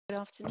Good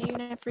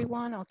afternoon,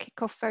 everyone. I'll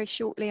kick off very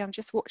shortly. I'm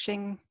just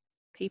watching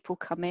people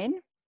come in.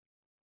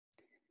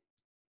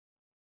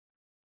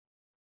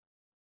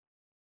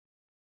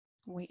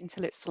 Wait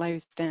until it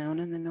slows down,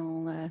 and then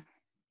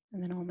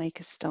I'll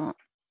make a start.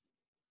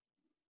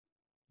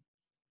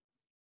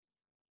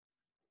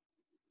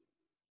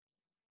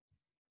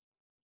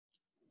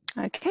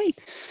 Okay.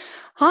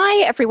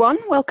 Hi, everyone.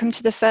 Welcome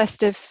to the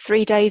first of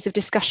 3 days of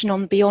discussion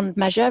on Beyond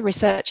Measure,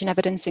 Research and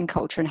Evidence in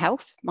Culture and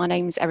Health. My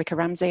name's Erica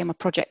Ramsey. I'm a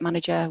project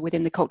manager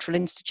within the Cultural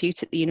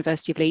Institute at the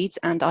University of Leeds,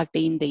 and I've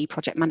been the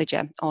project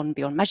manager on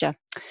Beyond Measure.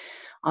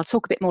 I'll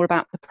talk a bit more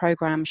about the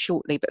programme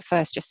shortly, but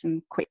first, just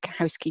some quick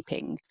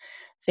housekeeping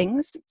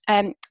things.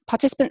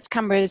 Participants'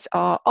 cameras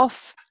are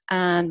off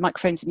and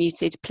microphones are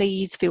muted.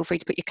 Please feel free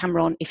to put your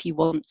camera on if you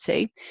want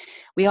to.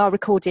 We are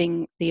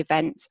recording the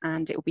event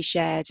and it will be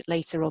shared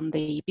later on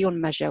the Beyond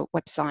Measure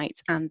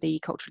website and the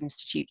Cultural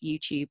Institute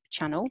YouTube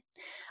channel.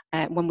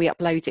 When we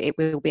upload it, it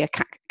will be a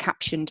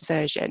captioned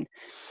version.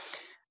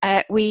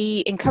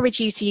 We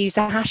encourage you to use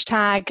the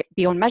hashtag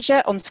Beyond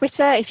Measure on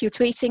Twitter if you're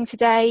tweeting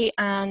today,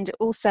 and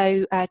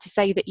also to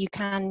say that you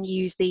can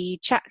use the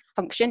chat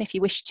function if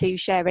you wish to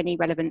share any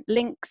relevant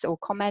links or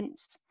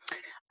comments.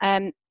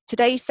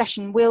 Today's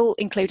session will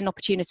include an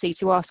opportunity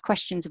to ask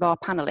questions of our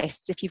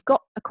panellists. If you've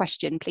got a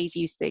question, please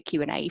use the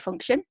Q&A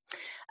function.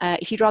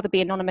 If you'd rather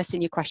be anonymous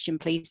in your question,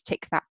 please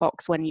tick that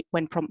box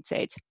when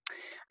prompted.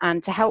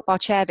 And to help our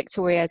chair,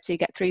 Victoria, to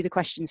get through the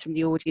questions from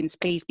the audience,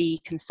 please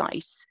be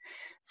concise.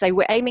 So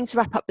we're aiming to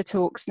wrap up the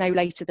talks no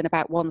later than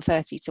about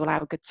 1:30 to allow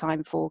a good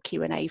time for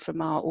Q&A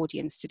from our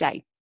audience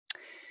today.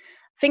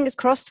 Fingers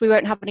crossed we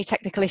won't have any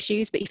technical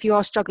issues, but if you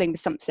are struggling with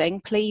something,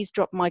 please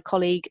drop my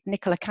colleague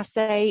Nicola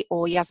Casse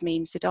or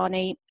Yasmin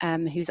Sudani,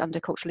 who's under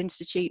Cultural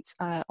Institute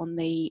on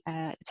the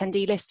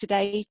attendee list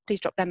today. Please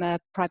drop them a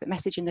private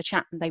message in the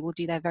chat and they will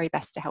do their very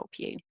best to help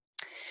you.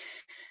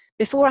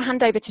 Before I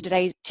hand over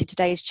to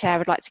today's chair,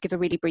 I'd like to give a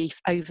really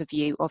brief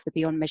overview of the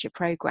Beyond Measure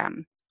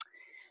programme.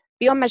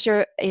 Beyond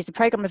Measure is a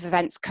programme of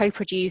events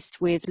co-produced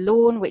with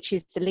LAWN, which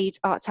is the Leeds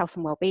Arts, Health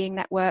and Wellbeing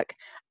Network,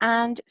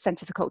 and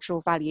Centre for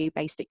Cultural Value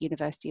based at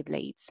University of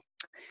Leeds.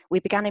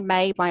 We began in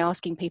May by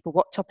asking people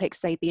what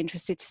topics they'd be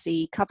interested to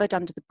see covered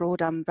under the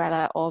broad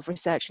umbrella of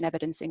research and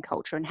evidence in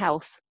culture and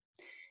health.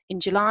 In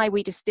July,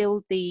 we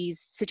distilled these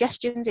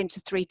suggestions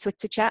into 3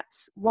 Twitter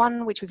chats,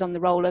 one which was on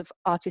the role of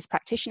artist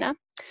practitioner,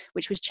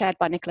 which was chaired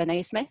by Nicola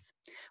Naismith,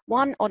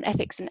 one on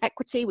ethics and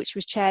equity, which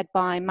was chaired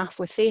by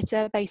Awuah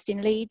Theatre based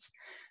in Leeds,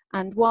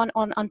 and one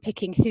on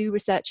unpicking who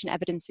research and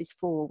evidence is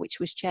for,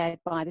 which was chaired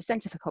by the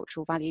Centre for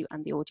Cultural Value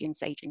and the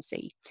Audience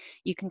Agency.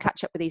 You can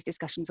catch up with these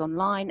discussions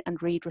online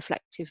and read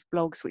reflective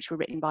blogs which were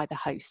written by the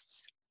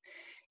hosts.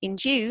 In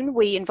June,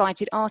 we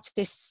invited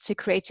artists to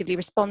creatively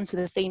respond to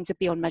the themes of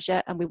Beyond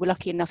Measure, and we were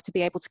lucky enough to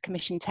be able to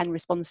commission 10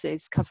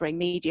 responses covering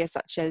media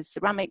such as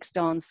ceramics,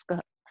 dance,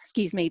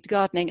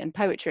 gardening and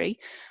poetry.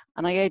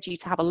 And I urge you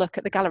to have a look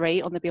at the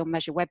gallery on the Beyond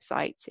Measure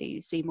website to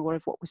see more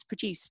of what was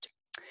produced.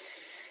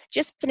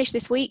 Just finished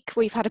this week,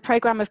 we've had a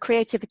programme of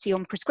creativity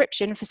on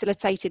prescription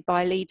facilitated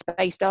by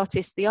Leeds-based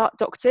artists, the Art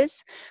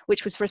Doctors,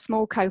 which was for a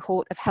small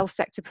cohort of health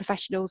sector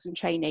professionals and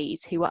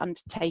trainees who are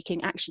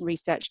undertaking action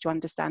research to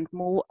understand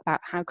more about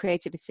how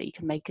creativity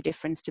can make a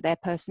difference to their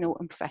personal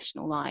and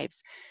professional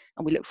lives.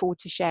 And we look forward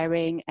to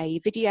sharing a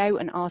video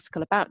and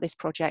article about this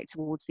project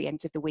towards the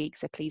end of the week,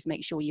 so please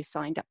make sure you've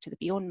signed up to the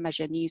Beyond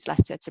Measure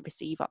newsletter to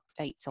receive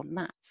updates on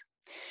that.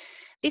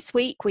 This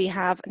week we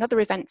have another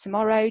event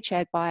tomorrow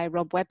chaired by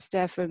Rob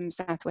Webster from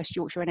South West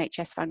Yorkshire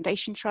NHS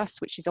Foundation Trust,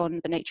 which is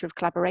on the nature of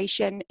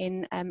collaboration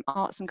in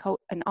arts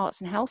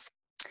and health.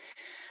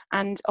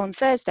 And on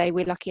Thursday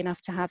we're lucky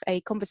enough to have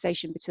a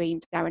conversation between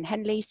Darren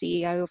Henley,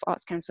 CEO of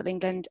Arts Council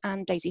England,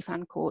 and Daisy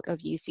Fancourt of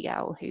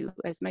UCL, who,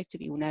 as most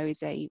of you will know,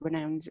 is a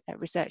renowned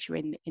researcher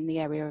in the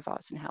area of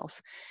arts and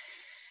health.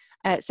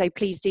 So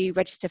please do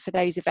register for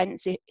those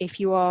events if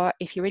you're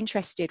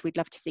interested. We'd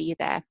love to see you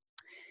there.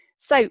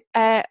 So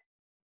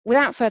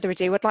without further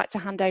ado, I'd like to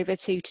hand over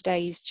to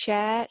today's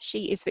chair.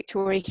 She is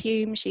Victoria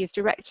Hume. She is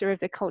Director of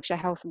the Culture,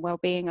 Health and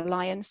Wellbeing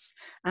Alliance.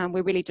 And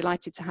we're really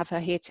delighted to have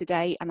her here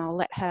today, and I'll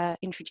let her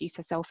introduce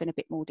herself in a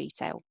bit more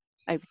detail.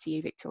 Over to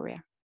you,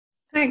 Victoria.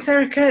 Thanks,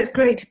 Erica. It's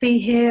great to be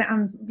here.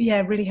 I'm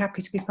really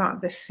happy to be part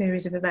of this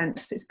series of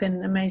events. It's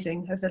been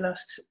amazing over the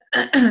last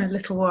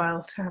little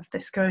while to have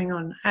this going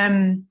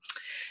on.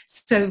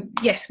 So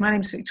yes, my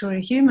name is Victoria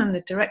Hume. I'm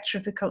the Director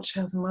of the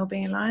Culture, Health and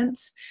Wellbeing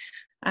Alliance.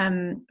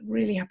 I'm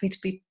really happy to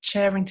be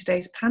chairing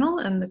today's panel,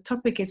 and the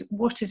topic is,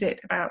 what is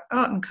it about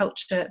art and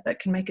culture that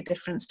can make a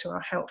difference to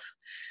our health?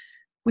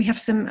 We have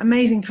some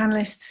amazing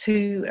panellists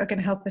who are going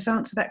to help us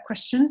answer that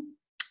question.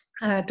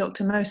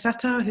 Dr. Mo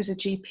Sattar, who's a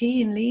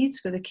GP in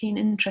Leeds with a keen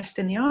interest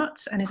in the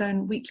arts and his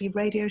own weekly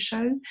radio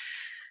show.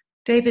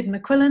 David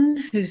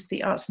McQuillan, who's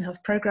the Arts and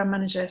Health Programme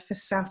Manager for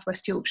South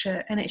West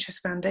Yorkshire NHS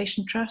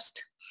Foundation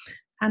Trust.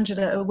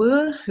 Angela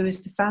Awuah, who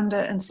is the founder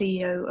and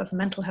CEO of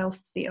Mental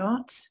Health, the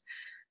Arts.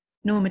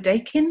 Norma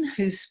Daykin,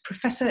 who's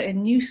Professor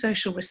in New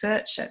Social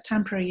Research at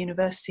Tampere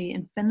University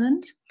in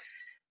Finland.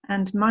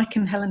 and Mike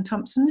and Helen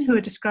Thompson, who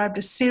are described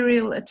as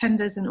serial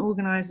attenders and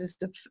organisers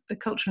of the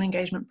cultural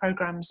engagement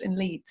programmes in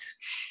Leeds.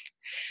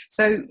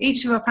 So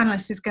each of our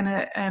panellists is going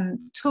to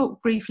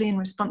talk briefly in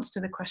response to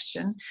the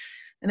question,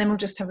 and then we'll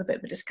just have a bit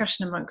of a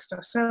discussion amongst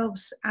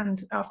ourselves,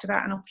 and after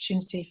that an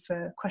opportunity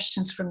for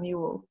questions from you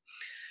all.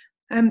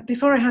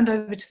 Before I hand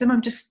over to them,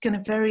 I'm just going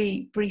to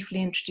very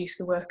briefly introduce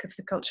the work of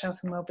the Culture, Health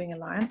and Wellbeing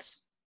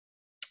Alliance.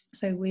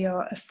 So we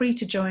are a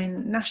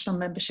free-to-join national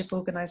membership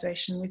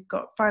organisation. We've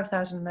got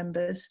 5,000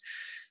 members.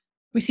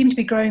 We seem to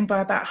be growing by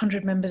about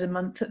 100 members a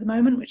month at the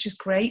moment, which is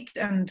great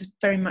and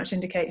very much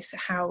indicates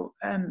how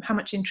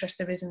much interest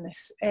there is in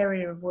this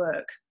area of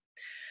work.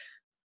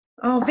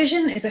 Our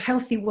vision is a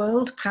healthy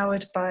world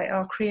powered by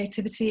our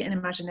creativity and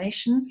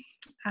imagination,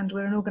 and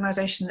we're an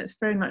organisation that's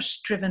very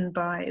much driven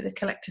by the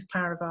collective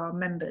power of our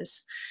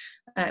members.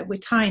 We're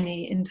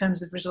tiny in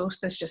terms of resource.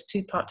 There's just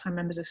 2 part-time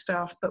members of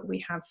staff, but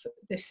we have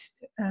this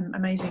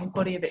amazing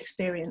body of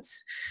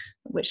experience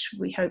which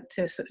we hope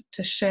to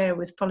share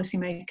with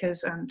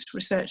policymakers and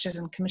researchers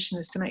and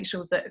commissioners to make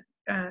sure that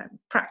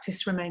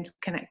practice remains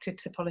connected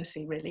to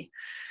policy, really.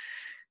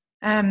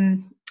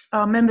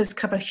 Our members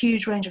cover a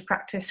huge range of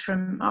practice,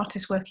 from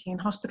artists working in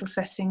hospital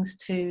settings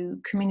to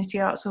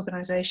community arts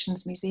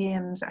organisations,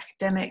 museums,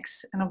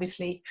 academics, and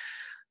obviously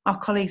our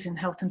colleagues in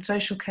health and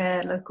social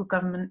care, local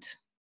government.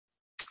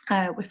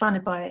 We're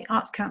funded by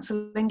Arts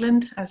Council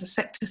England as a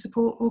sector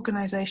support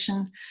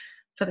organisation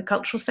for the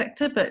cultural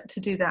sector, but to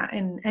do that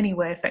in any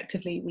way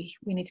effectively,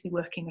 we need to be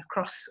working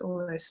across all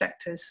of those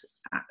sectors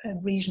at a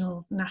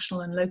regional,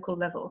 national and local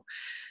level.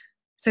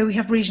 So we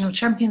have regional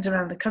champions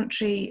around the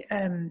country,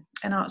 an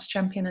arts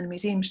champion and a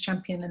museums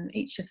champion in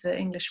each of the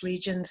English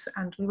regions,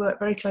 and we work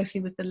very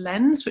closely with the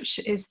Lens, which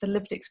is the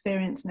Lived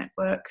Experience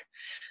Network,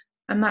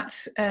 and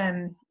that's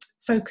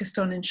focused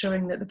on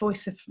ensuring that the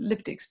voice of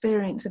lived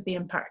experience of the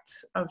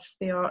impacts of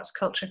the arts,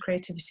 culture,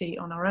 creativity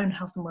on our own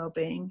health and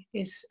well-being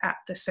is at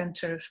the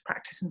centre of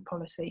practice and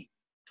policy.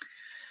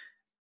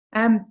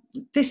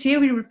 This year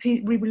we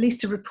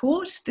released a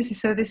report. This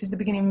is the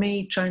beginning of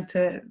me trying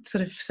to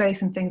sort of say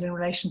some things in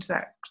relation to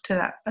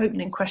that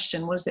opening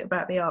question, what is it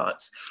about the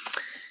arts?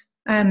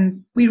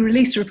 We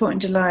released a report in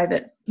July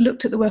that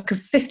looked at the work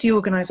of 50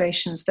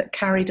 organisations that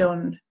carried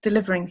on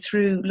delivering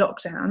through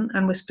lockdown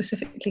and were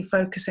specifically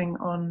focusing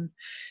on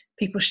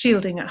people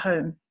shielding at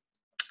home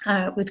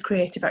with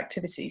creative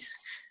activities.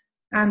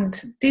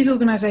 And these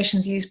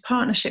organisations use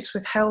partnerships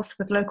with health,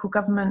 with local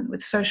government,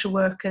 with social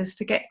workers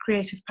to get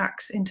creative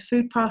packs into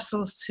food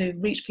parcels, to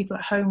reach people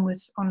at home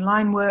with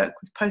online work,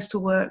 with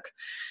postal work,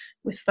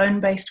 with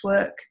phone-based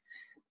work.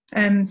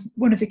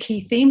 One of the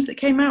key themes that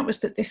came out was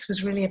that this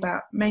was really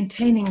about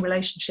maintaining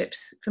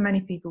relationships for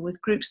many people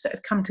with groups that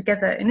had come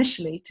together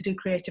initially to do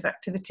creative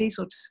activities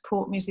or to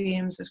support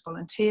museums as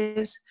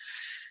volunteers.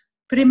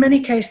 But in many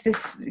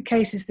cases,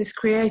 this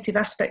creative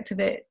aspect of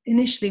it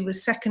initially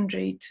was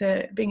secondary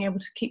to being able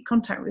to keep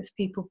contact with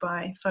people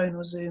by phone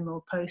or Zoom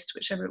or post,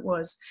 whichever it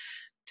was,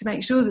 to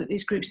make sure that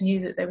these groups knew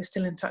that they were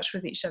still in touch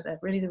with each other.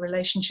 Really, the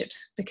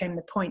relationships became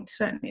the point,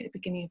 certainly at the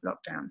beginning of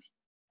lockdown.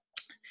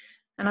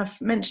 And I've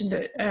mentioned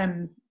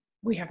that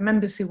we have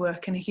members who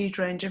work in a huge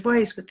range of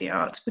ways with the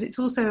arts, but it's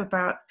also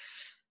about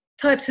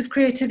types of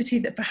creativity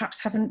that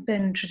perhaps haven't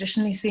been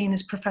traditionally seen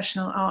as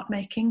professional art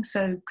making.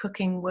 So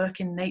cooking, work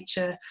in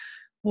nature,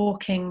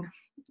 walking.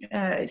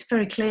 It's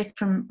very clear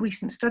from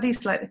recent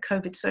studies like the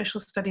COVID social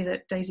study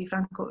that Daisy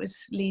Fancourt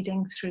is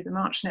leading through the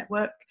March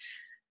Network,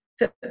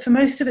 that for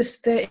most of us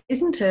there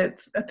isn't a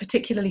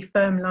particularly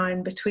firm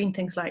line between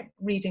things like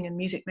reading and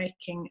music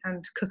making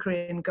and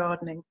cookery and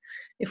gardening,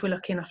 if we're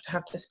lucky enough to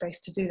have the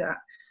space to do that.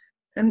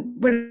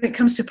 And when it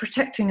comes to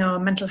protecting our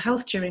mental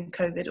health during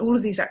COVID, all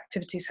of these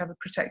activities have a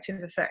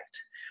protective effect,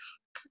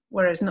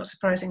 whereas not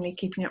surprisingly,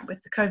 keeping up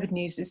with the COVID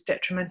news is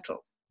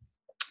detrimental.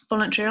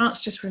 Voluntary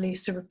Arts just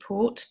released a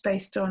report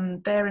based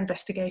on their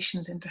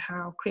investigations into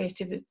how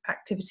creative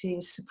activity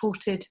is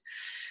supported,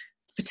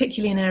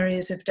 particularly in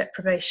areas of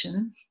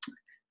deprivation.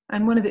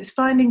 And one of its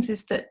findings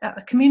is that at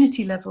the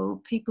community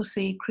level, people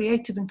see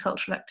creative and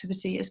cultural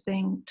activity as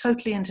being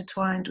totally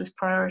intertwined with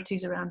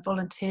priorities around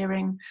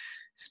volunteering,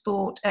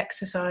 sport,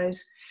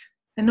 exercise.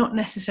 They're not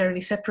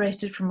necessarily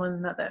separated from one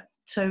another.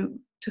 So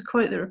to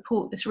quote the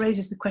report, this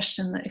raises the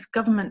question that if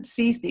government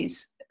sees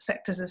these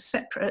sectors as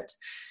separate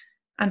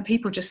and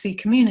people just see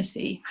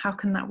community, how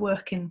can that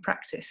work in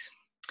practice?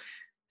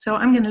 So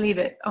I'm going to leave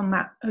it on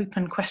that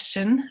open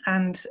question,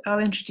 and I'll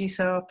introduce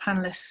our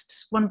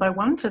panellists one by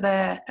one for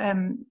their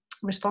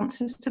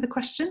responses to the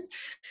question.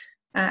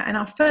 And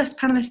our first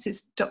panellist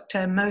is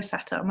Dr. Mo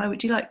Sattar. Mo,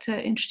 would you like to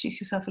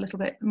introduce yourself a little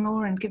bit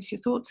more and give us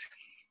your thoughts?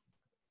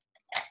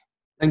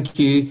 Thank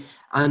you,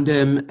 and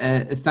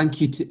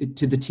thank you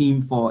to the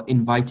team for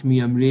inviting me.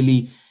 I'm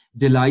really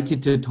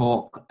delighted to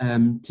talk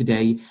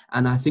today,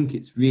 and I think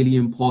it's really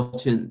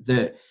important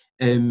that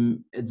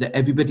that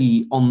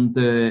everybody on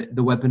the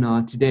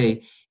webinar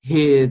today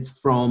hears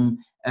from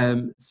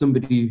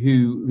somebody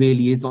who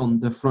really is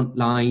on the front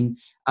line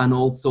and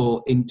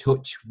also in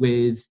touch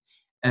with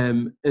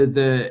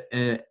other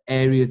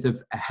areas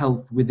of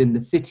health within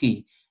the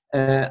city,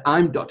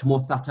 I'm Dr.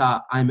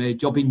 Morsata. I'm a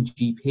jobbing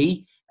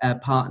GP,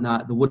 partner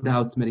at the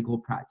Woodhouse Medical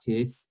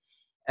Practice.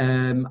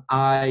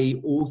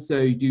 I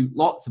also do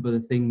lots of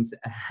other things,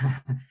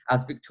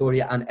 as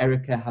Victoria and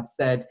Erica have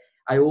said.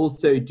 I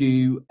also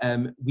do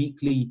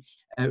weekly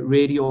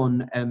radio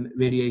on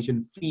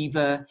radiation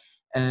fever.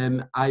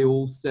 I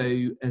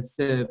also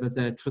serve as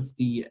a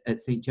trustee at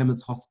St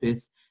Gemma's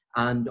Hospice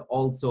and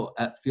also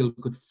at Feel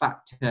Good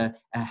Factor,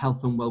 a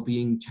health and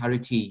wellbeing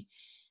charity.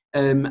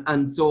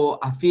 And so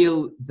I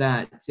feel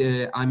that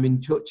I'm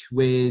in touch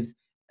with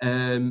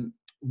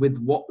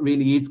what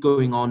really is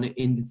going on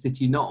in the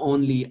city, not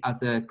only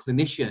as a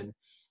clinician,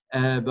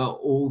 but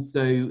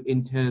also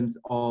in terms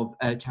of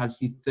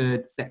charity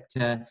third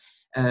sector,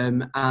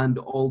 and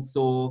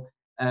also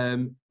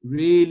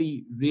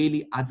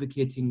really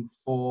advocating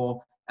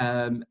for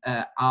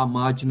our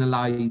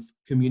marginalized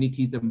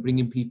communities and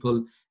bringing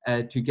people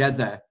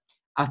together.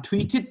 I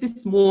tweeted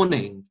this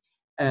morning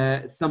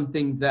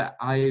something that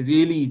I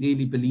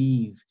really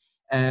believe,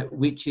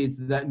 which is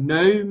that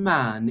no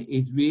man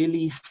is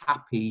really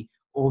happy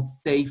or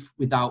safe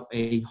without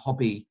a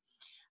hobby.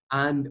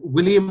 And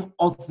William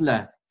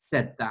Osler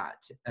said that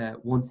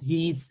once.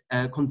 He's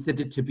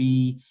considered to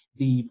be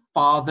the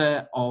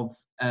father of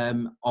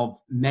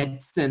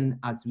medicine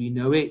as we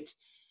know it.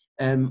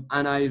 And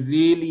I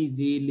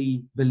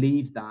really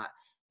believe that.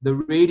 The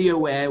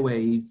radio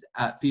airwaves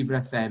at Fever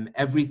FM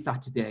every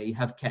Saturday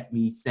have kept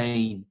me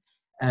sane.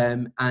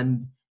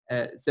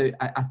 So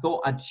I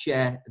thought I'd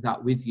share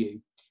that with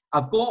you.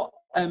 I've got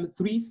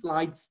 3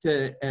 slides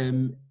to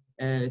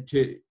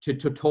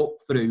talk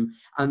through,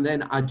 and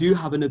then I do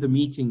have another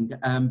meeting,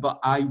 but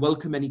I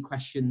welcome any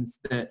questions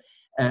that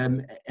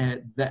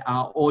that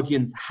our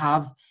audience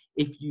have.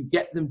 If you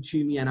get them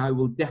to me, and I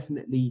will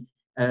definitely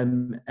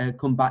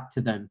come back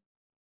to them.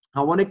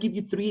 I want to give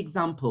you 3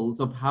 examples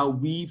of how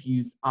we've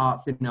used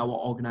arts in our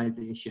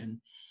organisation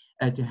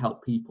to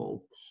help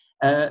people.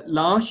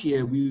 Last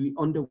year, we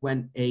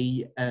underwent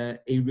a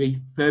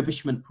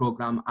refurbishment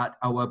program at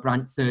our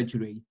branch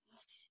surgery.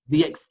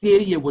 The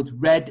exterior was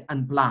red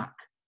and black.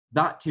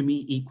 That to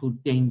me equals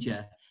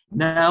danger.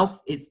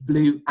 Now it's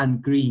blue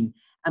and green.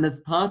 And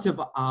as part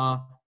of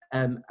our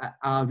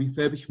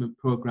refurbishment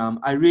program,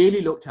 I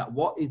really looked at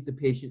what is the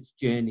patient's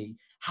journey.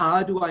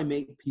 How do I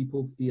make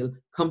people feel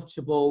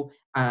comfortable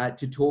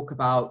to talk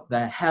about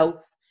their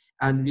health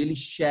and really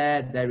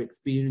share their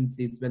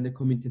experiences when they're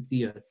coming to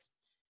see us?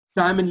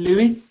 Simon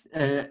Lewis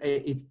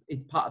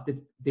is part of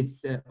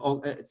this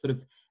sort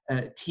of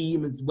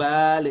team as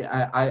well,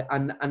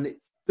 and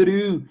it's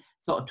through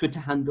sort of Twitter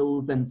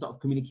handles and sort of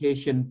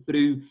communication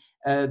through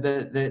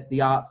the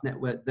Arts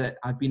Network that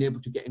I've been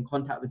able to get in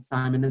contact with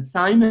Simon. And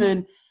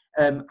Simon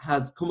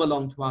has come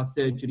along to our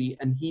surgery,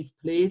 and he's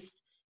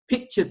placed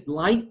pictures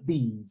like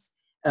these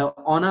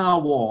on our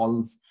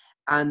walls,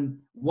 and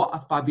what a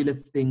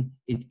fabulous thing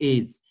it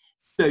is.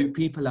 So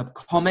people have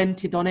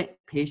commented on it,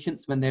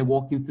 patients when they're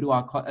walking through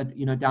our,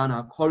 down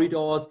our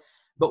corridors.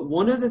 But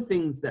one of the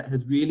things that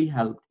has really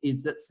helped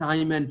is that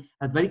Simon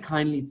has very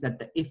kindly said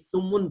that if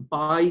someone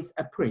buys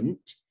a print,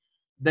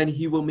 then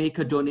he will make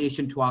a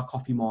donation to our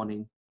coffee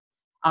morning.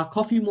 Our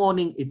coffee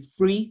morning is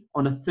free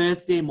on a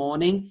Thursday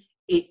morning.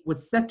 It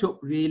was set up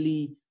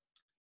really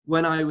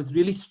when I was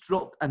really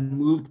struck and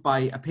moved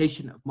by a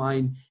patient of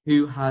mine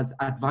who has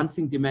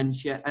advancing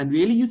dementia and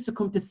really used to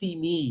come to see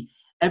me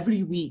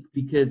every week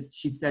because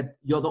she said,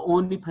 "You're the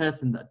only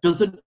person that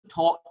doesn't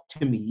talk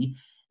to me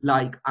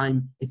like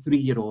I'm a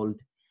 3-year-old."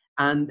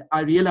 And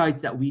I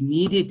realized that we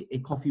needed a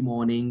coffee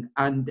morning.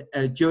 And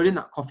during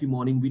that coffee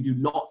morning, we do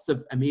lots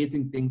of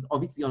amazing things,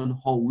 obviously on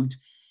hold,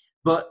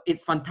 but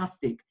it's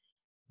fantastic.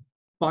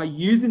 By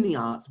using the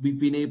arts, we've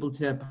been able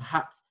to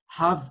perhaps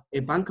have a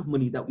bank of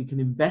money that we can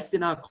invest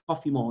in our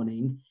coffee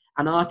morning,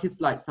 and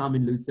artists like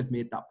Simon Lewis have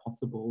made that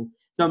possible.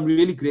 So I'm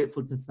really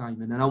grateful to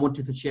Simon, and I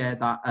wanted to share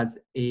that as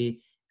a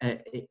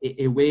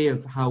way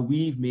of how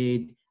we've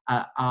made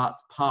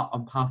arts part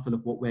and parcel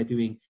of what we're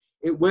doing.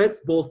 It works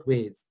both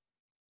ways.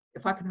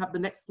 If I can have the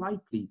next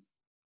slide, please.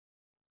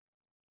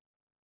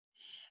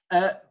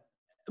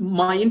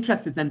 My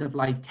interest is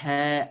end-of-life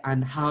care,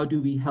 and how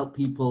do we help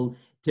people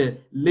to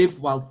live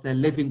whilst they're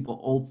living, but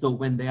also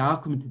when they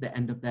are coming to the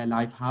end of their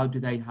life, how do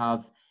they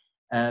have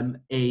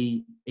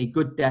a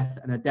good death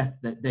and a death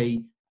that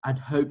they had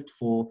hoped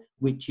for,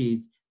 which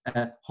is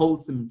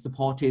wholesome and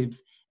supportive.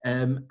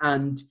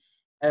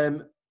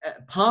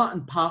 Part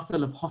and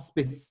parcel of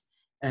hospice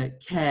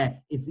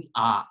care is the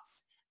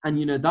arts. And,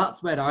 you know,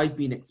 that's where I've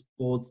been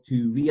exposed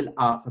to real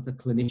arts as a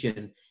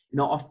clinician. You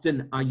know,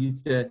 often I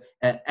used to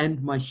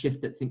end my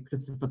shift at St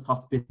Christopher's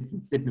Hospice in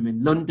Sydenham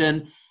in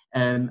London.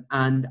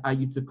 And I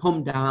used to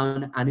come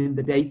down, and in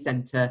the day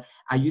centre,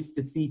 I used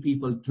to see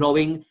people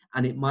drawing,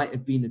 and it might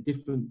have been a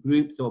different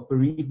group, so a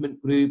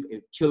bereavement group,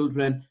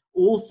 children,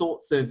 all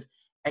sorts of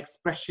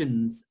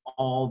expressions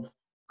of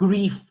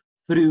grief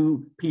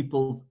through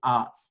people's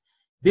arts.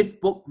 This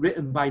book,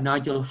 written by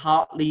Nigel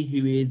Hartley,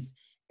 who is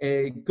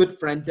a good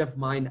friend of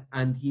mine,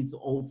 and he's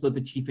also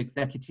the chief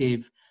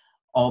executive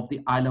of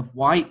the Isle of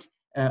Wight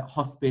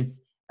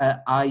Hospice,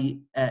 I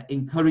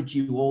encourage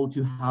you all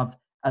to have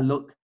a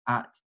look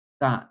at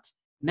that.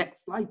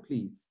 Next slide,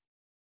 please.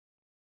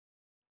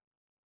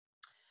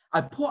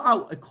 I put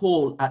out a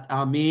call at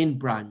our main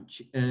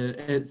branch,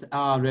 it's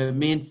our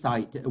main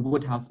site,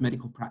 Woodhouse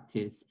Medical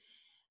Practice.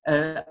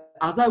 As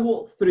I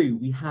walked through,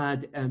 we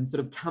had sort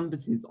of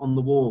canvases on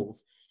the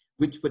walls,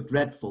 which were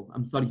dreadful,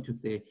 I'm sorry to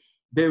say.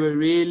 They were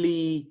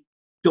really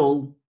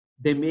dull.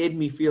 They made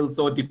me feel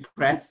so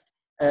depressed.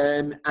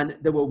 And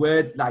there were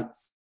words like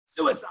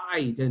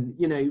suicide and,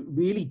 you know,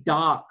 really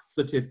dark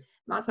sort of,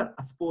 that's,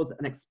 I suppose,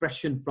 an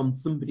expression from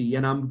somebody,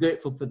 and I'm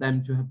grateful for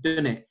them to have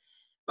done it.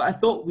 But I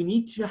thought we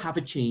need to have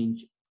a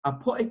change. I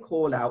put a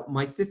call out.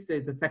 My sister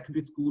is a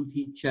secondary school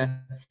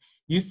teacher,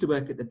 used to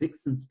work at the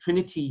Dixon's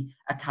Trinity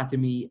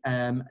Academy.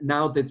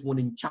 Now there's one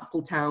in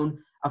Chapeltown,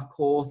 of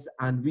course,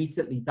 and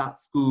recently that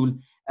school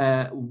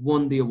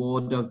won the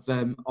award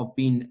of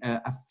being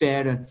a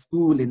fairer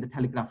school in the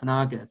Telegraph and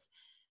Argus.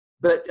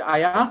 But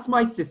I asked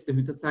my sister,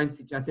 who's a science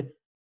teacher, I said,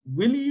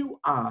 will you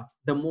ask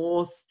the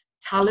most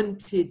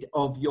talented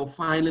of your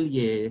final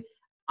year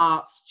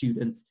art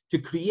students to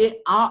create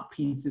art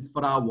pieces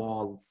for our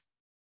walls?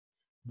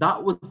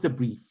 That was the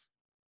brief.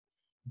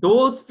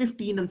 Those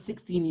 15 and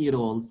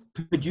 16-year-olds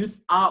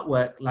produced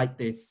artwork like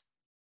this.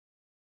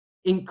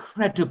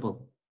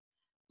 Incredible.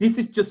 This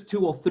is just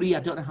 2 or 3.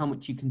 I don't know how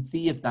much you can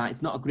see of that.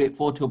 It's not a great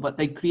photo, but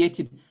they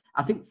created,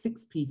 I think,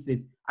 6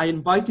 pieces. I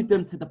invited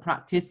them to the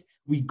practice.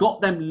 We got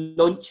them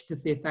lunch to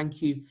say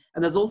thank you.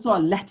 And there's also a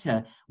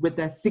letter with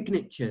their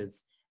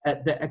signatures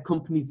that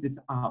accompanies this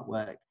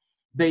artwork.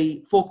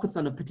 They focus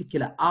on a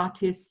particular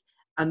artist,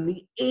 and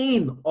the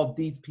aim of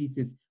these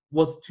pieces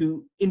was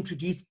to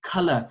introduce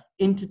colour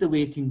into the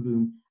waiting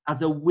room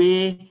as a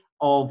way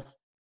of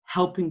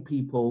helping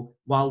people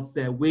whilst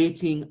they're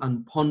waiting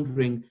and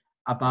pondering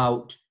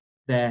about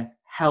their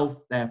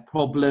health, their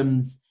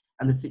problems,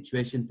 and the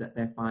situations that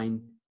they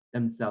find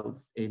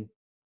themselves in.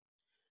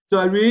 So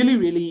I really,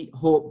 really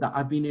hope that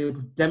I've been able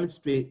to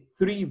demonstrate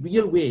 3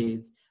 real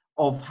ways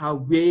of how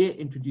we're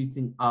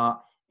introducing art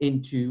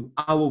into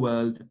our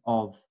world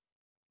of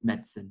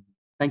medicine.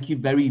 Thank you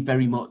very,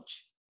 very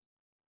much.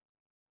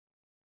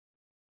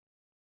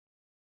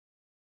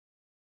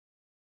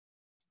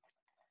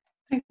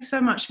 Thanks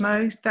so much,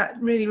 Mo. That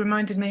really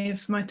reminded me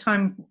of my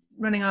time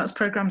running arts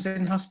programs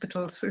in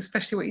hospitals,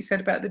 especially what you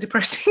said about the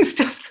depressing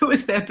stuff that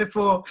was there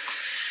before.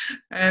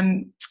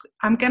 I'm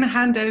going to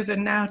hand over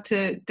now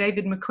to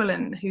David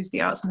McQuillan, who's the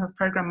Arts and Health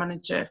Programme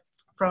Manager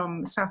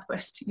from South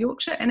West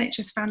Yorkshire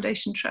NHS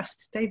Foundation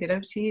Trust. David,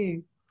 over to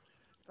you.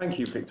 Thank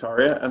you,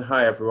 Victoria, and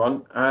hi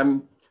everyone.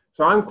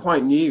 So I'm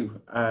quite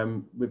new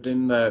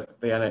within the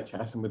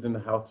NHS and within the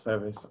health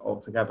service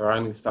altogether. I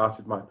only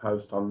started my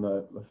post on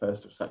the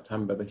 1st of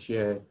September this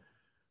year.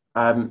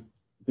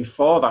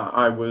 Before that,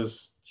 I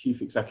was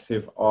Chief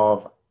Executive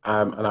of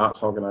an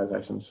arts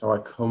organisation, so I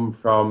come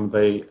from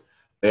the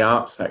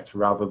arts sector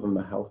rather than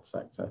the health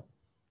sector.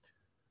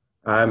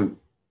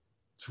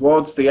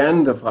 Towards the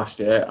end of last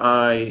year,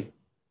 I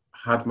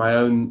had my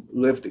own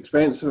lived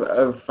experience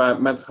of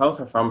mental health.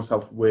 I found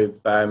myself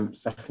with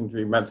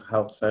secondary mental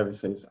health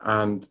services,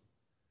 and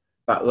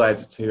that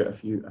led to a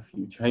few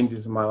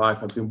changes in my life.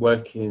 I've been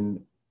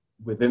working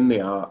within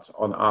the arts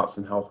on arts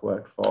and health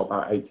work for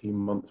about 18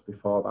 months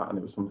before that, and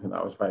it was something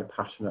that I was very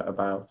passionate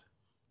about.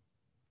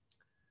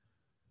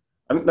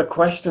 And the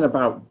question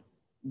about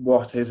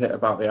what is it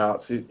about the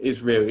arts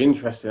is really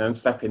interesting, and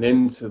stepping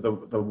into the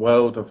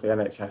world of the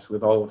NHS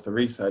with all of the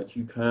research,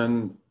 you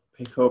can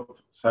pick up,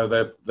 so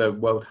the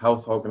World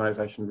Health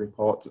Organization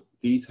report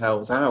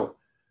details out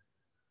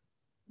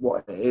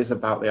what it is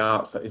about the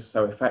arts that is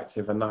so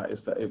effective, and that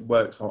is that it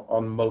works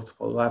on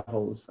multiple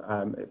levels.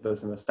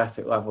 There's an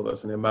aesthetic level,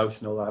 there's an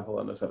emotional level,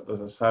 and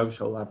there's a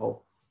social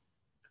level,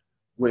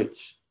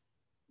 which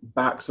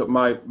backs up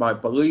my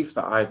belief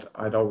that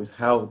I'd always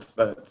held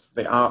that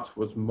the arts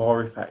was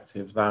more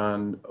effective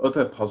than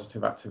other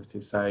positive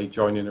activities, say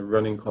joining a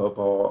running club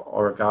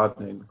or a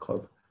gardening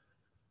club.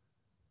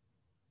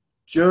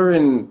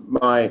 During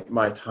my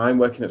time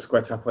working at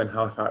Square Chapel in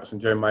Halifax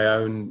and during my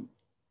own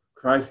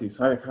crises,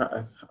 I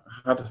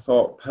had a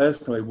thought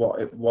personally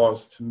what it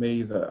was to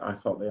me that I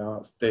thought the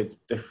arts did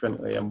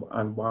differently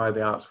and why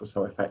the arts were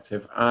so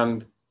effective.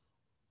 And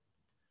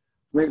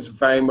for me, it was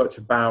very much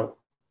about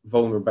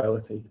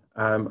vulnerability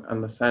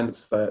and the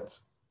sense that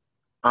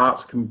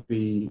arts can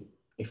be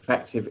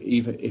effective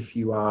even if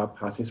you are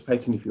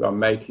participating, if you are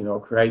making or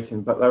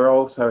creating, but they're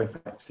also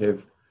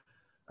effective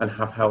and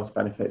have health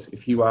benefits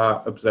if you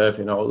are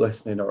observing or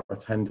listening or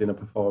attending a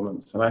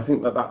performance. And I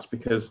think that that's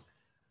because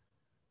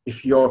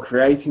if you're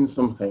creating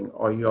something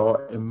or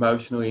you're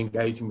emotionally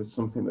engaging with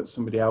something that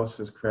somebody else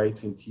has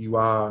created, you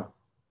are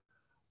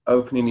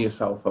opening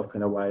yourself up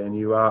in a way, and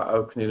you are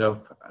opening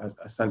up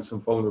a sense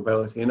of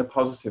vulnerability in a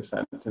positive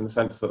sense, in the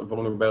sense that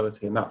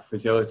vulnerability and that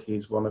fragility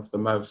is one of the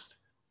most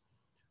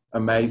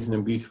amazing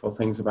and beautiful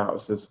things about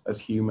us as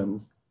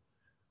humans.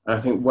 And I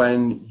think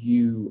when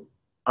you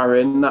are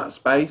in that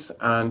space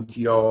and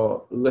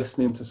you're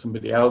listening to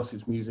somebody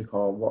else's music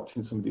or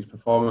watching somebody's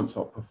performance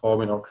or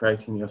performing or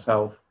creating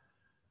yourself,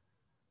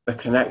 the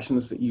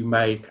connections that you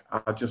make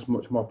are just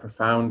much more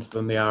profound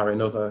than they are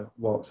in other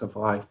walks of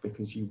life,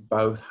 because you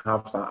both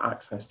have that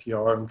access to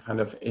your own kind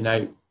of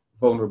innate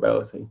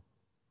vulnerability,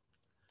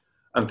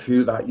 and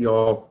through that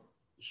your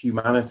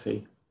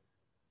humanity.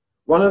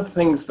 One of the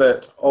things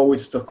that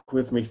always stuck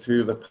with me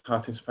through the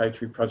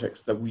participatory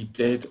projects that we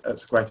did at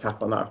Square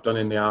Chapel and that I've done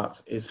in the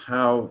arts is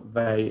how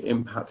they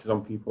impacted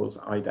on people's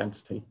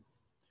identity.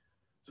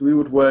 So we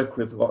would work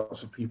with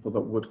lots of people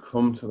that would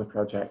come to the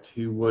project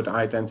who would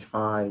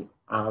identify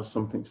as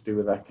something to do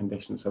with their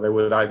condition. So they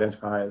would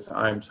identify as,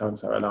 I'm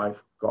so-and-so and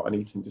I've got an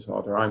eating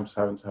disorder, I'm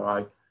so-and-so,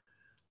 I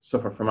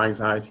suffer from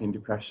anxiety and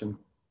depression.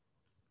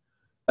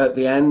 At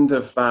the end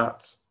of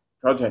that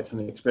project and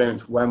the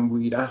experience, when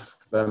we'd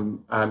ask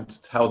them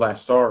to tell their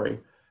story,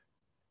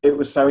 it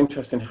was so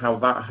interesting how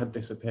that had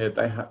disappeared.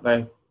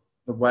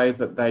 The way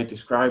that they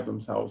described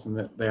themselves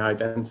and the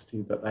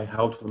identity that they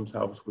held for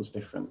themselves was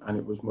different, and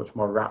it was much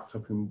more wrapped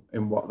up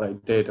in what they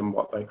did and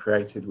what they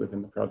created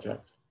within the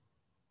project.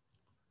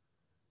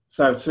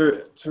 So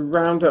to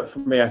round up for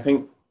me, I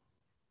think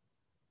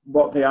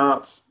what the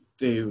arts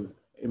do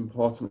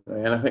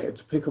importantly, and I think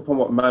to pick up on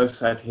what Mo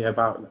said here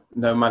about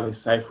no man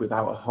is safe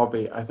without a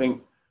hobby, I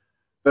think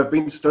there have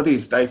been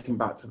studies dating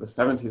back to the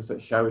 70s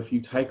that show if you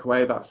take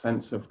away that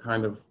sense of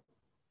kind of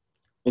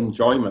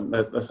enjoyment,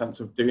 the sense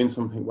of doing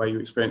something where you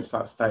experience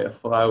that state of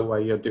flow, where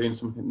you're doing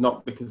something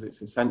not because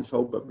it's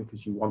essential, but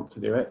because you want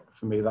to do it.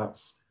 For me,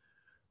 that's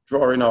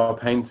drawing or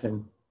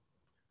painting.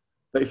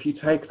 But if you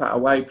take that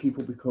away,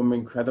 people become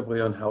incredibly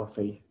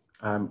unhealthy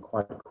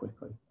quite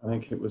quickly. I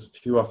think it was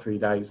 2 or 3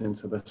 days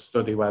into the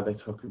study where they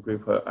took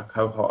a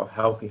cohort of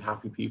healthy,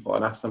 happy people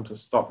and asked them to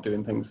stop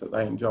doing things that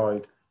they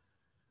enjoyed.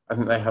 I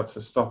think they had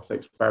to stop the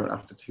experiment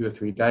after 2 or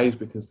 3 days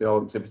because they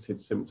all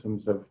exhibited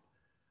symptoms of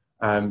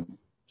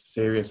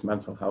serious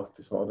mental health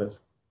disorders.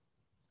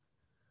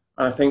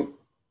 And I think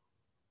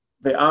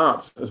the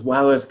arts, as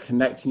well as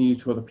connecting you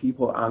to other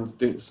people and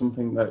do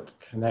something that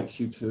connects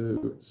you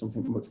to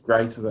something much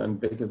greater and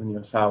bigger than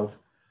yourself,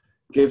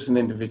 gives an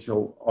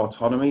individual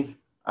autonomy,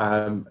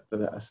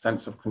 a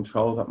sense of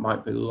control that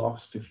might be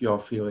lost if you're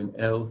feeling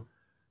ill,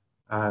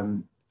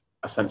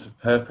 a sense of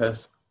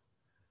purpose,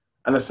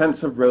 and a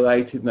sense of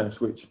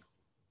relatedness,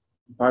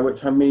 by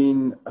which I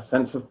mean a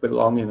sense of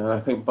belonging. And I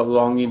think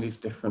belonging is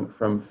different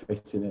from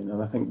fitting in.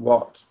 And I think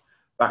what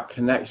that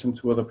connection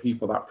to other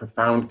people, that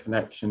profound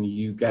connection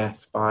you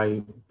get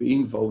by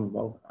being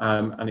vulnerable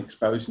and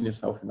exposing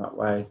yourself in that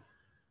way,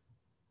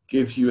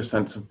 gives you a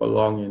sense of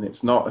belonging.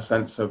 It's not a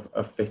sense of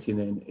fitting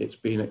in, it's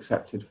being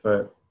accepted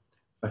for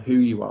who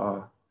you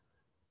are,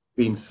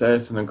 being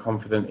certain and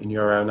confident in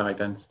your own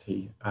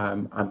identity,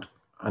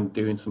 and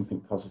doing something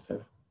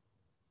positive.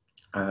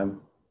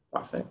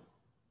 That's it.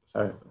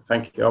 So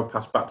thank you. I'll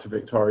pass back to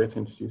Victoria to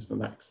introduce the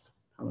next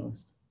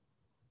panellist.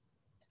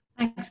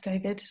 Thanks,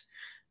 David.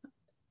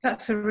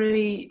 That's a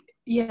really,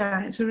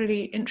 it's a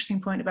really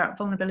interesting point about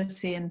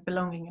vulnerability and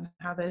belonging and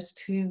how those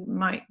two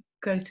might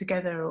go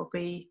together or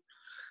be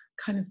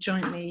kind of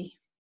jointly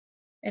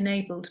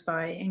enabled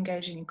by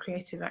engaging in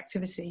creative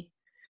activity.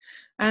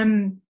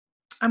 I'm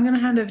going to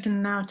hand over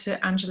now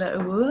to Angela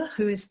Awuah,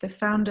 who is the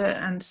founder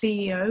and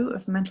CEO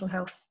of Mental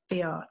Health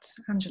the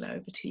Arts. Angela,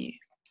 over to you.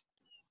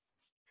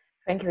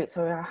 Thank you,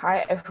 Victoria.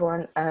 Hi,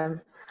 everyone.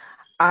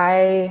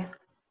 I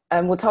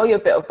will tell you a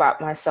bit about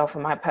myself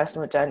and my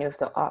personal journey with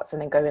the arts,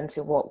 and then go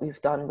into what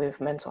we've done with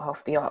Mental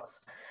Health the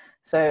Arts.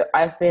 So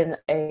I've been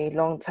a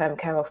long-term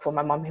carer for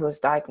my mum, who was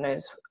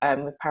diagnosed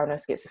with paranoid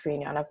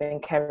schizophrenia, and I've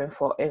been caring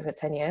for over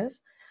 10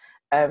 years.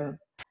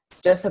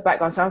 Just a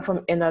background, so I'm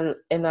from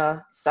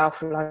inner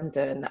South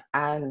London,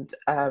 and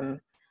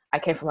I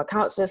came from a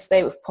council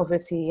estate with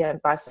poverty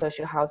and bad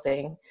social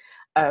housing.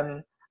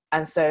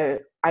 And so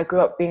I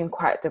grew up being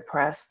quite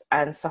depressed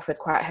and suffered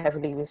quite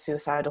heavily with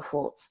suicidal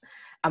thoughts.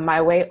 And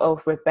my way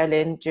of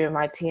rebelling during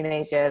my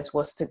teenage years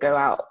was to go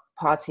out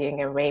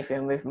partying and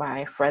raving with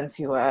my friends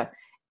who were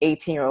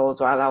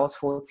 18-year-olds while I was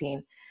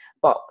 14.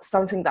 But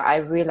something that I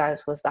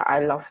realized was that I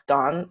love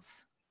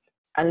dance,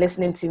 and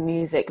listening to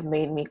music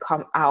made me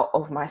come out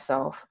of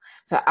myself.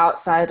 So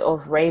outside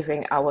of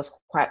raving, I was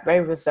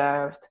very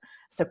reserved,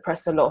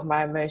 suppressed a lot of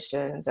my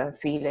emotions and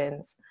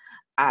feelings.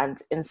 And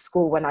in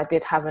school, when I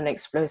did have an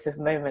explosive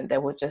moment, they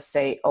would just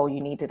say, oh,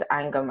 you needed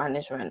anger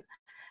management.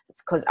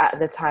 It's because at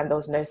the time,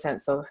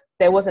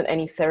 there wasn't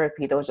any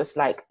therapy. There was just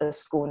like a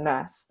school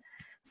nurse.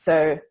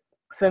 So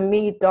for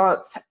me,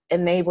 dance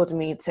enabled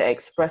me to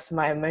express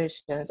my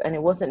emotions. And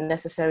it wasn't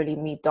necessarily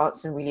me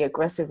dancing really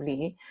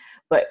aggressively,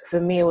 but for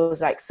me, it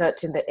was like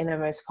searching the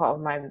innermost part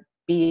of my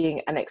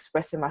being and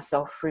expressing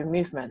myself through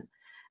movement.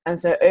 And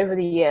so over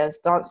the years,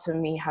 dance for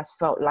me has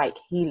felt like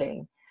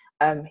healing.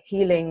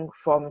 Healing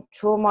from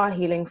trauma,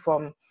 healing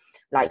from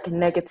like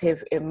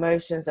negative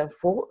emotions and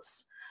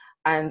thoughts.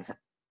 And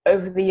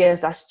over the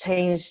years, that's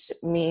changed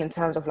me in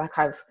terms of like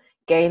I've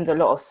gained a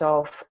lot of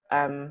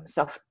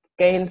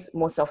gains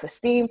more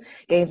self-esteem,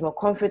 gains more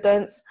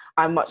confidence.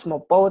 I'm much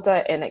more bolder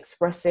in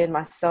expressing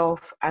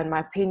myself and my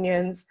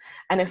opinions.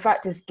 And in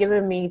fact, it's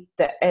given me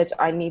the edge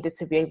I needed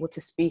to be able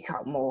to speak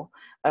out more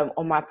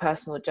on my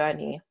personal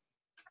journey.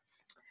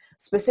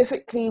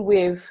 Specifically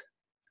with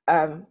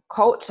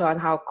culture and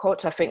how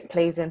culture, I think,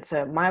 plays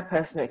into my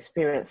personal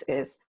experience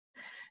is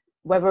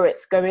whether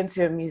it's going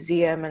to a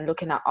museum and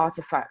looking at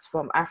artifacts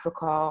from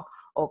Africa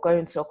or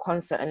going to a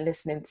concert and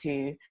listening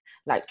to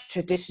like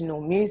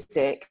traditional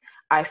music,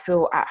 I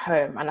feel at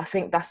home. And I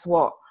think that's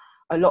what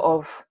a lot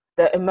of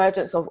the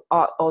emergence of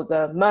art, or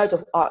the merge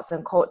of arts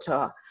and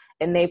culture,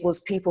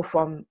 enables people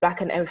from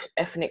Black and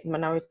ethnic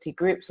minority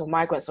groups or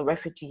migrants or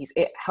refugees.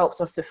 It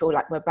helps us to feel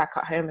like we're back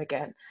at home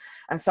again.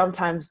 And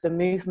sometimes the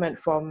movement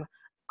from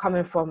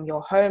coming from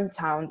your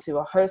hometown to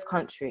a host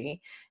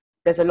country,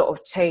 there's a lot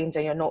of change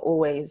and you're not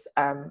always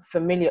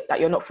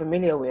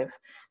familiar with.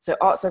 So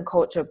arts and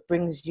culture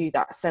brings you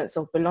that sense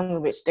of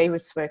belonging, which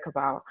David spoke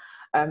about,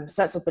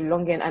 sense of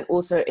belonging, and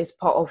also is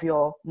part of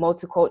your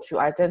multicultural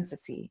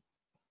identity.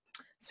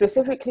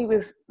 Specifically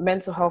with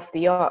mental health,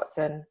 the arts,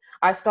 and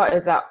I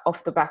started that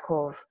off the back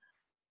of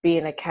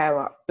being a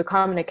carer,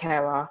 becoming a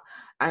carer,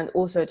 and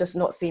also just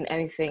not seeing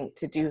anything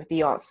to do with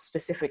the arts,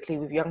 specifically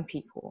with young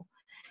people.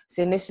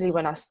 So initially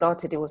when I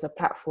started, it was a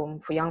platform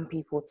for young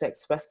people to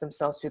express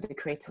themselves through the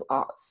creative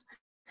arts.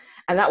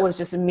 And that was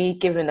just me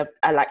giving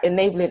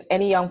enabling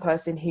any young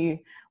person who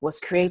was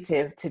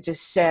creative to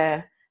just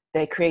share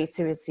their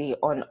creativity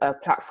on a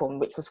platform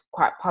which was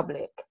quite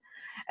public.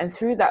 And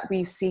through that,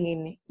 we've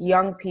seen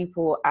young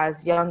people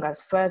as young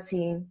as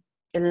 13,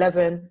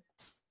 11,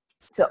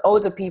 to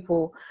older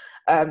people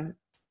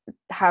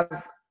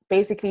have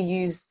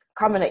basically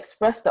come and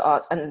express the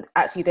arts. And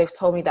actually they've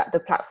told me that the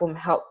platform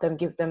helped them,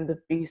 give them the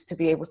boost to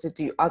be able to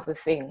do other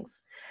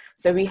things.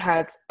 So we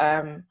had,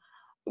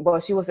 well,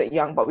 she wasn't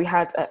young, but we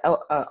had an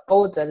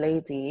older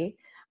lady.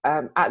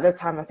 At the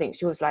time, I think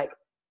she was like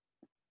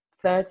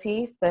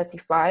 30,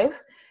 35,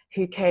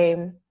 who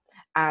came,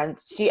 and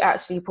she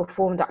actually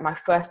performed at my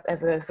first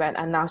ever event.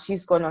 And now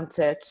she's gone on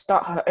to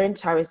start her own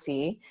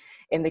charity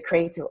in the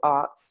creative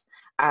arts.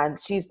 And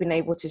she's been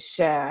able to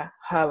share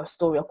her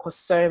story across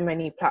so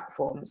many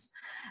platforms.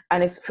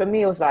 And for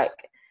me, it was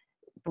like,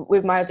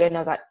 with my journey, I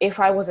was like,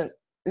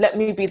 let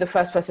me be the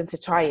first person to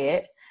try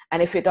it.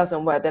 And if it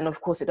doesn't work, then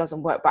of course it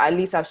doesn't work. But at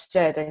least I've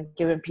shared and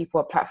given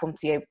people a platform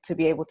to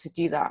be able to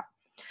do that.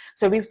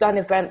 So we've done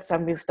events,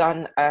 and we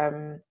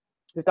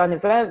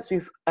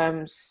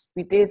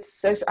did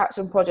social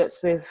action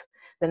projects with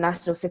the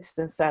National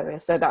Citizen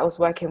Service. So that was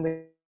working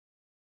with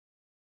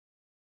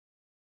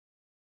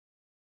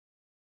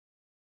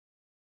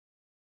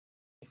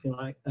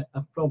like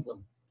a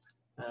problem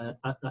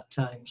at that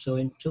time. So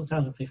in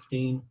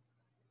 2015.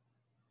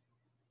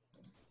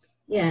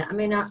 Yeah, I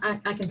mean,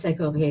 I can take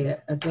over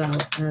here as well.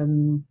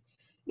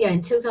 Yeah,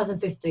 in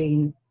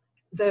 2015,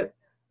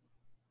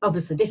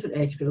 obviously different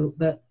age group,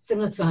 but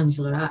similar to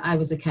Angela, I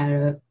was a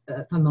carer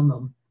for my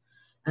mum.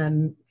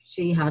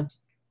 She had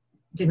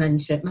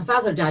dementia. My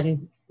father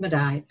died,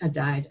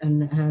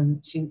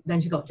 and she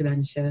got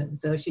dementia,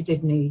 so she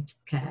did need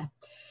care.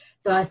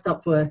 So I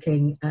stopped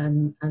working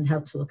and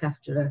helped to look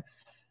after her.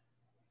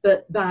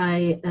 But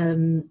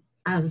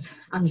as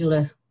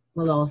Angela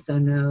will also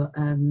know,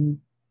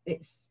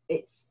 it's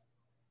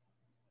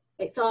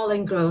all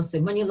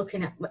engrossing. When you're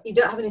looking at, you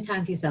don't have any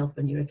time for yourself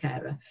when you're a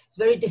carer. It's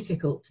very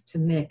difficult to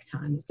make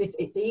time.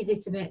 It's easy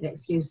to make the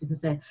excuses and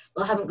say,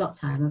 well, I haven't got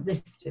time, I have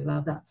this to do, I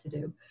have that to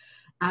do.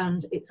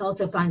 And it's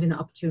also finding an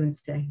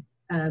opportunity.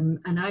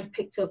 And I'd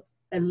picked up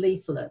a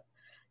leaflet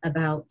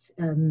about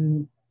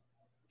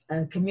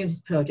a community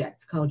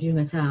project called Young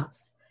at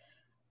Arts.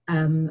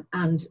 And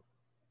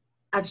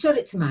I'd showed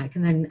it to Mike,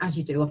 and then, as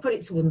you do, I put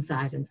it to one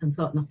side and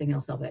thought nothing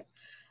else of it.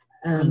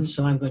 And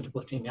so I'm going to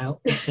put it out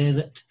and say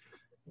that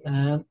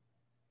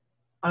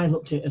I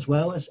looked at it as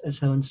well, as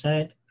Helen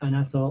said, and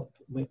I thought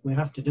we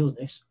have to do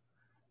this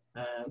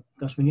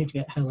because we need to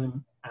get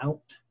Helen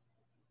out.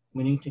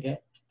 We need to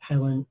get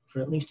Helen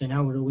for at least an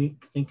hour a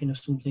week thinking of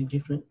something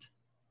different.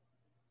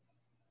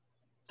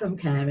 From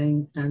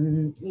caring,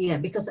 yeah,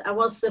 because I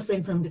was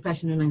suffering from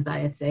depression and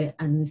anxiety,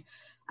 and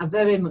I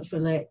very much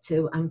relate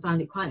to and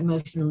found it quite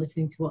emotional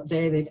listening to what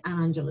David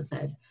and Angela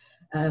said,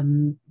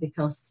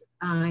 because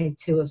I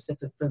too have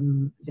suffered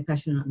from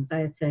depression and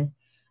anxiety.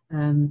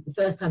 The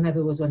first time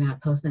ever was when I had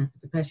postnatal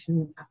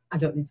depression. I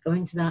don't need to go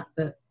into that,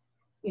 but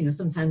you know,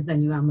 sometimes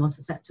then you are more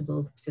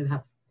susceptible to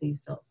have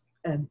these sorts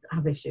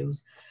have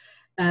issues.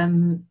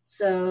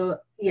 So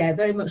yeah,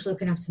 very much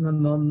looking after my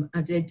mum.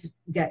 I did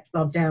get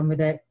bogged down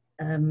with it.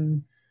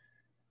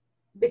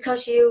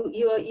 Because you're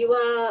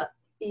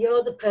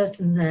the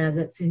person there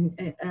that's in.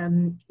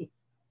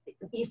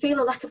 You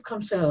feel a lack of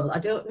control. I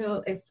don't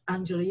know if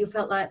Angela, you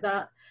felt like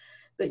that,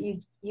 but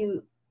I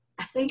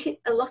think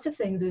a lot of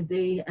things with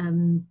the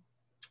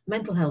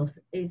mental health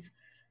is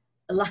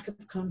a lack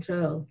of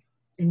control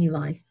in your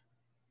life,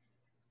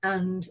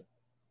 and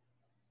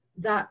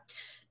that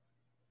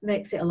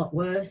makes it a lot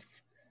worse.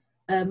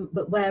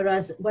 But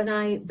whereas when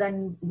I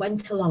then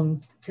went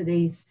along to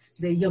the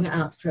Young at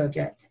Arts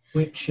project,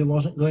 which she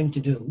wasn't going to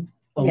do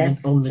on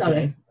yes, the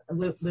sorry, day.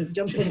 we're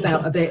jumping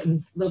about a bit,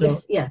 and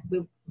well,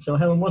 so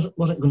Helen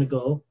wasn't going to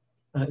go,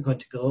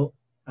 but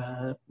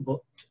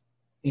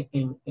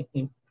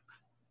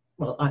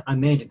well, I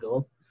made her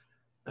go,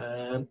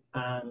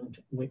 and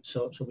we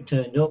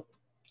turned up.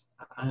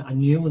 I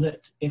knew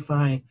that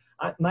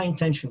my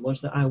intention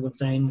was that I would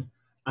then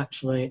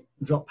actually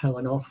drop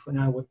Helen off,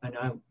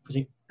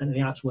 because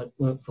the arts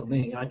weren't for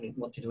me. I didn't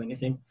want to do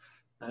anything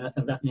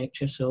of that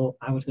nature, so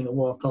I was going to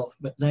walk off.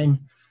 But then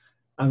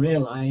I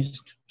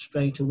realised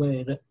straight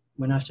away that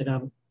when I said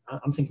I'm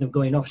thinking of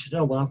going off, she said,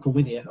 "Oh well, I'll come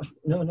with you." I said,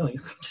 no,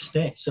 you've got to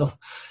stay. So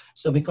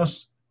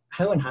because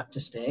Helen had to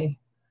stay,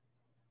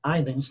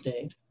 I then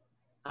stayed,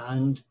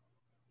 and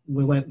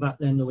we went back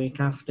then the week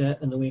after,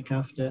 and the week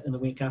after, and the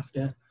week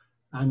after,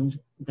 and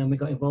then we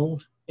got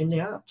involved in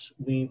the arts.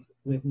 We've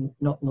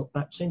not looked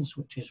back since,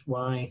 which is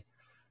why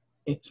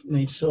it's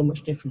made so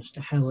much difference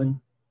to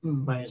Helen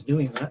by us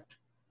doing that.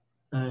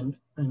 And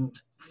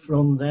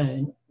from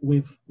then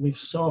we've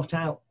sought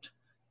out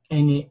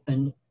any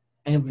and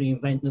every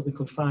event that we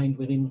could find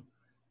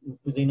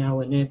within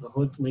our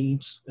neighbourhood,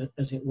 Leeds,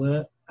 as it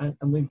were, and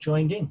we've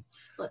joined in.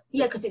 Well,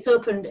 yeah, because it's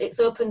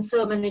opened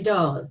so many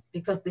doors.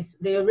 Because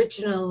the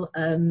original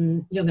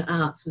Young at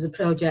Arts was a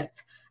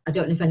project. I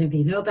don't know if any of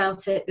you know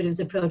about it, but it was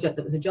a project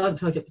that was a joint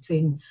project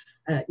between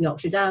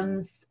Yorkshire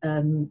Dance,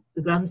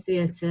 the Grand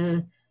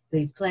Theatre,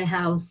 Leeds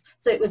Playhouse.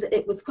 So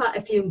it was quite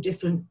a few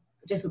different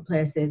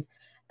places,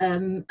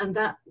 and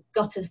that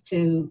got us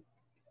to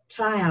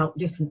try out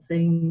different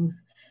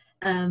things.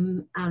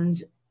 And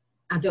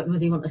I don't know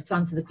whether you want us to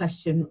answer the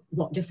question: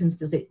 what difference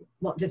do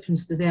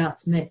the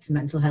arts make to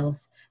mental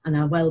health and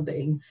our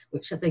well-being?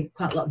 Which I think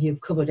quite a lot of you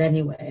have covered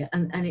anyway.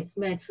 And it's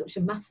made such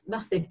a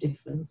massive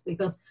difference,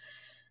 because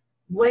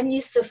when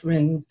you're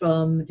suffering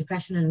from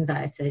depression and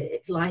anxiety,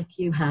 it's like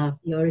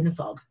you're in a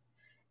fog.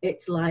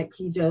 It's like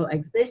you don't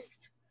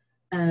exist.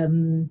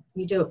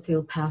 You don't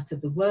feel part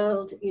of the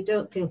world. You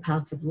don't feel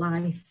part of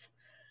life.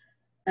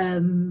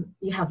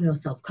 You have no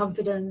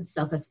self-confidence,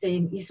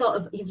 self-esteem.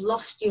 You've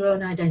lost your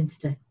own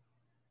identity.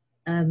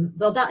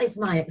 Well, that is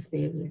my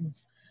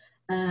experience.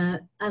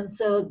 And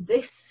so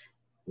this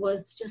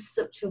was just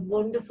such a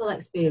wonderful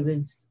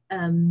experience.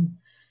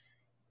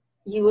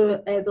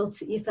 You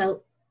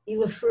felt you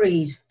were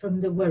freed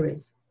from the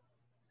worries.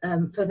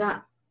 For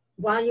that,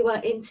 while you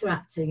are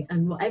interacting,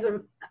 and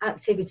whatever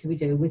activity we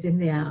do within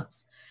the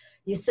arts,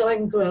 you're so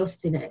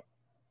engrossed in it.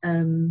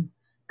 And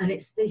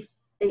it's the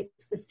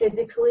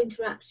physical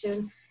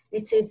interaction,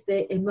 it is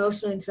the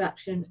emotional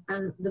interaction,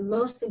 and the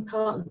most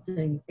important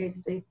thing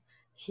is the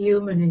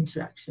human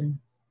interaction.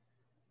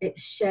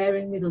 It's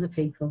sharing with other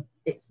people.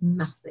 It's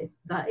massive.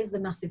 That is the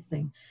massive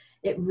thing.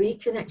 It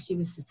reconnects you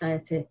with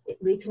society.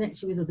 It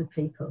reconnects you with other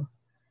people.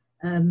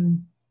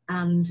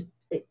 And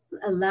it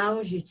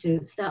allows you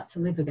to start to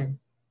live again.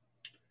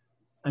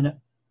 And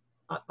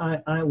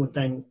I would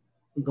then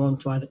go on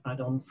to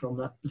add on from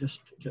that,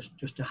 just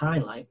to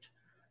highlight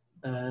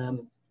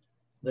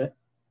that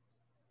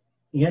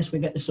yes, we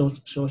get the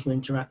social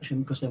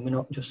interaction, because then we're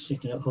not just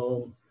sitting at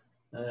home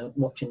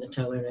watching the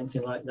telly or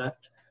anything like that,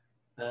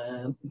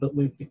 but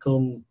we've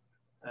become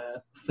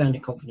fairly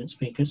confident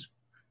speakers.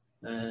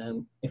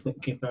 If we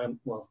keep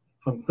well,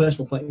 from a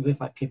personal point of view,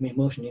 if I keep my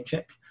emotion in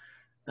check.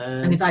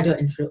 And if I don't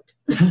interrupt.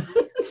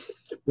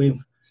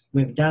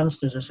 We've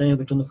danced, as I say,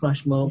 we've done the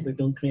flash mob, we've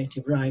done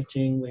creative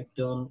writing,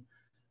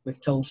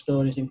 we've told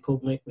stories in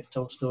public, we've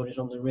told stories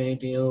on the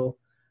radio,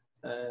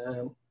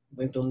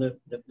 we've done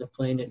the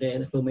play in a day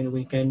and the film in a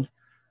weekend.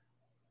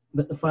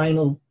 But the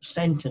final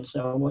sentence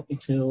I want you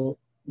to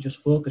just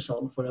focus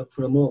on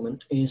for a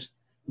moment is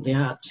the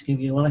arts give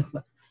you life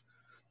back.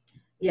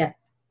 Yeah,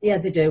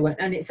 they do,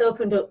 and it's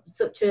opened up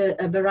such a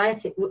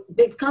variety,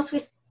 because we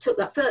took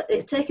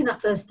it's taken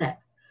that first step,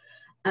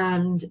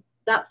 and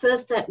that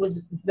first step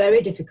was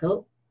very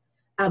difficult,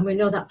 and we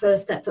know that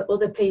first step for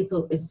other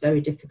people is very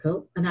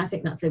difficult, and I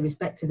think that's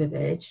irrespective of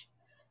age.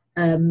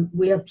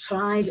 We have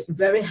tried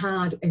very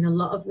hard in a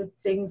lot of the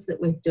things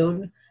that we've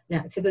done, the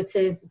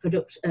activities, the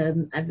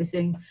production,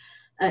 everything,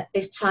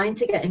 is trying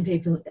to get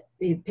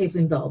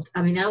people involved.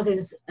 I mean, ours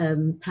is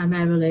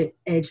primarily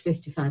age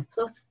 55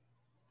 plus.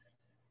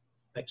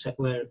 Except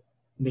we're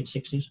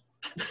mid-60s.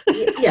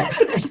 yeah,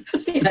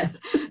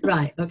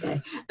 right,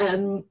 okay.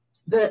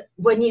 But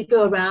when you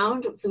go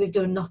around, so we've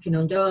done knocking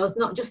on doors,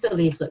 not just a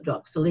leaflet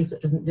drop, so a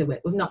leaflet doesn't do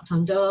it. We've knocked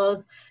on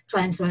doors,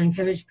 trying to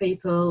encourage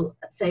people,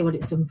 say what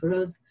it's done for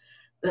us.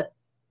 But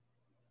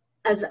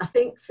as I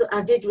think, so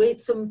I did read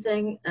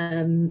something,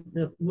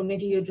 one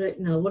of you had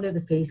written, one of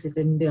the pieces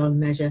in Beyond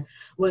Measure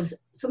was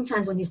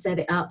sometimes when you say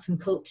the arts and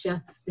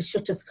culture, the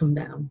shutters come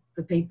down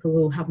for people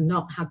who have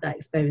not had that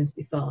experience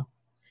before.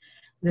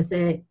 They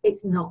say,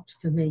 it's not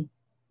for me.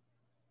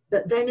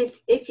 But then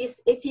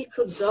if you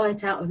could draw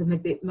it out of them a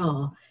bit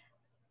more,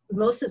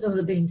 most of them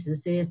have been to the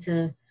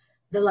theatre,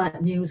 they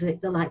like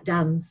music, they like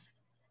dance.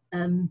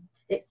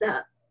 It's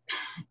that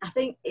I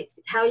think it's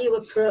how you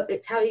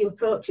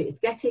approach it. It's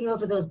getting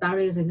over those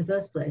barriers in the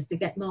first place to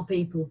get more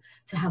people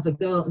to have a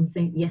go and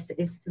think, yes, it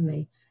is for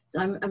me. So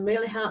I'm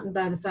really heartened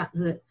by the fact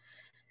that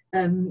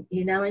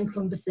you're now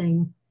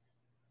encompassing,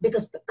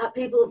 because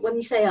people, when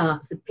you say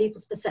arts, the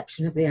people's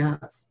perception of the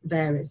arts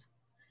varies.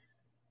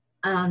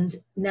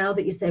 And now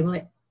that you say,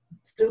 well,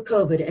 through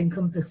COVID, it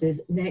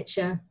encompasses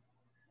nature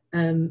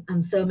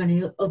and so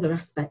many other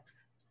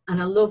aspects.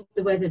 And I love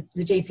the way that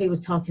the GP was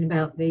talking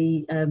about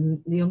the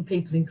young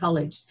people in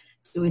college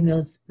doing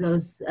those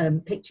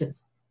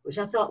pictures, which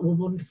I thought were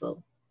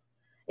wonderful.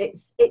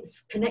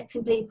 It's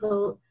connecting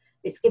people.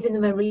 It's giving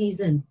them a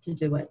reason to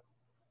do it.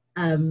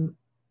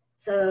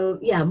 So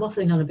yeah, I'm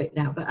waffling on a bit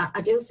now, but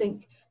I do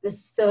think there's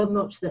so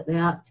much that the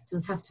arts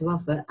does have to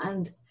offer,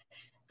 and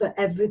for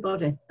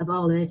everybody of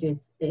all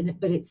ages.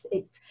 But it's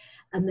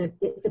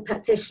the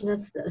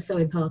practitioners that are so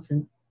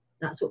important.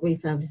 That's what we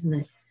found, isn't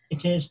it?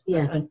 It is.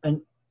 Yeah.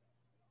 And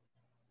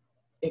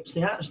it's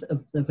the arts that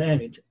are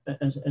varied,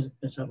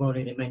 as I've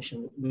already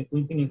mentioned.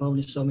 We've been involved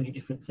in so many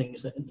different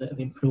things that have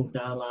improved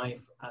our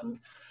life, and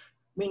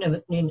we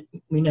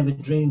never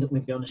dreamed that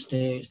we'd be on a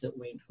stage, that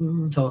we'd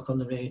talk on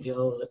the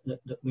radio,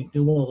 that we'd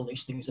do all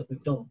these things that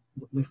we've done.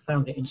 We've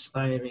found it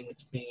inspiring.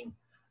 It's been,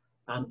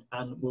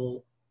 and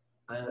we'll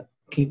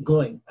keep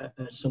going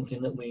as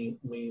something that we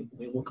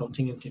will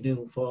continue to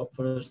do for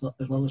as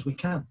long as we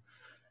can.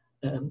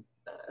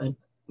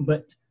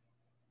 But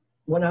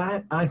what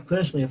I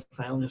personally have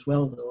found as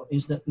well, though,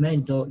 is that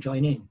men don't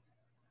join in.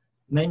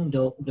 Men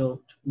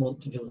don't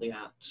want to do the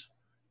arts.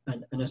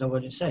 And as I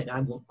already said, I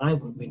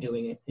wouldn't be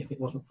doing it if it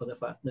wasn't for the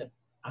fact that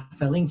I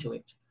fell into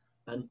it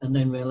and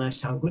then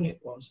realised how good it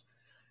was.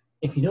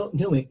 If you don't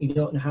do it, you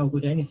don't know how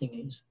good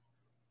anything is.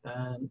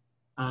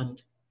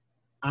 And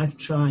I've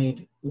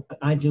tried,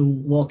 I do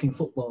walking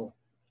football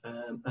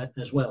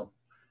as well.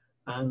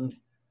 And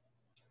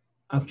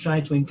I've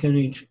tried to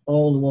encourage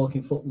all the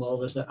walking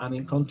footballers that I'm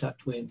in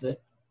contact with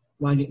that,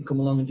 why don't you come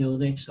along and do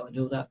this or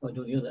do that or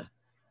do the other?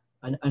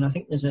 And I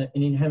think there's an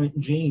inherent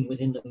gene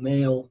within the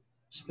male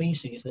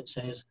species that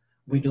says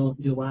we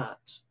don't do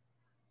arts.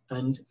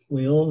 And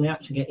we only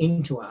actually get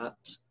into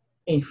arts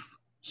if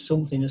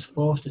something has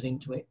forced us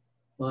into it,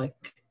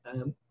 like,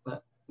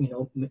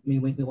 me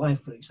with my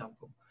wife, for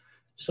example.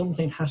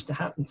 Something has to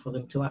happen for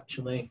them to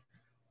actually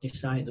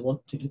decide they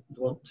want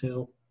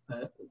to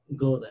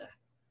go there.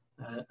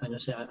 And I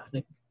say, I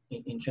think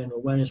in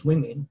general, whereas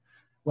women,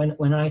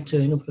 when I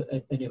turn up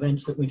at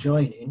events that we're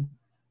joining,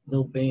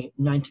 there'll be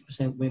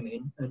 90%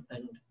 women and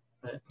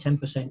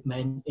 10%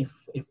 men if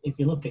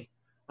you're lucky.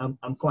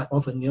 I'm quite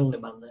often the only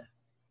man there,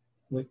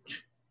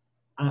 which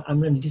I'm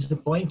really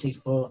disappointed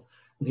for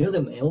the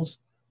other males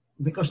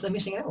because they're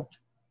missing out.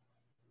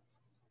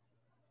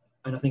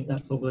 And I think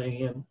that's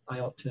probably, I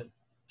ought to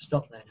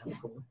stop there now.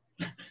 Probably.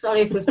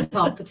 Sorry if we've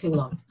talked for too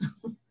long.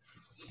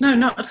 No,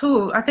 not at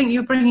all. I think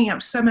you're bringing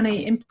up so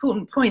many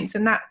important points,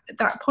 and that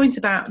point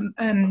about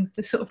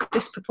the sort of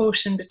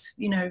disproportion, but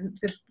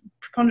the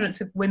preponderance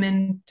of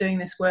women doing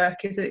this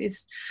work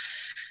is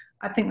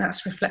I think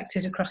that's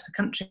reflected across the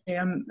country.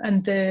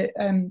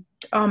 And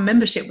our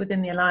membership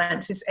within the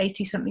Alliance is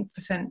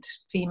 80-something%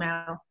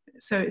 female.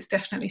 So it's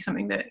definitely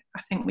something that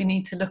I think we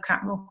need to look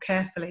at more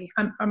carefully.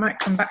 I might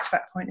come back to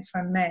that point if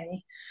I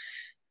may.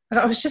 But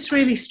I was just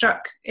really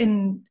struck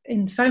in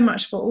so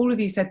much of what all of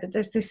you said, that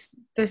there's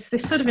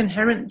this sort of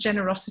inherent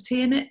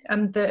generosity in it,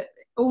 and that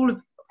all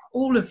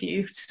of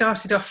you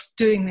started off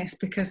doing this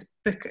because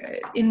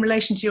in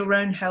relation to your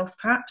own health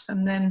perhaps,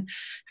 and then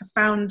have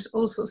found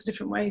all sorts of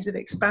different ways of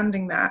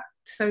expanding that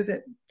so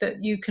that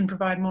you can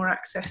provide more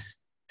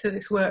access to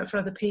this work for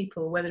other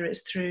people, whether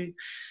it's through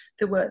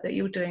the work that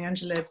you're doing.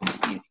 Angela,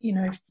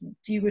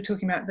 you were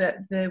talking about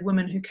the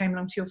woman who came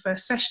along to your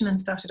first session and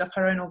started up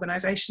her own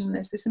organisation.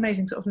 There's this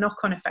amazing sort of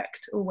knock-on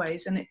effect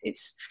always, and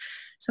it's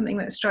something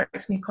that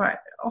strikes me quite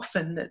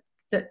often,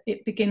 that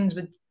it begins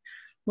with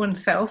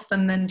oneself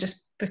and then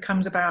just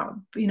becomes about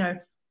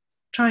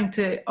trying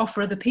to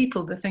offer other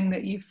people the thing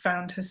that you've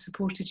found has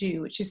supported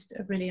you, which is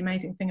a really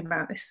amazing thing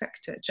about this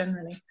sector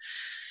generally.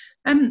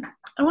 I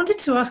wanted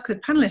to ask the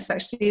panellists,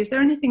 actually, is there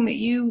anything that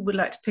you would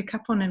like to pick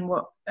up on in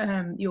what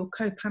your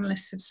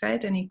co-panellists have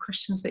said? Any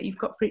questions that you've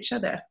got for each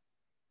other?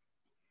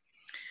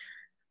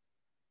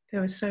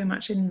 There was so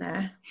much in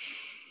there.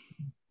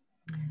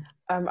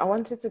 I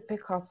wanted to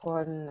pick up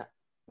on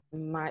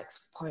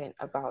Mike's point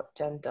about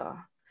gender,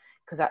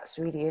 because that's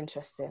really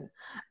interesting.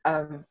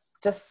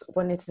 Just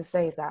wanted to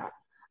say that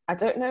I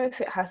don't know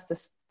if it has to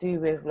do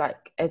with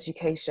like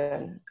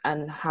education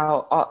and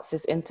how arts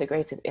is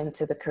integrated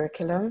into the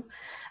curriculum,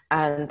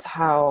 and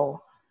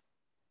how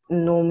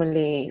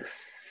normally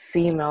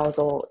females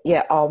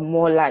are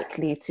more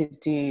likely to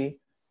do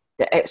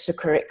the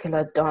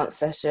extracurricular dance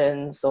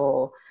sessions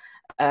or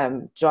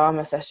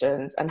drama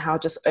sessions, and how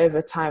just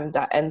over time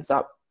that ends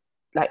up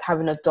like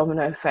having a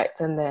domino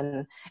effect, and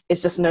then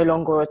it's just no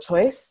longer a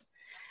choice.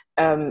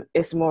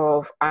 It's more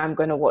of, I'm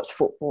going to watch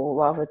football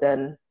rather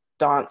than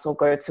dance or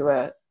go to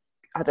a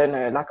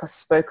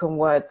spoken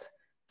word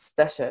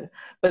session.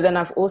 But then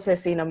I've also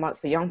seen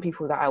amongst the young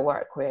people that I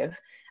work with,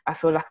 I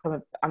feel like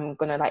I'm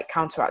gonna like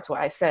counteract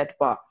what I said,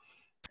 but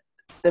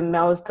the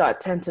males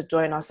that tend to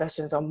join our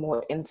sessions are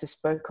more into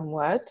spoken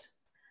word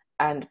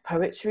and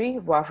poetry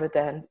rather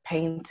than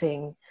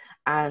painting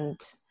and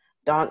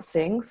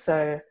dancing.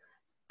 So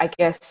I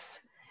guess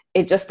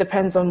it just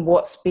depends on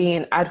what's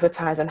being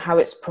advertised and how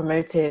it's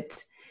promoted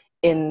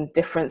in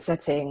different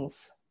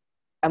settings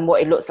and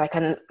what it looks like.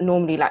 And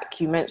normally, like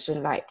you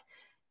mentioned, like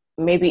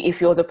maybe if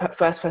you're the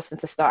first person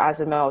to start as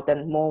a male,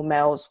 then more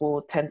males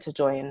will tend to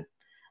join.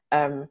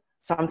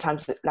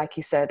 Sometimes, like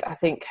you said, I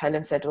think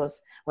Helen said,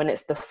 was when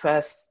it's the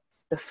first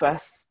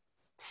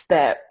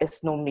step,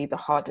 it's normally the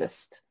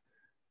hardest.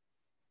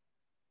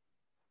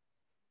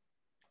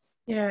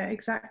 Yeah,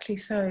 exactly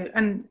so.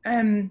 And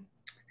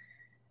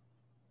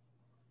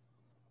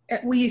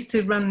we used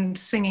to run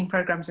singing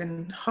programs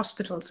in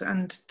hospitals,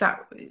 and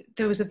that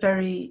there was it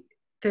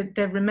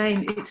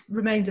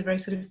remains a very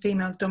sort of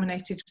female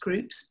dominated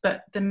groups,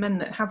 but the men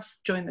that have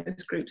joined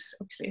those groups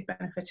obviously have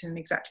benefited in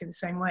exactly the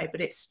same way.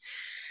 But it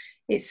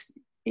is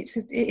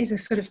a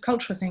sort of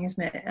cultural thing,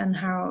 isn't it? And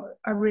how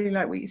I really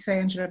like what you say,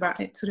 Angela,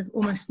 about it sort of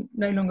almost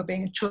no longer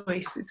being a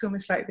choice. It's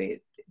almost like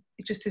it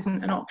just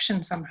isn't an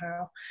option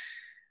somehow.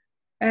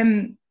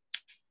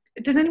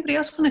 Does anybody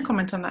else want to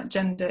comment on that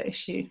gender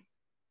issue?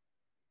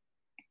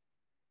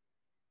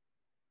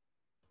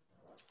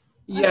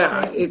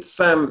 Yeah, it's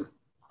I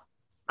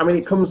mean,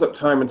 it comes up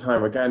time and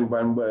time again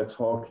when we're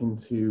talking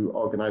to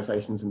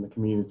organisations in the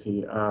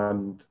community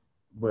and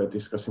we're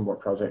discussing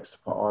what projects to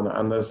put on,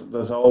 and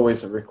there's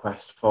always a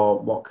request for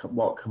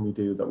what can we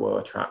do that will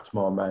attract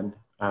more men.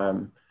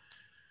 And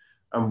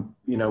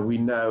you know, we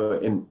know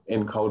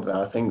in Calder,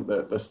 I think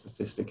that the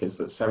statistic is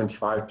that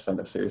 75%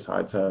 of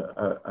suicides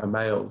are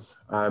males,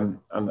 and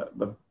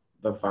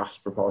the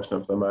vast proportion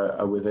of them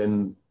are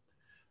within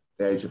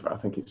the age of, I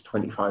think it's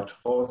 25 to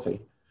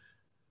 40.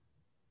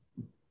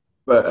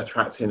 But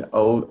attracting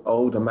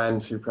older men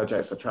to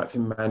projects,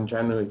 attracting men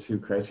generally to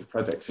creative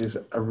projects is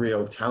a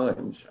real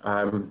challenge.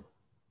 And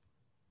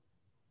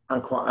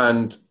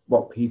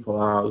what people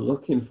are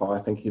looking for, I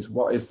think, is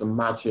what is the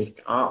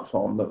magic art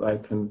form that they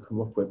can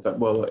come up with that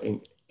will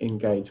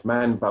engage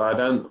men. But I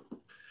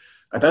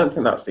don't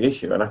think that's the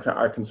issue. And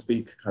I can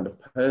speak kind of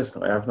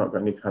personally. I've not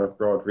got any kind of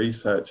broad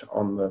research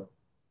on the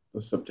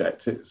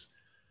subject.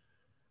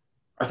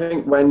 I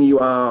think when you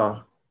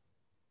are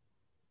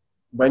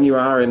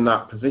in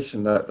that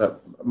position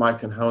that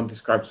Mike and Helen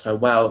described so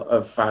well,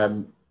 of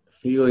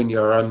feeling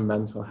your own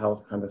mental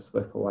health kind of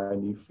slip away,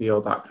 and you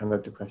feel that kind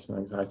of depression,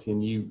 anxiety,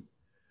 and you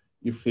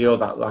feel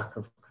that lack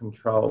of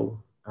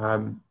control,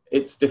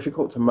 it's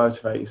difficult to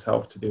motivate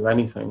yourself to do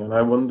anything. And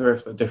I wonder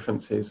if the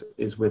difference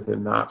is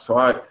within that. So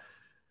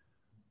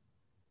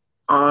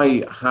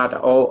I had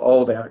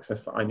all the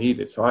access that I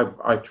needed. So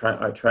I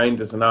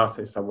trained as an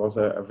artist. I was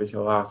a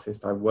visual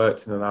artist. I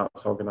worked in an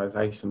arts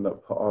organisation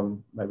that put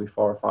on maybe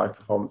 4 or 5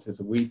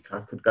 performances a week. I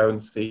could go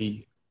and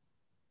see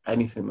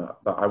anything that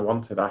I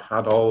wanted. I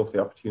had all of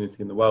the opportunity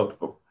in the world.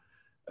 But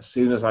as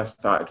soon as I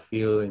started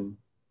feeling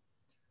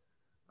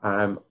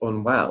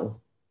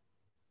unwell,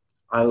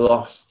 I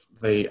lost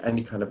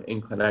any kind of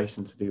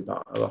inclination to do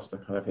that. I lost the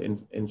kind of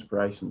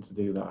inspiration to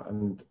do that.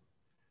 And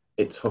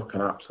it took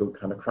an absolute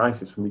kind of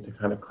crisis for me to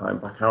kind of climb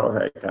back out of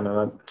it again.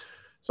 And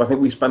so I think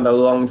we spend a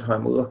long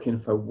time looking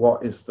for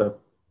what is the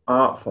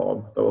art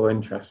form that will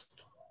interest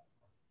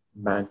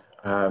men.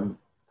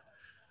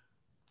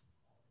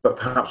 But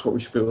perhaps what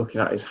we should be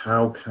looking at is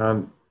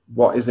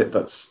what is it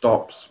that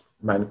stops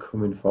men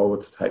coming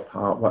forward to take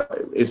part? What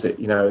is it?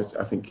 You know,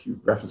 I think you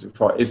referenced it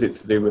before. Is it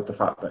to do with the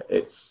fact that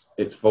it's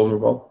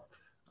vulnerable?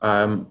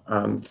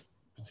 And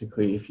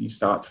particularly if you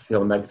start to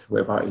feel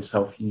negatively about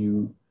yourself,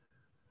 you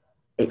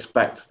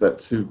expect that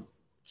to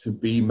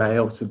be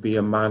male, to be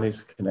a man,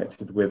 is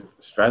connected with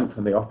strength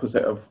and the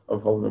opposite of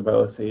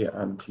vulnerability,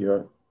 and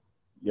you're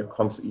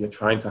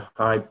trying to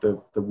hide the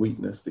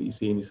weakness that you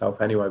see in yourself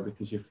anyway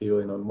because you're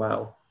feeling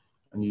unwell,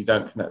 and you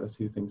don't connect the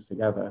two things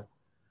together.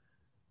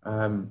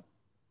 I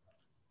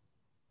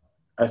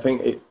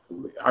think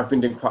I've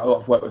been doing quite a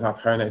lot of work with our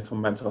perinatal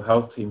mental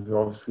health team, who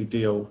obviously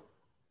deal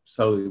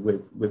solely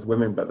with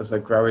women, but there's a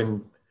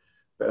growing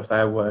bit of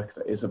their work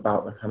that is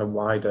about the kind of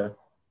wider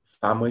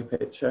family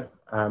picture,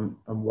 and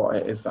what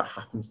it is that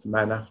happens to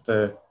men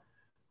after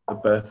the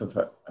birth of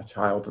a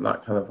child, and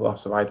that kind of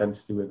loss of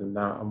identity within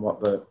that, and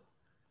what the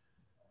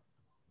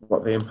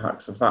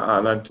impacts of that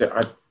are. And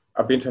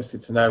I'd be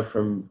interested to know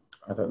from,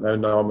 I don't know,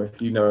 Norma,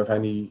 if you know of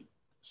any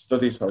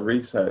studies or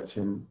research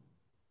in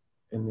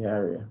the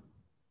area.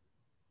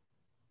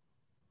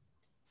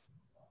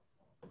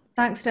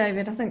 Thanks,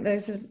 David. I think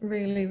those are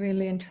really,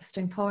 really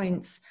interesting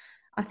points.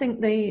 I think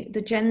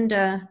the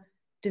gender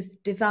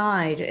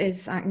divide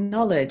is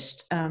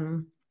acknowledged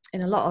in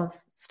a lot of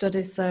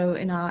studies. So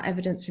in our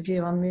evidence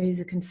review on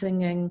music and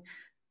singing,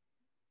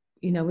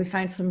 you know, we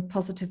found some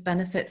positive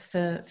benefits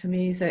for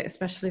music,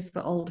 especially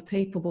for older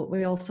people, but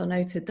we also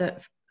noted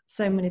that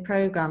so many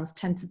programs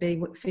tend to be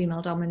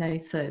female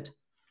dominated.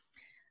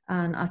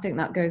 And I think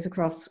that goes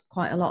across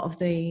quite a lot of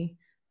the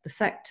the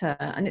sector.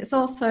 And it's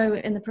also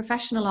in the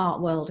professional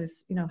art world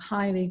is, you know,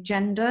 highly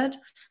gendered,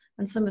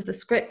 and some of the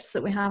scripts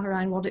that we have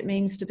around what it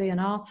means to be an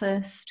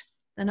artist,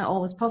 they're not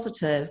always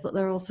positive, but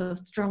they're also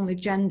strongly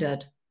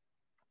gendered.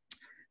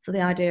 So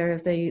the idea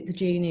of the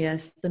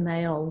genius, the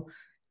male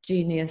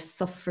genius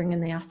suffering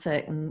in the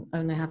attic and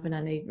only having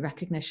any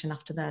recognition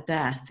after their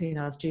death, you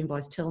know, as June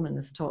Boyce Tillman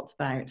has talked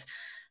about.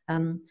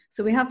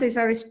 So we have these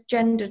very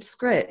gendered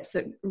scripts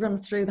that run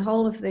through the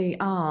whole of the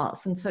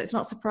arts, and so it's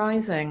not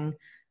surprising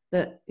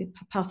that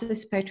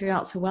participatory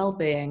arts for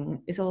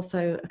wellbeing is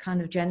also a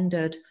kind of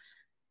gendered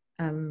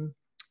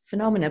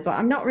phenomena, but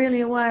I'm not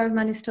really aware of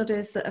many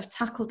studies that have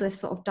tackled this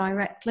sort of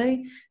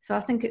directly. So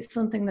I think it's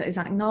something that is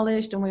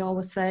acknowledged, and we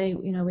always say,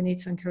 you know, we need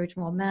to encourage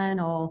more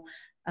men, or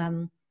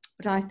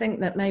but I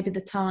think that maybe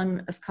the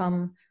time has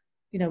come,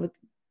 you know,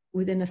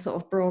 within a sort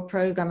of broad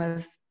programme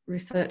of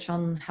research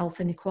on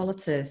health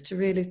inequalities to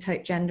really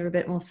take gender a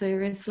bit more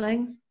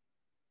seriously.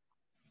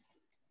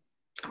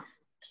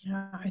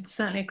 Yeah, I'd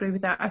certainly agree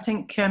with that. I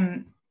think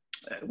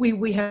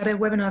we had a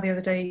webinar the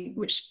other day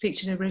which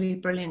featured a really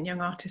brilliant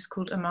young artist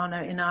called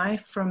Amano Inai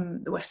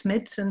from the West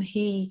Mids, and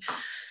he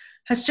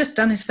has just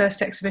done his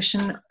first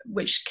exhibition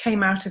which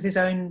came out of his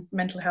own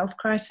mental health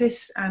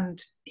crisis,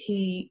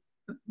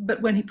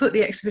 but when he put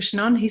the exhibition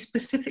on, he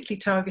specifically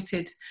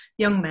targeted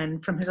young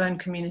men from his own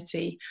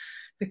community,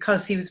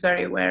 because he was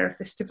very aware of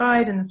this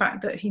divide and the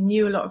fact that he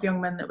knew a lot of young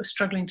men that were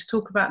struggling to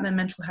talk about their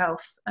mental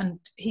health. And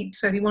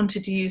so he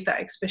wanted to use that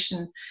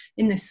exhibition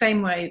in the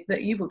same way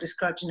that you've all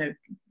described, you know,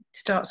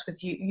 starts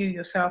with you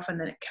yourself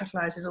and then it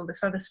catalyzes all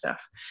this other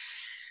stuff.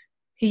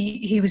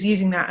 He was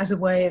using that as a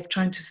way of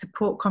trying to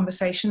support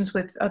conversations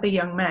with other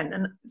young men.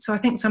 And so I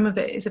think some of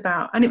it is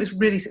about, and it was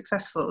really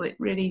successful, it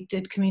really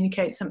did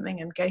communicate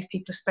something and gave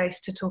people a space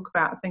to talk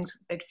about things that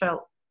they'd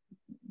felt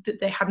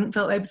that they hadn't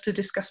felt able to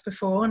discuss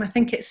before. And I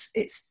think it's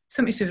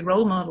something to do with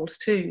role models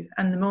too,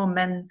 and the more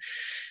men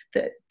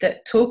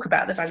that talk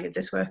about the value of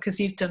this work,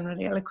 as you've done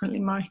really eloquently,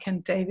 Mike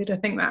and David, I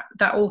think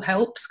that all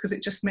helps, because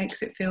it just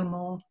makes it feel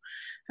more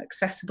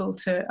accessible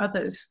to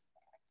others.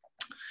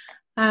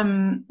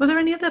 Were there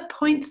any other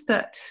points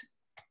that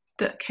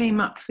came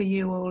up for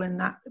you all in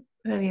that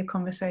earlier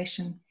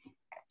conversation?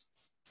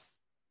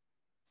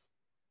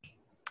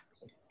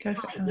 Go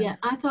for it, Helen. Yeah,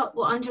 I thought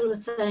what Angela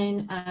was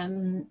saying,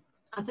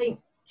 I think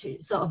she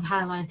sort of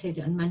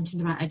highlighted and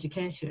mentioned about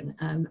education,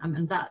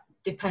 and that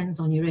depends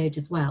on your age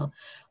as well.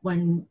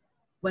 When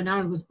we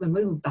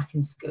were back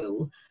in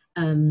school,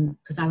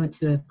 because I went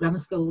to a grammar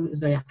school, it was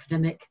very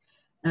academic,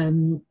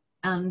 and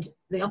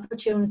the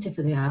opportunity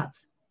for the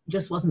arts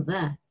just wasn't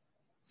there.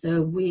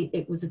 So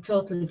it was a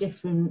totally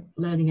different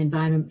learning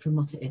environment from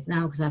what it is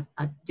now, because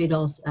I did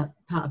also,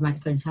 part of my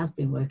experience has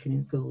been working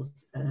in schools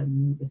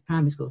with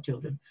primary school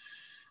children.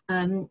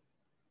 And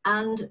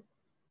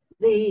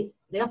the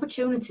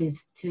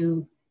opportunities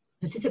to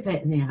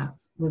participate in the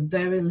arts were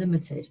very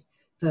limited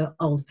for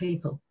old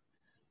people.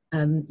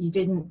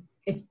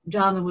 If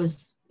drama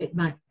was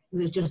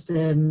just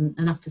an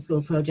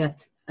after-school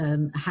project,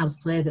 a house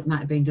play that might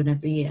have been done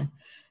every year.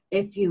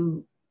 If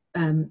you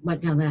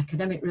went down the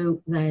academic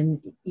route,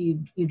 then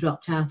you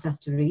dropped out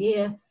after a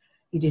year.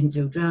 You didn't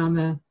do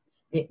drama.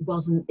 It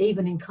wasn't,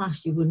 even in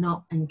class, you would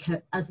not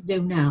encourage, as they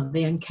do now,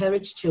 they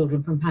encourage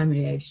children from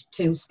primary age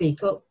to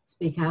speak up,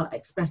 speak out,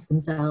 express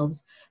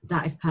themselves.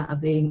 That is part of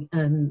the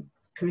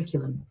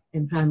curriculum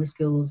in primary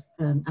schools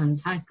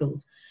and high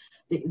schools.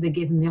 They're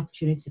given the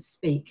opportunity to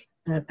speak,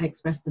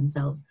 express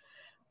themselves.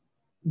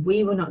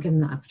 We were not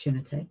given that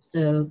opportunity.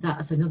 So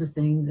that's another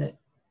thing, that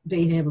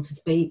being able to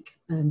speak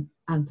and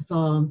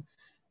perform,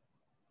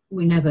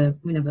 we never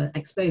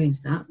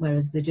experienced that,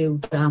 whereas they do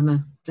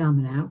drama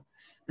now.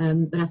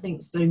 But I think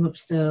it's very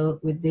much so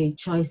with the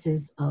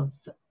choices of,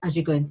 as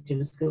you're going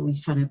through school,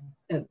 you're trying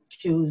to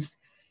choose,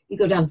 you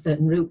go down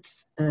certain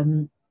routes,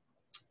 and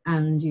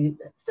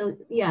so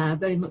yeah, I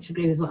very much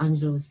agree with what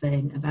Angela was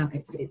saying about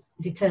it's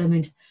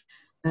determined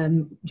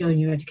during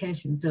your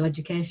education. So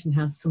education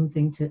has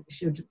something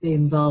should be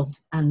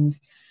involved, and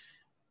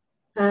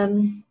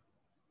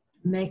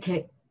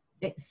making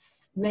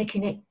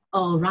it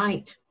all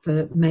right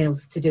for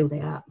males to do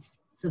the arts,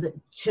 so that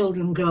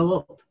children grow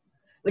up.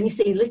 When you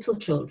see little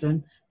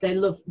children, they're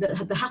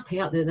happy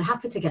out there. They're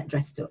happy to get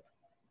dressed up.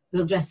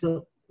 They'll dress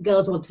up.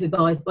 Girls want to be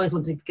boys. Boys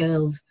want to be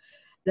girls.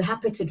 They're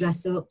happy to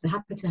dress up. They're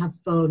happy to have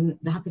fun.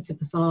 They're happy to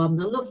perform.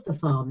 They love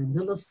performing.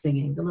 They love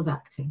singing. They love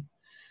acting.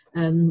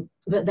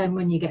 But then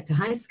when you get to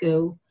high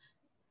school,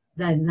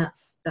 then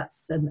that's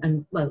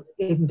and well,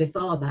 even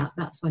before that,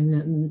 that's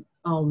when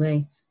all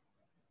the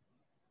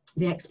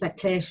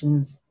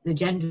expectations, the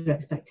gender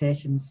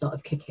expectations, sort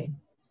of kick in,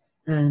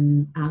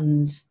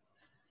 and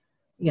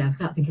yeah, I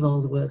can't think of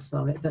all the words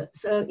for it, but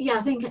so yeah,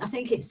 I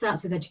think it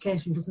starts with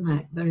education, doesn't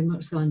it? Very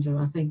much so,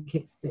 Angela. I think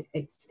it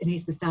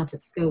needs to start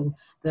at school,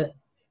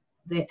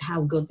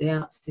 how good the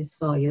arts is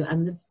for you.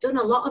 And they've done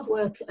a lot of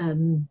work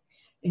in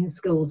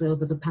schools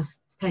over the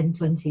past 10,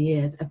 20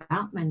 years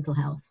about mental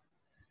health,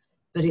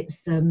 but I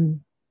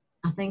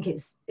think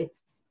it's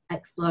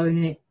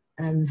exploring it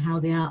and how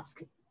the arts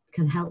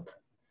can help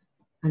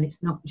and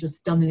it's not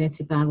just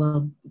dominated by,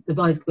 well, the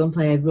boys go and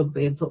play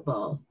rugby and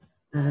football,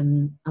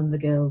 and the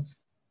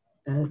girls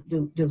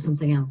do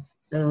something else.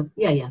 So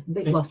yeah, a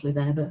bit waffly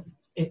there, but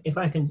if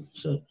I can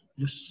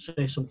just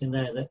say something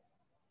there, that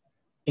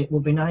it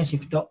would be nice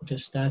if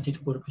doctors started to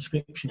put a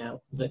prescription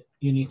out that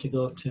you need to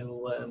go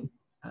to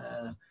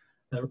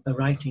a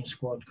writing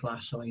squad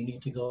class, or you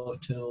need to go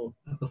to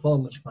a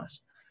performance class,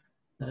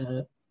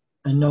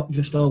 and not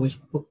just always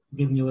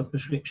giving you a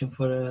prescription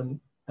for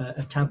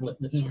a tablet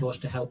that's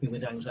supposed to help you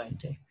with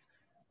anxiety.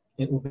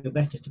 It would be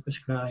better to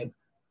prescribe,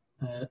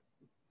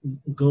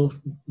 go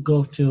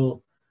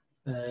to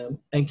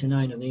 8 or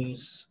 9 of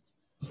these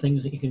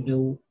things that you can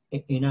do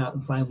in art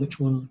and find which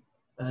one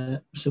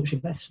suits you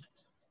best.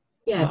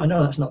 Yeah, I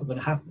know that's not going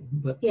to happen,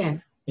 but yeah.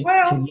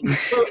 Well,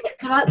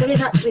 there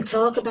is actually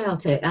talk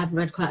about it. I've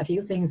read quite a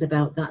few things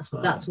about that.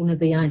 That's one of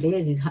the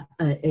ideas is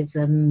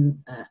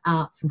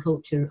arts and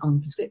culture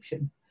on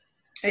prescription.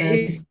 it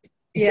is,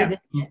 yeah. Isn't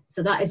it?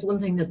 So that is one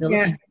thing that they're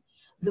looking at.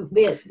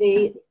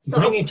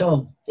 Bring it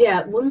on.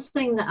 Yeah, one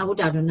thing that I would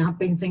add, and I've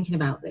been thinking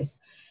about this,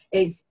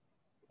 is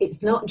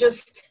it's not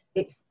just,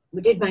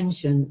 we did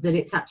mention that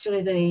it's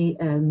actually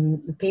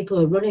the people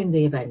who are running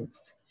the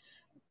events,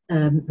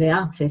 the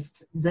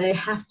artists, they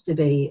have to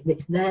be,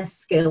 it's their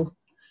skill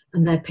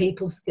and their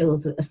people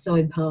skills that are so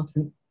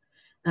important.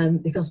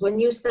 Because when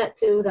you step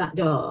through that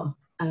door,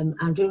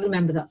 I do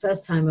remember that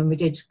first time when we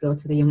did go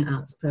to the Young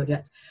Arts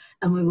Project,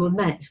 and we were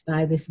met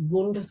by this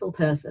wonderful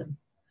person.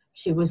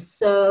 She was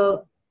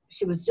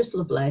just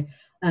lovely.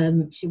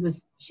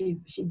 She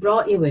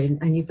brought you in,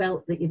 and you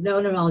felt that you'd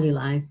known her all your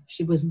life.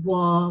 She was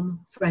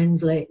warm,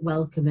 friendly,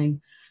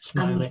 welcoming,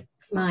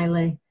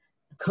 smiley.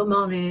 Come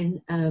on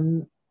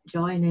in,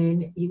 join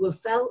in. You were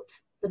felt.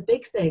 The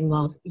big thing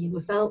was you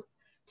were felt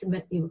to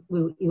make you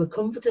were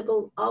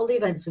comfortable. All the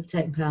events we've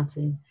taken part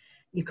in,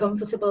 you're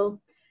comfortable.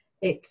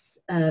 It's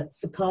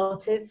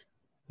supportive.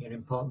 You're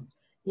important.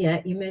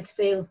 Yeah, you're made to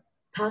feel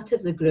part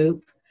of the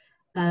group.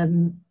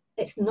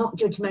 It's not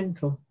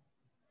judgmental.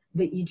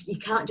 That you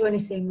can't do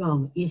anything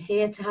wrong. You're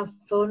here to have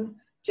fun,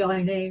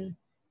 join in,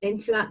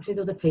 interact with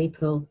other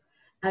people,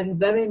 and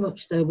very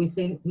much so. We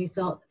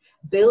thought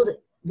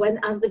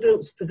as the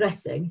group's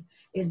progressing,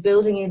 is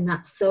building in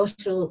that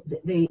social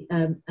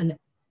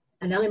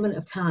an element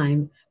of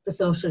time for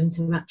social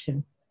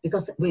interaction,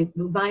 because we're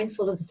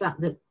mindful of the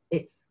fact that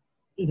it's,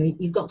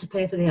 you've got to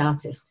pay for the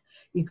artist,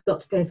 you've got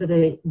to pay for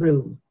the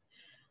room,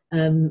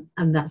 and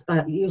that's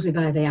usually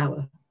by the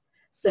hour.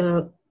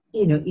 So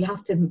you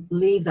have to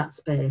leave that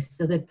space.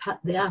 So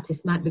the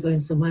artist might be going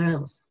somewhere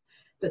else,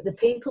 but the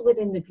people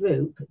within the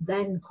group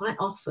then quite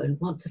often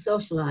want to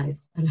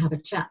socialise and have a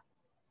chat.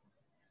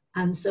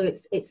 And so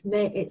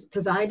it's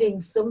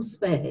providing some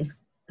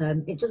space.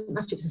 It doesn't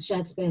matter if it's a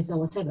shared space or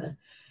whatever,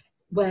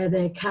 where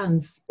they can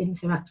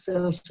interact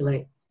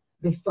socially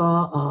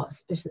before or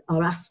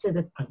after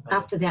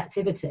the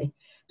activity,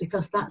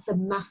 because that's a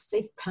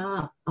massive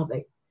part of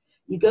it.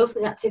 You go for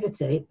the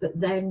activity, but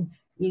then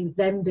you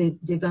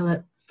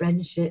develop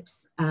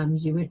friendships,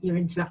 and you're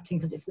interacting,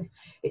 because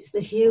it's the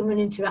human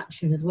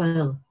interaction as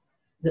well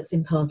that's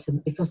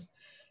important. Because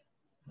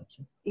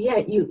you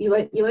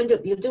end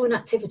up, you do an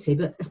activity,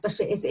 but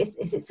especially if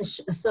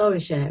it's a story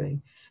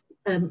sharing,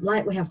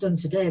 like we have done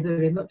today,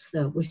 very much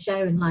so, we're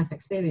sharing life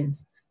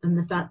experience, and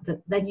the fact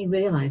that then you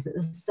realise that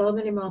there's so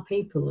many more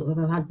people who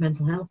have had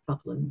mental health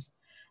problems,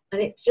 and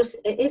it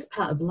is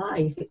part of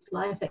life. It's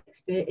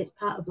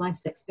part of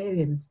life's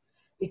experience.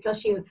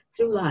 Because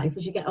through life,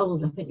 as you get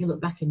older, I think you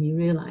look back and you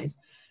realise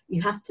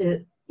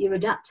you're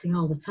adapting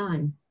all the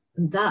time,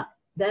 and that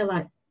they're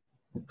like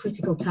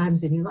critical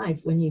times in your life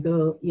when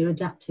you're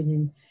adapting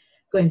and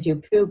going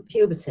through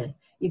puberty.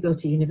 You go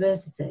to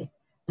university,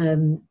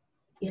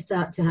 you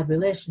start to have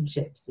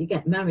relationships, you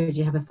get married,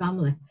 you have a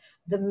family.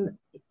 Then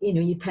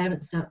your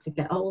parents start to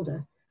get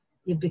older,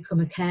 you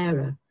become a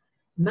carer.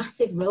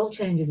 Massive role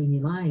changes in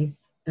your life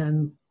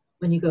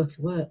when you go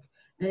to work,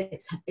 and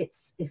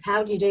it's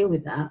how do you deal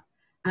with that?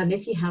 And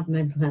if you have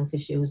mental health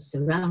issues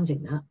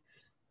surrounding that,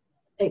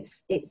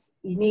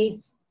 you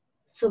need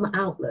some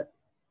outlet,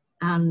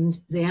 and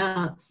the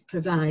arts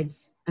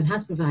provides and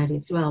has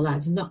provided through our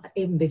lives. Not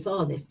even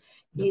before this,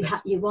 you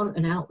want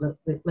an outlet,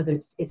 whether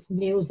it's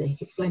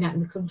music, it's going out in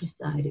the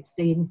countryside, it's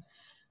seeing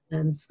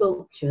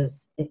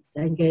sculptures, it's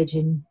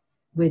engaging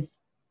with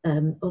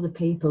other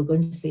people,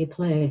 going to see a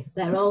play.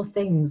 They're all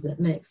things that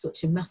make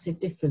such a massive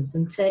difference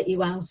and take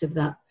you out of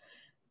that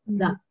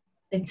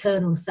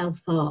internal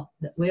self-thought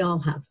that we all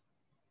have,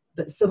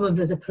 but some of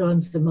us are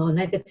prone to more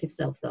negative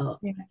self-thought.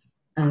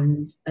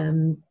 And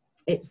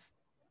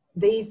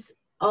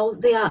all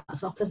the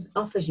arts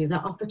offers you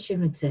that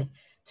opportunity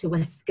to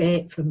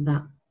escape from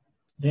that.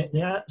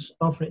 The arts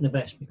offer it the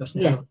best because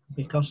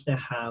they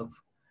have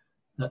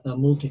a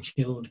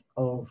multitude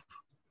of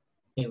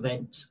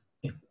events,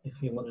 if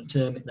you want to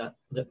term it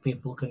that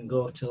people can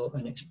go to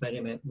and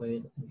experiment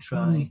with and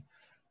try.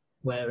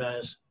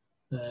 Whereas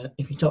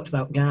if you talked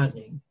about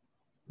gardening,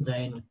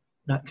 then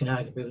that can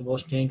either be the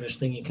most dangerous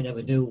thing you can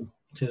ever do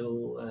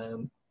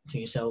to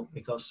yourself,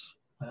 because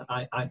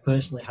I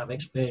personally have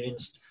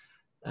experienced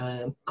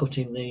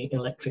cutting the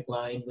electric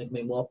line with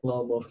my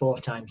lawnmower 4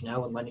 times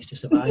now and managed to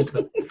survive.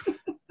 But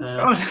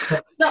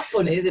it's not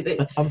funny, is it?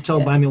 I'm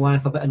told by my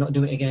wife I better not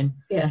do it again.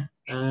 Yeah.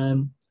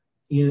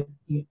 You're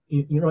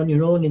on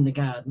your own in the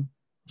garden,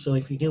 so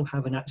if you do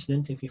have an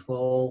accident, if you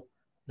fall,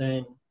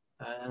 then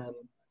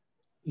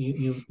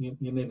you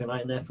maybe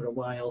lying there for a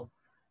while.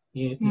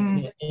 You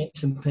get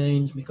aches and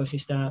pains because you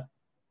start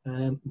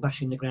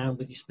bashing the ground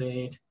with your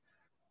spade.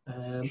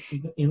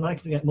 You're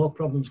likely to get more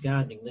problems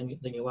gardening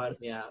than you are at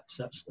the arts.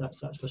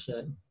 That's for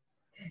certain.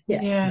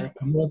 Yeah.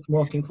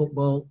 Walking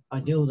football, I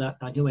do that.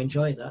 I do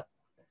enjoy that.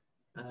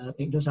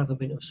 It does have a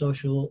bit of a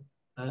social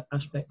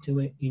aspect to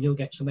it. You do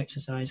get some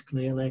exercise,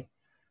 clearly,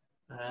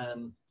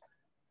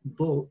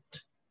 but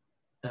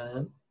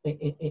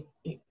it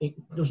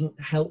doesn't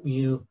help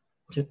you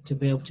to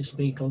be able to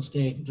speak on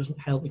stage. It doesn't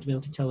help you to be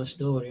able to tell a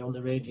story on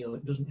the radio.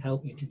 It doesn't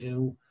help you to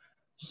do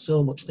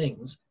so much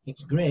things.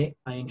 It's great.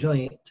 I enjoy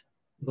it.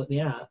 But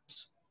the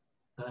arts,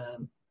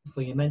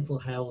 for your mental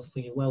health, for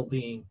your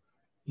well-being,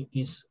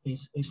 is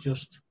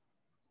just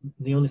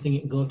the only thing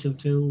you can go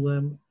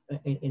to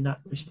in that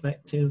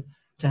respect to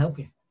help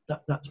you.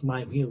 That's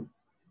my view.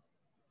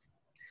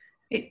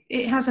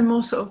 It has a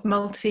more sort of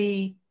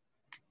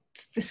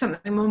for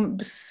something more,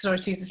 sorry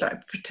to use this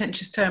like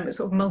pretentious term, but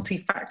sort of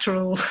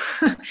multifactorial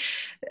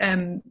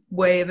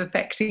way of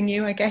affecting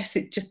you, I guess.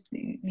 It just,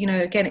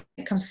 again,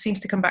 it seems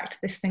to come back to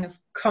this thing of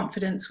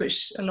confidence,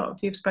 which a lot of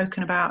you have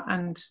spoken about,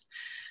 and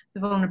the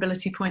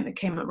vulnerability point that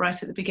came up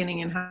right at the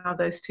beginning, and how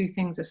those two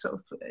things are sort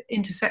of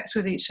intersect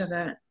with each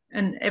other.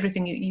 And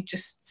everything you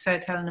just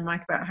said, Helen and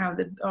Mike, about how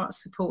the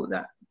arts support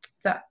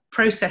that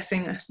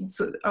processing,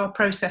 our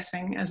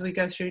processing as we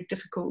go through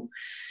difficult,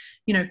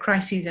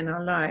 crises in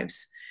our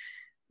lives.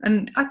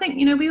 And I think,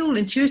 we all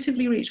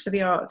intuitively reach for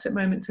the arts at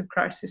moments of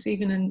crisis,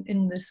 even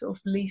in the sort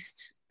of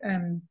least,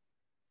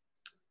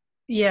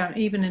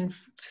 even in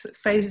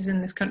phases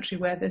in this country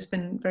where there's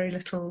been very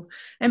little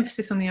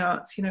emphasis on the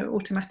arts.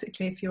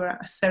 Automatically, if you're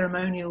at a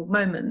ceremonial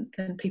moment,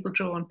 then people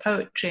draw on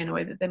poetry in a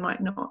way that they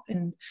might not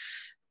in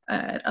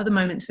other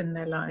moments in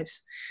their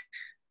lives.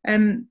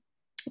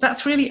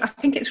 That's really, I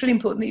think it's really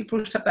important that you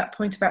brought up that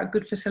point about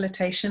good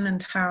facilitation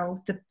and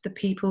how the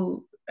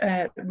people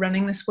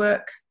running this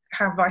work,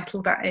 how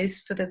vital that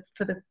is for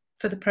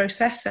the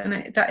process.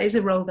 And that is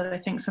a role that I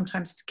think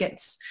sometimes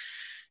gets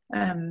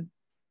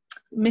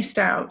missed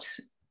out,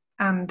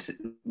 and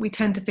we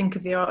tend to think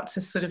of the arts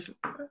as sort of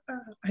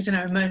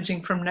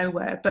emerging from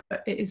nowhere, but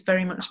it is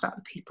very much about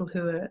the people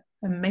who are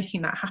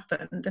making that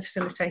happen, the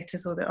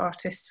facilitators or the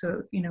artists,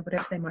 or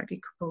whatever they might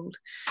be called.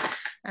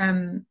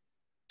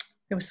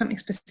 There was something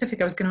specific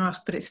I was going to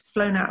ask, but it's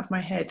flown out of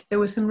my head. There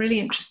was some really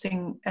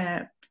interesting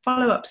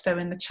follow-ups though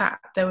in the chat.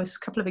 There was a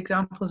couple of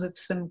examples of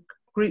some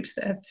groups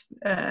that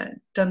have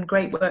done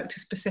great work to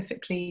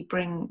specifically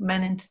bring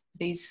men into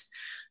these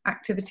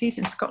activities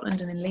in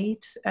Scotland and in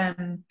Leeds.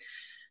 And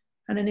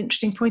an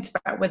interesting point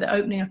about whether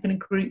opening up in a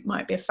group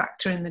might be a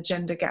factor in the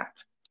gender gap,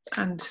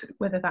 and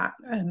whether that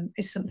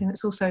is something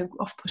that's also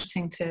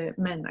off-putting to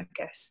men, I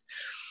guess.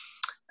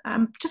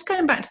 Just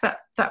going back to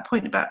that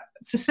point about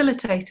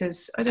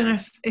facilitators, I don't know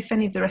if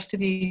any of the rest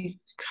of you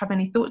have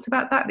any thoughts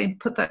about that,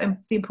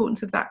 the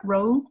importance of that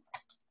role.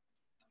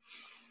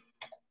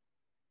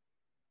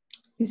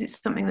 Is it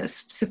something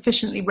that's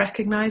sufficiently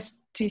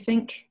recognised, do you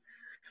think?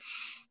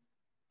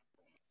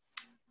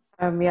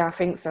 Yeah, I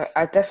think so.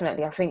 I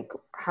think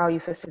how you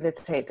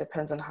facilitate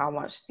depends on how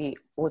much the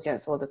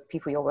audience or the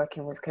people you're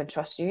working with can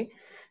trust you.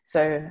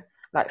 So,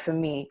 like for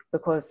me,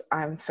 because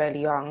I'm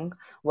fairly young,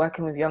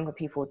 working with younger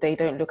people, they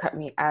don't look at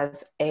me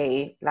as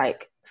a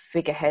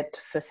figurehead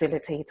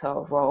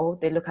facilitator role.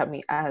 They look at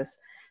me as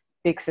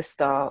big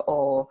sister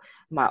or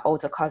my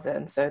older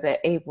cousin. So they're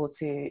able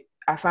to,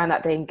 I find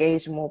that they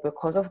engage more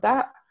because of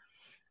that.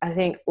 I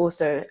think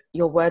also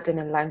your wording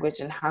and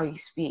language and how you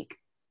speak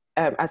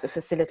as a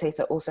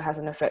facilitator also has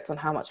an effect on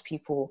how much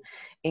people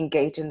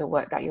engage in the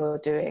work that you're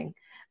doing.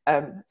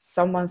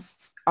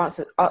 Someone's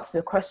asked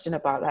a question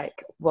about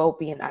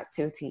well-being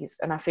activities,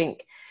 and I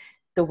think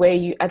the way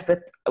you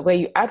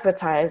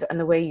advertise and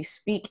the way you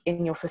speak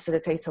in your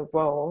facilitator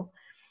role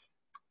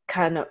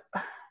can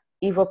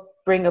either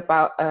bring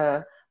about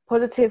a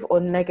positive or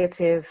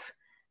negative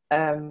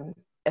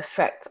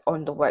effect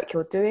on the work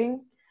you're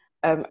doing.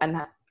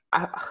 And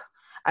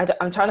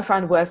I'm trying to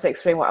find words to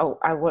explain what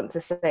I want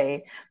to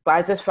say, but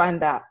I just find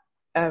that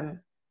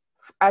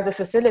as a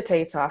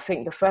facilitator, I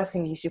think the first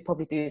thing you should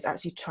probably do is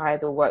actually try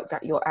the work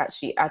that you're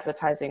actually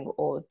advertising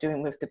or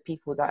doing with the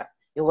people that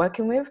you're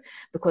working with,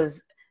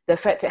 because the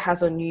effect it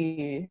has on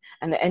you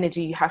and the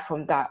energy you have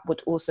from that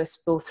would also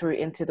spill through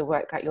into the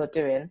work that you're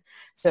doing.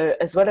 So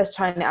as well as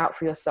trying it out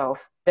for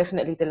yourself,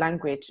 definitely the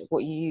language,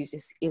 what you use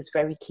is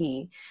very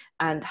key,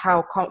 and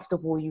how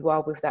comfortable you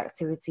are with the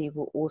activity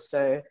will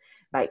also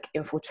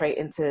infiltrate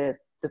into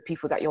the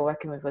people that you're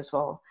working with as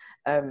well.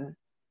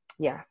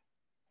 Yeah,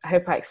 I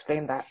hope I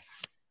explained that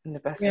in the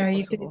best way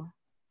possible.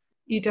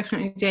 You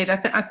definitely did.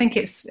 I think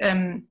it's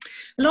a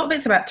lot of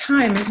it's about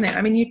time, isn't it?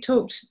 I mean, you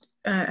talked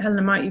Helen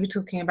and Mike, you were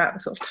talking about the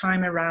sort of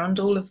time around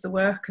all of the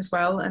work as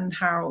well, and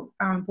how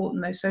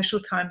important those social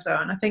times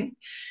are. And I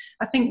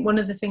think one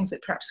of the things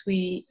that perhaps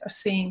we are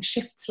seeing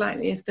shift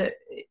slightly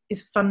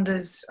is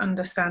funders'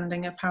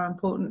 understanding of how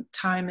important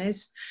time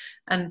is,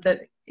 and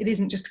that it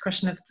isn't just a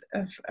question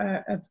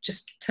of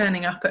just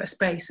turning up at a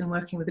space and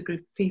working with a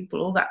group of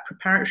people, all that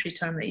preparatory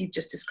time that you've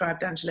just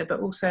described, Angela, but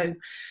also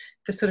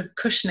the sort of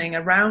cushioning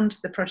around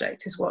the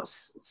project is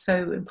what's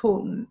so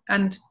important.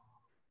 And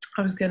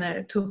I was going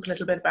to talk a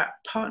little bit about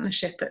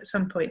partnership at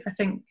some point. I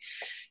think,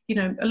 you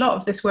know, a lot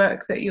of this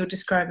work that you're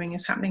describing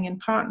is happening in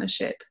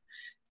partnership,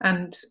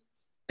 and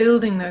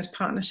building those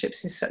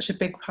partnerships is such a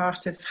big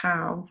part of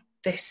how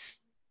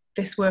this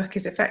work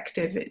is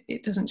effective.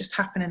 It doesn't just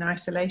happen in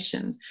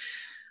isolation.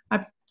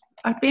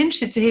 I'd be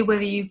interested to hear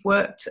whether you've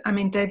worked, I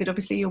mean, David,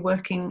 obviously you're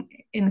working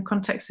in the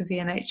context of the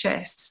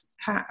NHS.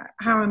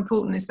 How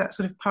important is that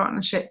sort of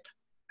partnership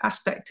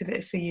aspect of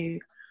it for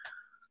you?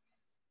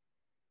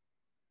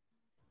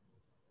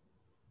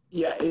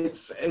 Yeah,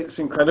 it's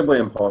incredibly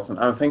important.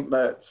 I think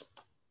that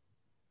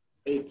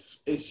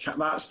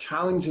that's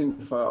challenging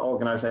for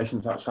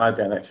organisations outside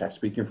the NHS.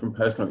 Speaking from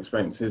personal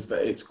experiences,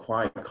 that it's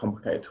quite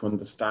complicated to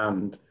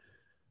understand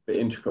the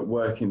intricate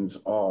workings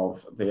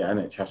of the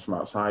NHS from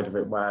outside of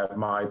it, where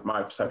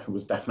my perception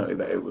was definitely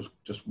that it was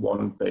just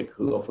one big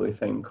lovely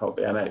thing called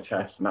the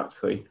NHS, and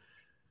actually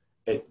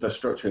the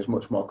structure is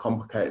much more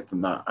complicated than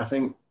that. I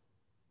think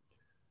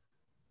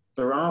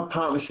there are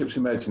partnerships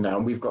emerging now,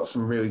 and we've got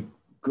some really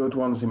good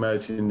ones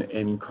emerging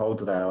in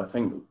Calderdale. I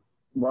think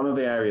one of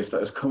the areas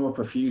that has come up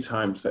a few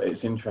times that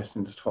it's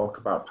interesting to talk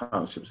about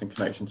partnerships in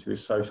connection to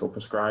is social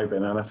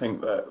prescribing, and I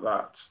think that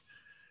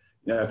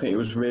you know, I think it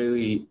was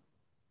really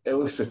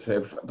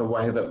illustrative the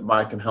way that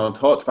Mike and Helen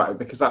talked about it,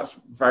 because that's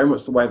very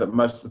much the way that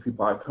most of the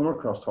people I've come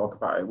across talk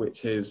about it,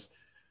 which is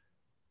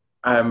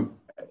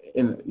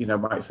you know,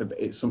 Mike said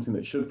that it's something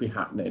that should be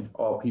happening,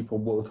 or people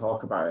will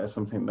talk about it as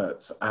something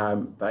that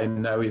they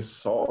know is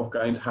sort of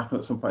going to happen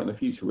at some point in the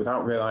future,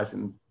 without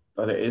realising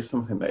that it is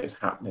something that is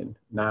happening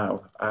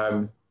now.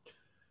 And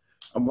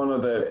one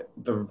of the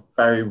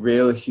very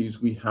real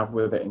issues we have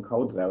with it in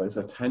Calderdale is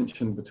a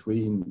tension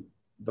between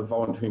the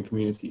voluntary and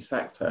community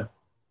sector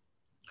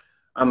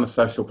and the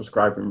social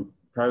prescribing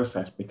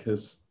process,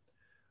 because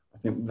I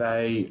think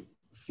they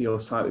feel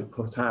slightly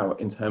put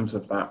out in terms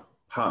of that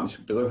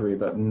partnership delivery,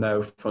 that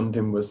no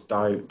funding was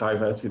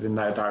diverted in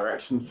their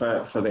direction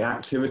for the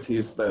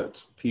activities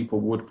that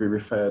people would be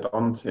referred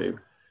on to.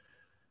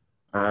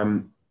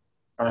 And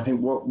I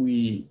think for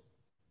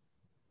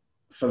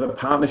the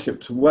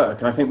partnership to work,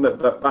 and I think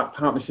that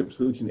partnership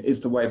solution is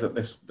the way that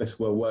this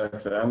will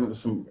work. And there's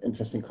some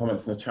interesting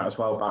comments in the chat as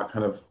well about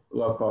kind of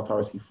local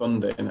authority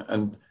funding,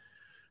 and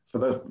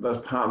for those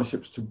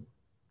partnerships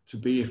to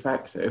be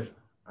effective,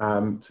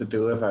 to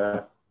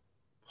deliver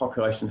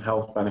population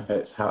health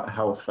benefits,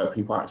 health for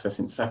people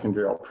accessing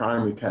secondary or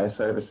primary care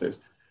services,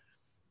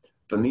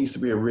 there needs to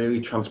be a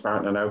really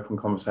transparent and open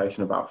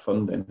conversation about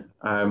funding,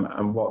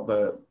 and what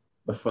the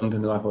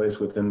funding level is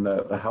within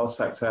the health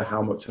sector,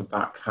 how much of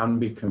that can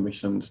be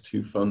commissioned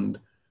to fund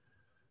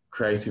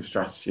creative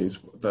strategies,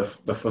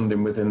 the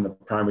funding within the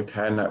primary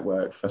care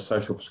network for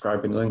social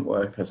prescribing link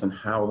workers, and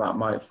how that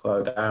might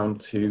flow down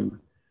to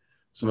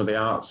some of the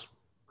arts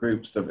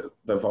groups, the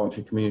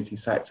voluntary community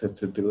sector,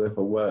 to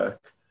deliver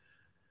work.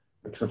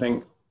 Because I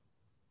think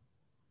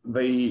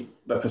the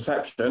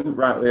perception,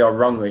 rightly or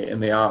wrongly,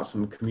 in the arts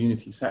and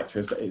community sector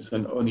is that it's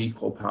an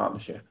unequal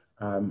partnership.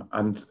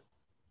 And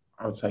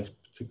I would say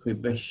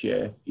particularly this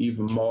year,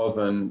 even more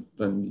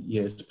than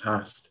years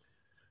past,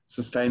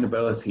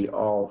 sustainability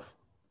of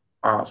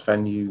arts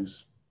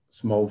venues,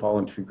 small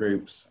voluntary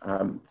groups,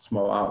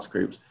 small arts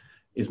groups,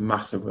 is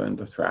massively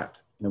under threat.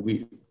 You know,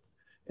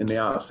 in the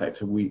arts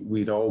sector,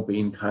 we'd all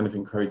been kind of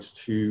encouraged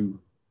to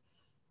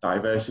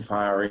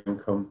diversify our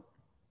income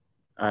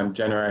and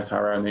generate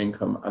our own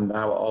income, and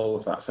now all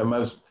of that. So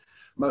most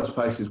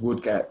places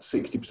would get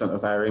 60% of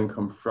their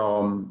income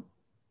from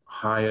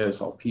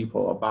hires or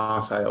people or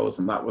bar sales,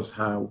 and that was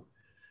how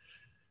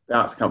the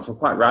Arts Council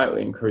quite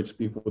rightly encouraged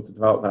people to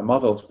develop their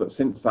models. But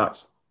since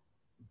that's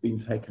been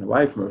taken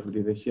away from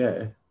everybody this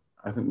year,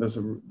 I think there's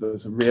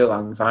a real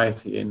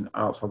anxiety in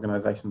arts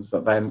organisations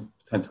that they're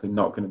potentially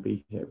not going to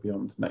be here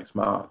beyond next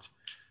March.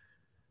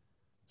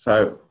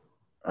 So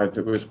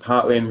it was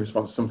partly in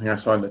response to something I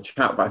saw in the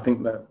chat, but I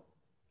think that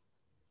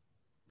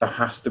there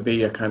has to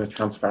be a kind of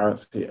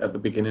transparency at the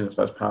beginning of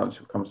those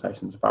partnership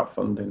conversations about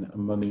funding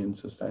and money and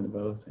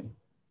sustainability.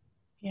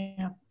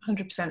 Yeah,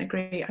 100%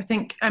 agree.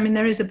 I mean,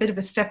 there is a bit of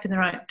a step in the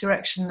right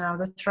direction now.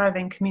 The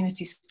Thriving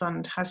Communities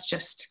Fund has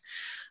just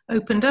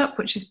opened up,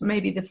 which is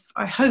maybe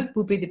I hope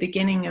will be the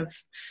beginning of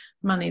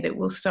money that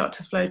will start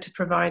to flow to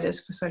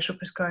providers for social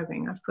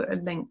prescribing. I've put a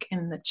link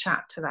in the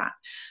chat to that.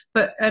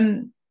 But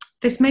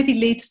this maybe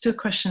leads to a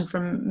question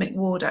from Mick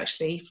Ward,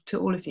 actually, to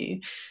all of you.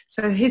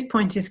 So his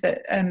point is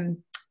that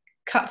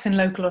cuts in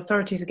local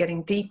authorities are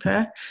getting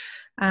deeper,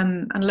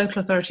 and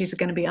local authorities are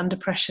going to be under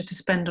pressure to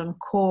spend on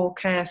core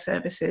care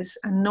services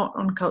and not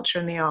on culture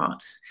and the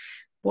arts.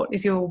 What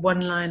is your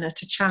one-liner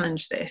to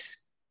challenge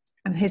this?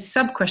 And his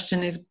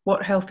sub-question is,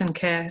 what health and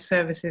care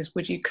services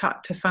would you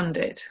cut to fund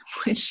it?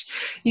 Which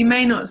you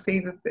may not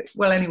see.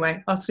 Well,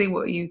 anyway, I'll see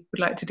what you would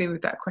like to do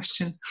with that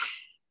question.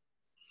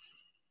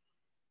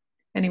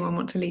 Anyone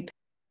want to leap?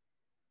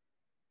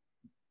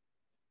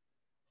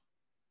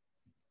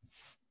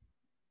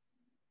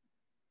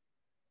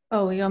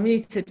 Oh, you're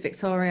muted,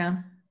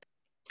 Victoria.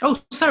 Oh,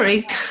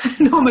 sorry.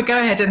 Norma, go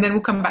ahead, and then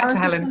we'll come back to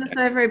Helen. I was going to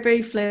say very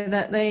briefly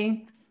that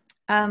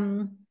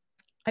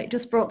it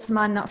just brought to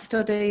mind that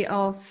study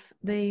of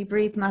the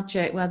Breathe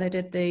Magic, where they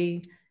did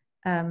the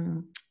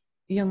Young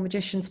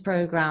Magicians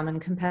program and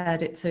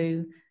compared it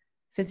to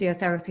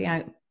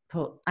physiotherapy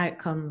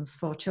outcomes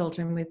for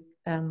children with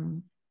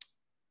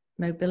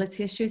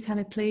mobility issues,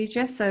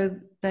 hemiplegia. So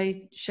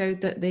they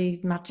showed that the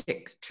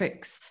Magic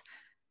Tricks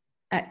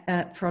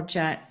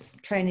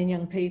project, training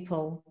young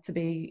people to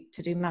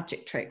do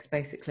magic tricks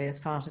basically as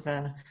part of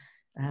a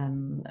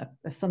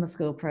summer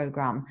school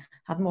program,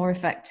 had more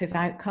effective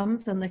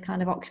outcomes than the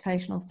kind of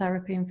occupational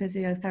therapy and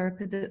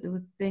physiotherapy that they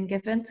were being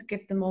given to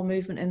give them more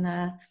movement in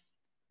there.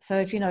 So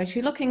if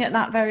you're looking at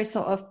that very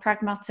sort of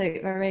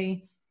pragmatic,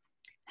 very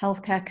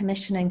healthcare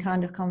commissioning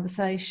kind of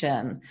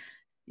conversation,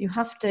 you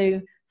have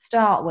to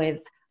start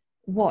with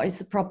what is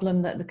the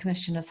problem that the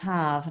commissioners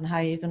have and how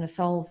you're going to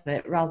solve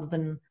it, rather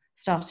than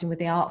starting with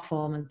the art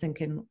form and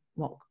thinking,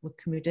 what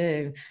can we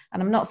do?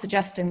 And I'm not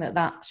suggesting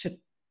that should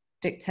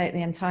dictate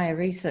the entire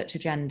research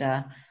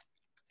agenda,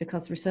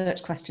 because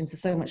research questions are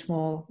so much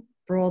more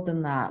broad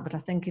than that. But I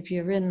think if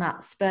you're in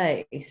that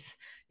space,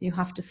 you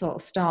have to sort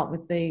of start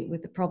with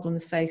the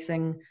problems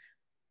facing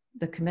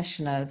the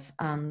commissioners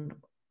and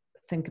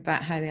think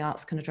about how the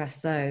arts can address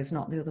those,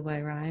 not the other way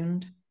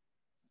around.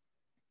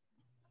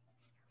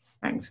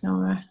 Thanks,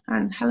 Nora.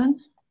 And Helen?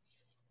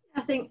 I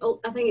think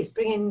it's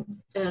bringing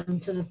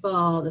to the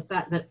fore the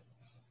fact that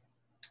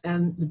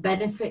the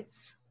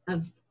benefits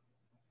of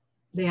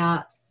the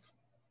arts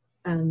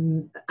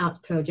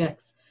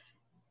projects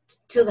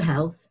to the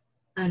health,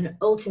 and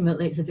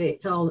ultimately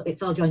it's all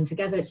joined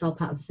together. It's all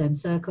part of the same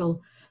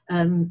circle.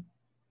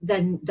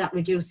 Then that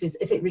reduces,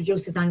 if it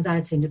reduces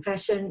anxiety and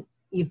depression,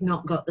 you've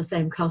not got the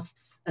same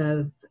costs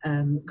of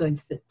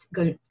visits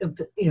to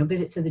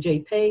the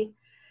GP.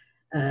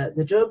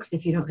 The drugs,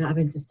 if you're not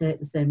having to take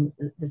the same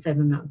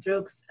amount of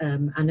drugs.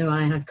 I know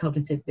I had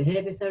cognitive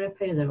behaviour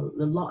therapy. There are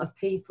a lot of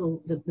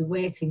people. The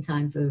waiting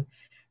time for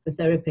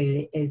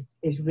therapy is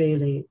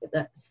really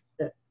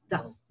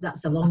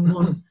that's a long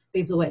one.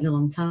 People are waiting a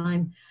long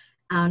time,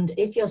 and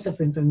if you're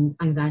suffering from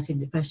anxiety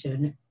and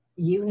depression,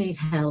 you need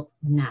help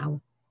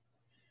now,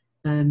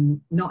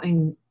 not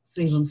in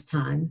 3 months'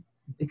 time,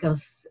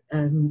 because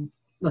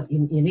well,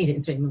 you need it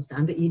in 3 months'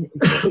 time, but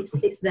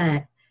it's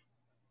there.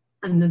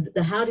 And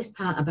the hardest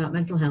part about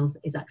mental health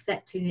is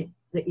accepting it,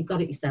 that you've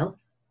got it yourself,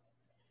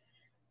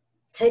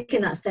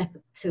 taking that step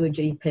to a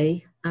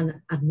GP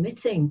and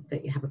admitting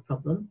that you have a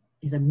problem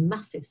is a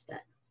massive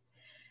step.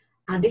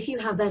 And if you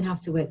then have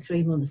to wait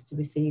 3 months to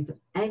receive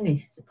any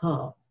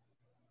support,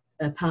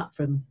 apart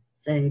from,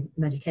 say,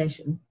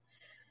 medication,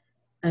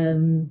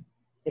 that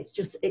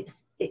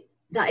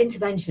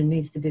intervention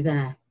needs to be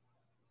there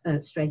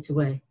straight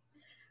away.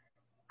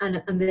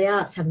 And the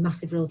arts have a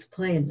massive role to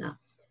play in that.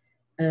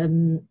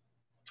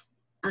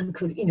 And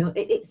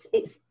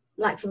it's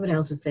like someone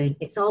else was saying,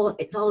 it's all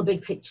a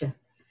big picture.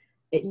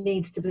 It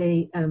needs to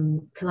be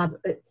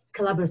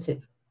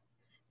collaborative,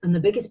 and the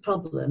biggest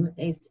problem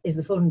is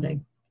the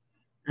funding.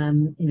 I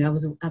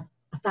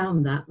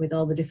found that with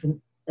all the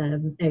different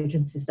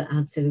agencies that I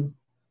had to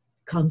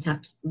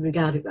contact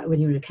regarding when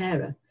you were a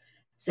carer.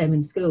 Same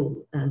in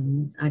school.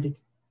 I did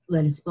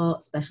learning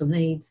sports, special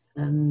needs,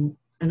 and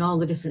all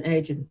the different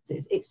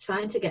agencies. It's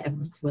trying to get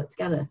everyone to work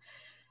together.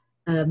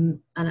 And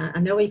I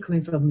know where you're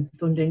coming from with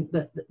funding,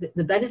 but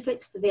the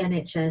benefits to the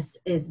NHS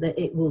is that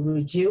it will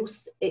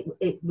reduces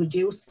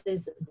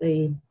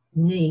the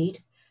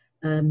need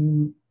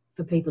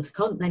for people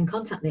to then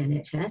contact the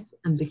NHS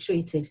and be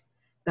treated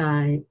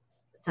by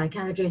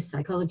psychiatrists,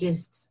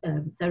 psychologists,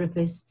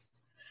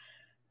 therapists,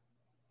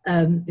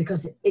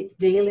 because it's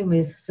dealing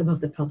with some of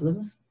the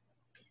problems.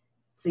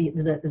 So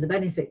there's a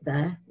benefit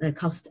there, a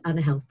cost and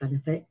a health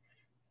benefit.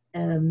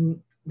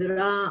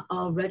 There are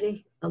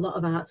already a lot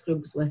of arts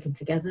groups working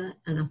together,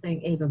 and I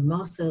think even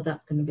more so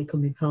that's going to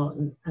become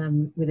important.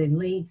 Within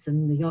Leeds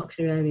and the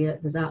Yorkshire area,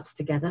 there's Arts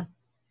Together.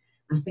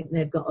 I think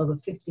they've got over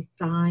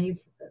 55,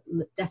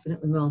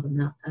 definitely more than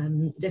that,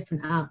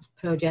 different arts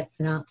projects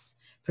and arts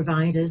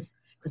providers,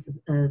 because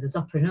there's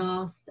Opera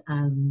North,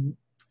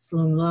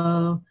 Slung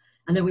Low.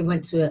 I know we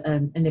went to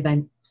an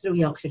event through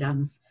Yorkshire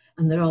Dance,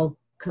 and they're all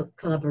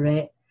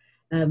collaborate.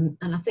 And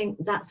I think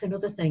that's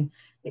another thing.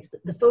 It's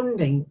the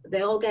funding.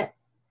 They all get,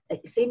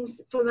 it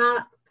seems from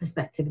our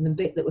perspective, and the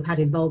bit that we've had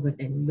involvement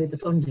in with the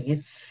funding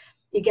is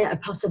you get a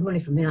pot of money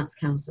from the Arts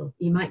Council.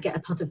 You might get a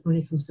pot of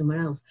money from somewhere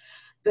else.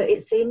 But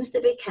it seems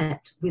to be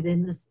kept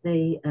within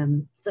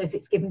so if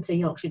it's given to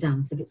Yorkshire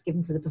Dance, if it's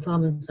given to the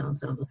Performance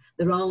Ensemble,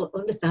 they're all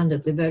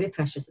understandably very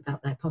precious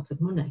about their pot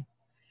of money.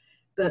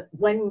 But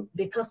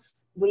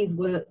because we've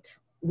worked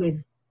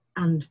with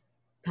and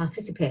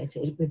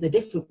participated with the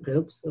different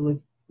groups, so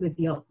with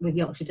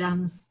Yorkshire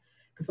Dance,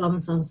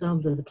 Performance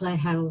Ensemble, the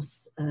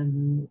Playhouse,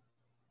 the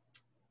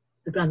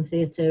Grand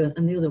Theatre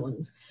and the other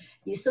ones,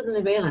 you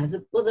suddenly realise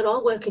that, well, they're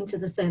all working to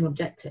the same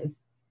objective.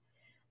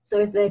 So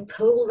if they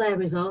pool their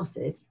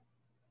resources,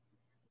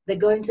 they're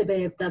going to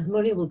be, their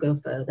money will go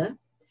further.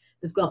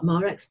 They've got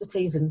more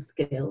expertise and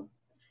skill.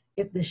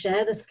 If they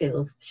share the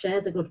skills,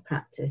 share the good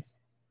practice,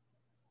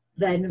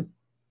 then,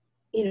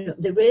 you know,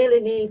 they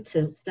really need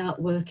to start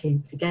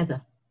working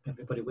together.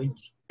 Everybody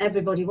wins.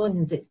 Everybody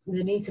wins.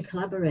 They need to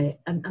collaborate.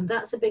 And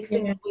that's a big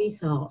thing that we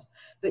thought.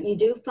 But you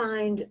do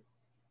find,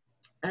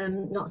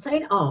 not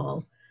saying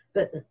all,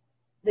 but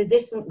the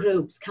different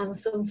groups can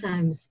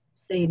sometimes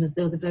seem as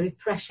though they're very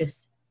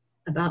precious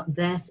about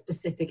their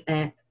specific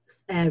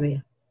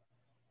area.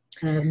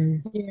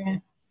 And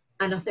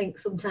I think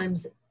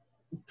sometimes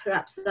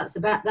perhaps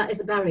that is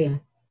a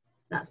barrier.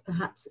 That's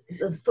perhaps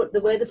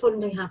the way the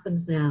funding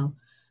happens now.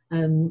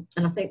 And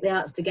I think the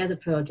Arts Together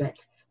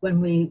project,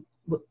 when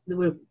there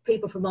were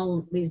people from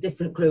all these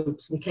different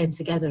groups, we came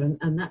together,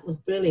 and that was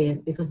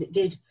brilliant, because it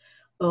did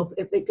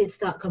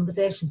start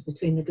conversations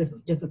between the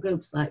different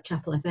groups, like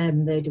Chapel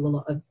FM. They do a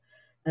lot of,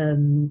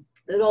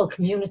 they're all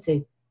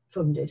community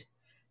funded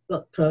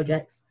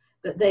projects,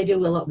 but they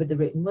do a lot with the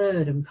written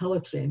word and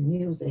poetry and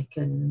music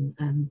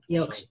and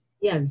Yorkshire,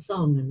 and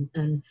song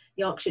and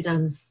Yorkshire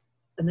Dance,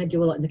 and they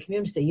do a lot in the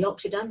community.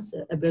 Yorkshire Dance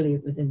are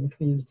brilliant within the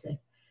community.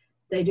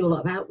 They do a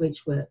lot of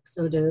outreach work,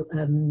 so do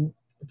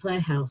the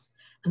Playhouse,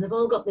 and they've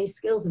all got these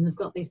skills, and they've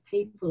got these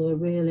people who are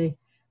really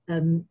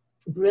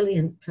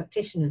brilliant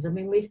practitioners. I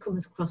mean, we've come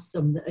across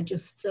some that are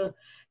just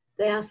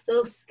they are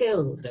so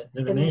skilled.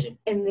 They're amazing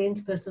in the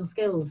interpersonal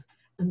skills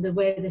and the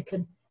way they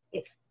can.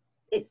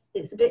 It's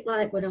a bit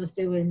like when I was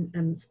doing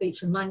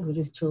speech and language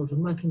with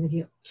children, working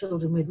with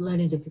children with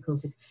learning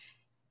difficulties.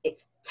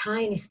 It's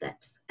tiny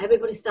steps.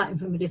 Everybody's starting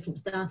from a different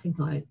starting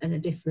point and a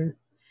different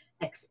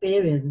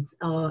experience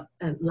or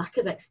lack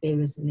of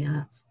experience in the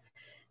arts.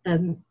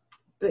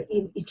 But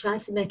you try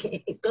to make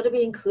it's got to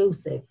be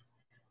inclusive.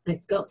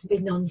 It's got to be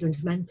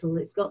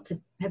non-judgmental.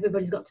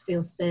 Everybody's got to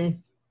feel safe.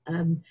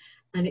 And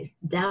it's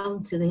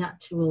down to the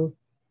actual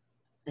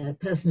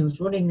person who's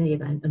running the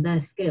event and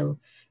their skill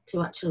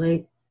to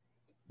actually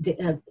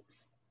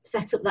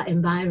set up that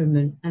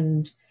environment,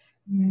 and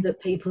that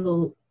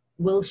people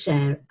will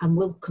share and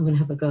will come and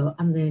have a go,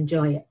 and they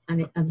enjoy it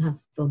and have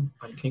fun.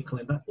 And keep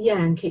coming back. Yeah,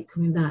 and keep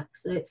coming back.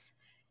 So it's,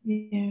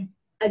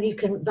 and you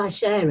can, by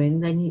sharing,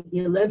 then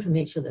you learn from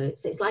each other.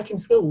 It's like in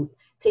school,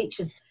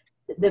 teachers,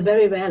 they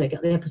very rarely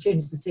get the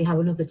opportunity to see how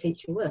another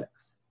teacher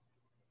works.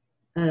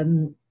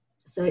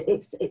 So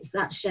it's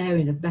that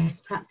sharing of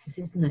best practice,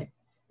 isn't it?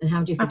 And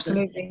how do you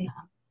facilitate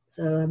that?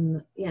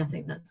 So yeah, I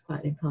think that's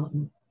quite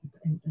important.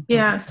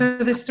 Yeah, so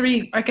there's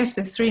three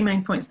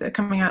main points that are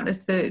coming out.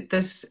 There's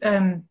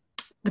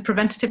the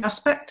preventative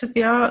aspect of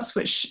the arts,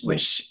 which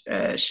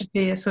should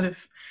be a sort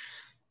of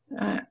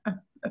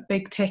a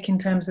big tick in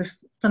terms of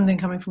funding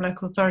coming from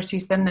local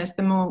authorities. Then there's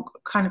the more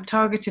kind of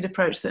targeted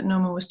approach that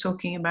Norma was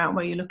talking about,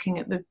 where you're looking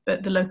at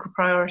the local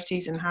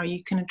priorities and how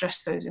you can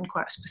address those in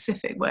quite a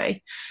specific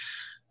way.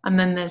 And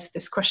then there's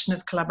this question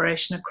of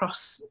collaboration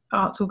across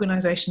arts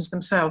organisations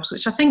themselves,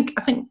 which I think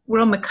we're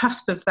on the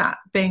cusp of that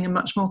being a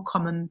much more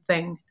common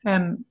thing.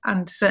 And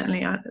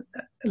certainly a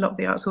lot of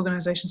the arts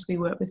organisations we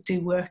work with do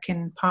work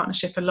in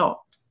partnership a lot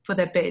for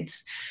their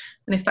bids.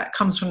 And if that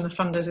comes from the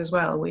funders as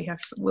well,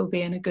 we'll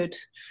be in a good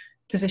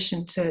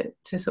position to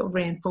sort of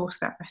reinforce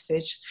that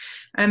message.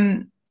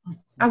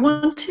 I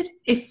wanted,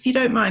 if you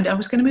don't mind, I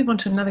was going to move on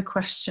to another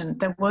question.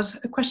 There was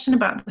a question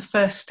about the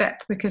first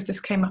step, because this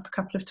came up a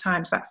couple of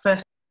times, that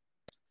first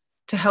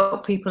to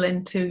help people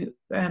into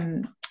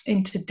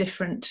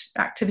different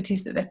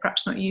activities that they're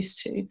perhaps not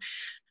used to.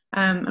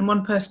 And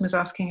one person was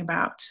asking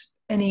about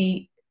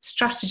any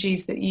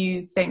strategies that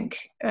you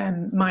think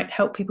might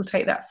help people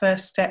take that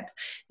first step.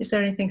 Is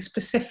there anything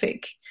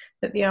specific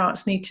that the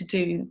arts need to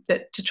do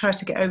to try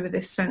to get over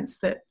this sense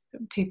that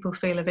people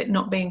feel of it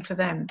not being for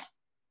them?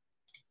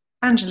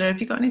 Angela,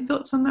 have you got any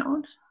thoughts on that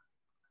one?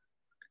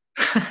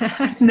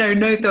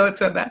 No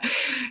thoughts on that.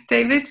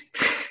 David?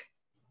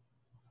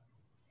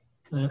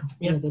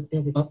 Yeah.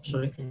 Oh,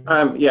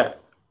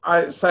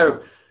 sorry.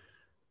 So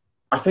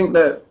I think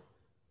that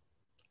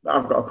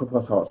I've got a couple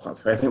of thoughts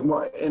actually. I think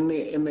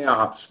in the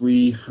arts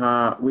we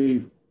have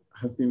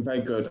been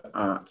very good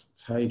at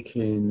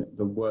taking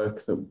the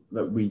work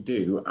that we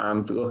do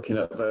and looking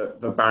at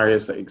the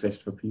barriers that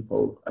exist for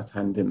people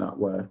attending that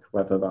work,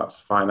 whether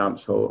that's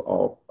financial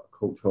or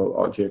cultural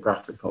or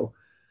geographical,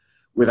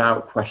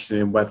 without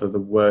questioning whether the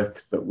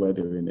work that we're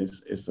doing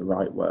is the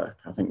right work.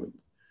 I think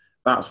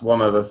that's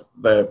one of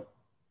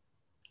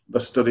the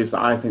studies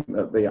that I think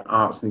that the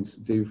arts needs to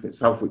do for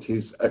itself, which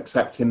is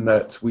accepting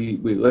that we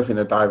live in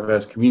a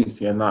diverse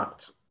community, and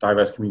that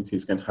diverse community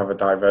is going to have a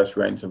diverse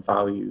range of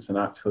values. And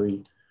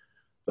actually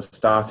the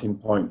starting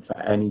point for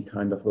any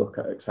kind of look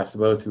at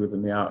accessibility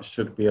within the arts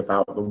should be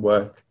about the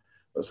work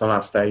that's on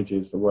our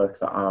stages, the work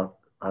that our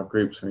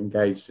groups are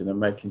engaged in, and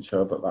making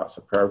sure that that's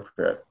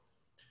appropriate.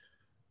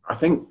 I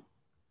think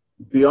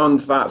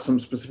beyond that, some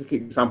specific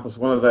examples.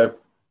 One of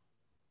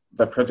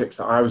the projects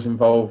that I was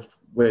involved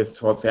with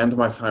towards the end of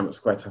my time at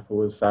Square Tapper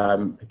was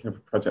picking up a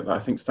project that I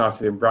think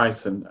started in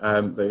Brighton,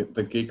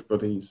 the Gig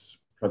Buddies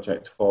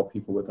project for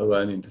people with a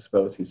learning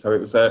disability. So it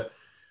was a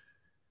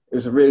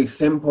really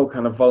simple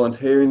kind of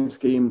volunteering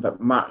scheme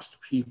that matched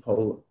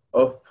people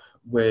up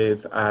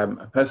with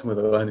a person with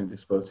a learning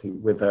disability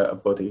with a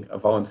buddy, a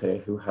volunteer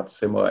who had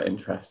similar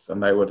interests,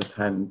 and they would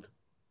attend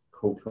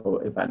cultural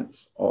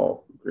events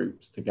or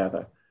groups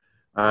together.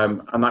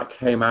 And that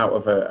came out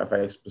of a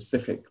very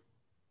specific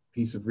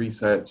piece of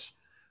research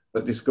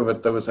that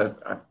discovered there was a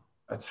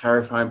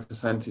terrifying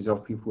percentage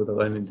of people with a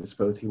learning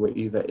disability were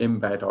either in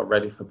bed or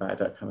ready for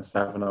bed at kind of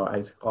 7 or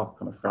 8 o'clock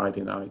on a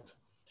Friday night.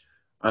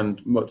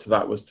 And much of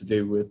that was to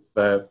do with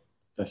the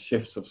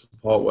shifts of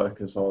support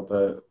workers or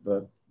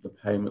the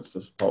payments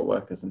to support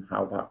workers and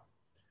how that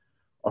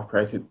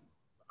operated.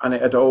 And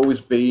it had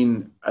always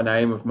been an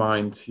aim of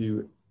mine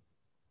to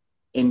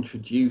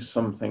introduce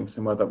something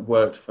similar that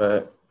worked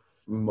for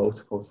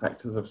multiple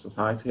sectors of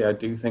society. I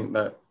do think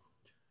that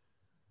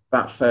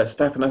first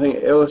step, and I think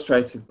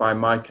illustrated by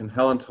Mike and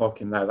Helen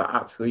talking there, that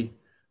actually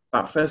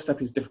that first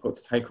step is difficult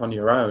to take on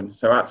your own.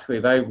 So actually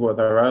they were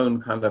their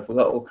own kind of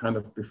little kind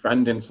of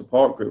befriending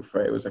support group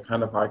for it. It was a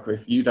kind of like,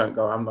 if you don't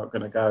go, I'm not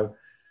going to go.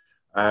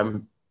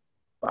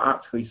 But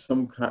actually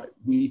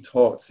we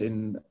talked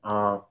in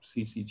our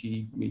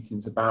CCG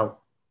meetings about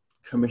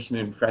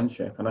commissioning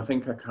friendship. And I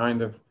think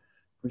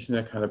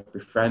commissioning a kind of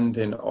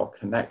befriending or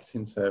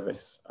connecting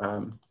service,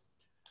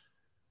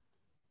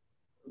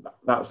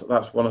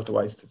 that's one of the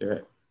ways to do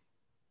it.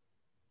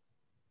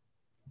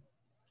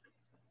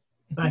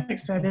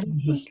 Thanks, David.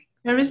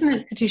 There is an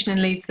institution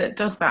in Leeds that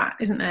does that,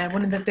 isn't there?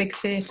 One of the big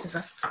theatres.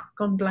 I've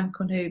gone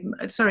blank on who.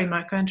 Sorry,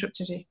 Mike, I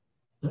interrupted you.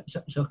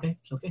 It's okay.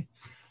 It's okay.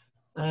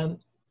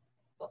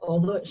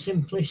 Although it's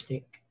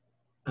simplistic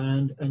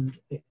and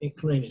it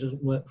clearly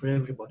doesn't work for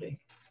everybody,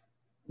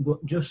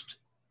 but just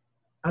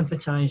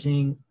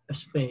advertising a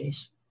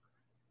space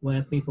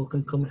where people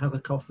can come and have a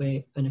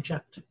coffee and a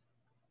chat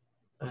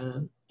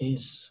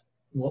is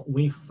what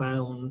we've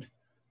found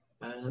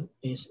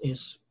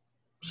is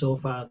so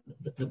far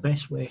the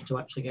best way to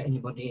actually get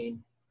anybody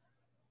in.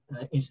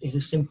 Is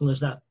as simple as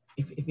that.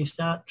 If you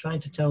start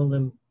trying to tell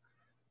them,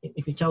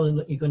 if you tell them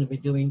that you're going to be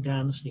doing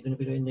dance, you're going to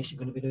be doing this, you're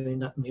going to be doing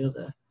that and the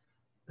other,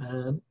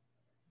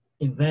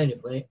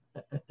 invariably,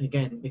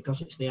 again, because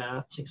it's the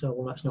arts, it's, oh,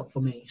 well, that's not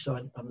for me, so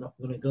I'm not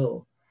going to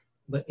go.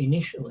 But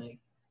initially,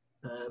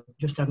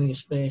 just having a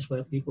space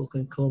where people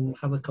can come,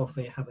 have a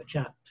coffee, have a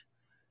chat,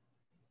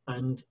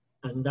 and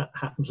that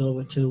happens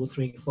over 2,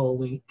 3, 4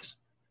 weeks.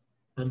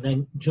 And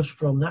then just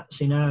from that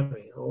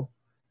scenario,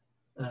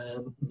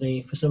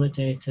 the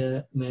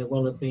facilitator may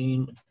well have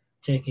been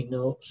taking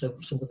notes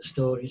of some of the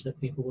stories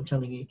that people were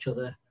telling each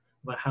other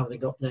about how they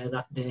got there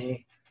that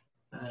day,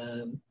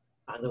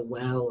 either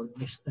well and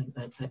this, and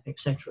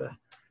etc.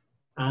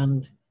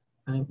 And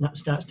that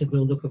starts to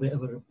build up a bit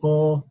of a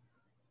rapport,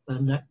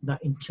 and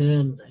that in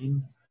turn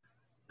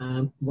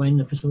then, when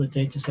the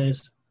facilitator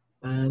says,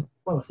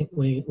 well, I think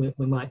we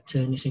might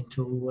turn this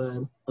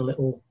into a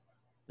little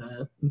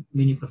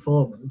mini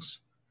performance,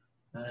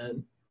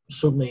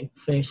 suddenly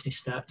faces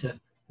start to,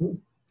 ooh.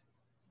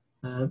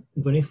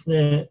 But if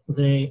they're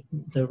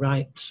the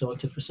right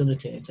sort of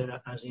facilitator,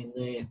 as in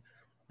they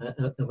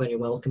are very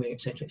welcoming,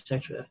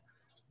 etc.,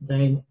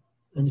 then,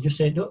 and they just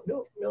say,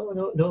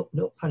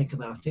 don't panic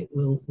about it.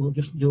 We'll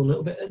just do a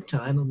little bit at a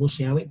time, and we'll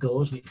see how it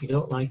goes. And if you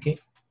don't like it,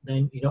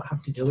 then you don't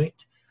have to do it.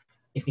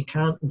 If you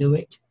can't do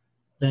it,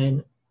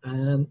 then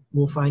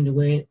we'll find a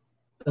way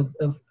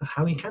of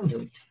how you can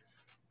do it.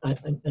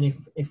 And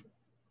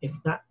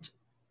if that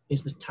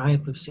is the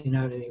type of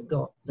scenario you've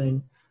got,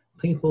 then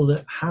people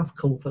that have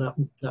come for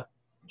that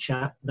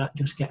chat, that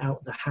just get out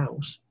of the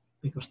house,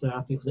 because there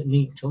are people that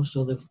need to,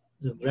 so they've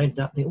read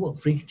that, they, well,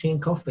 free tea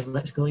and coffee,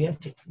 let's go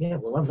get it. Yeah,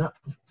 we'll have that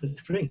for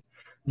free.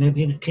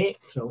 Maybe in a cake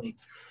thrown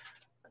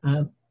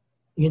in.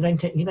 You then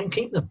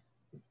keep them,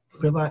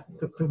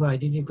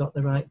 provided you've got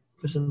the right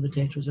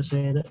facilitator, as I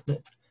say,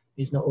 that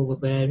is not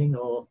overbearing,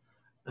 or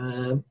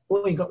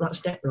you got that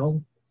step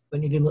wrong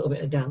when you do a little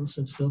bit of dance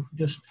and stuff.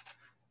 Just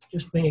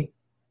be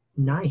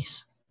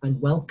nice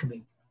and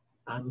welcoming,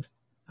 and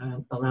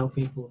allow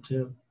people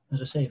to,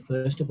 as I say,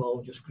 first of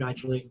all, just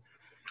gradually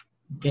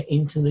get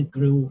into the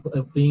groove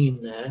of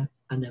being there,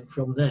 and then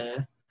from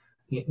there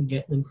you can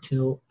get them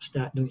to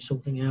start doing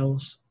something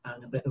else,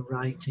 and a bit of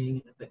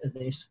writing and a bit of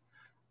this,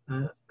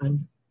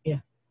 and yeah,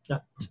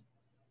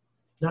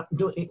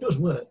 it does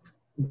work.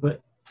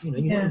 But you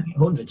don't get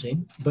hundreds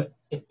in, but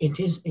it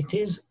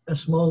is a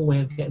small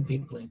way of getting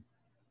people in.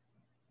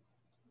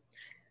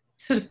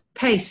 Sort of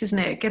pace, isn't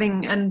it?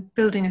 Getting and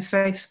building a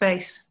safe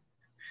space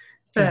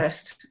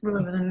first,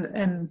 rather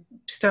than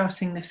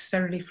starting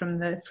necessarily from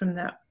the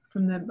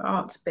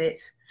arts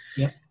bit.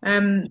 Yeah.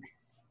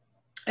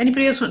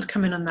 Anybody else want to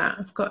come in on that?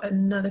 I've got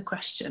another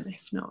question.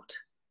 If not,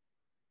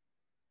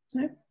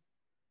 no.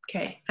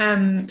 Okay.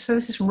 So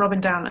this is from Robin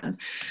Dowland.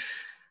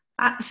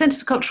 at the Centre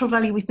for Cultural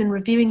Value, we've been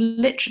reviewing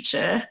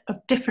literature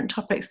of different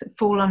topics that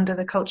fall under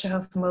the culture,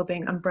 health and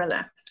wellbeing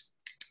umbrella.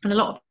 And a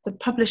lot of the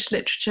published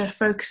literature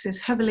focuses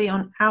heavily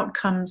on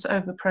outcomes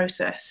over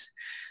process.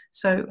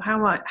 So how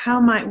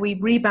might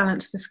we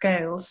rebalance the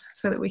scales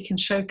so that we can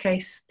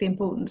showcase the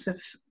importance of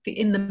the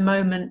in the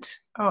moment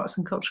arts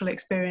and cultural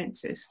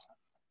experiences?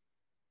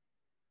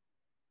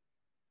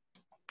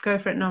 Go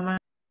for it, Norma.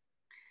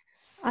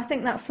 I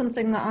think that's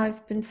something that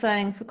I've been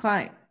saying for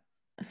quite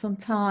some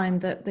time,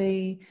 that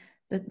the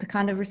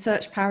kind of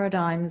research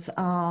paradigms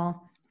are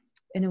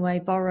in a way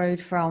borrowed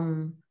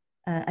from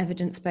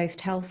evidence-based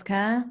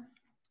healthcare,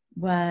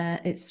 where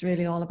it's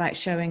really all about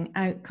showing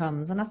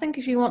outcomes. And I think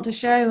if you want to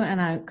show an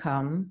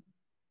outcome,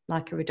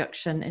 like a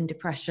reduction in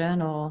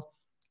depression or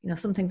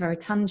something very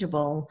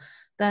tangible,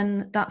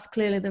 then that's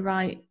clearly the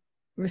right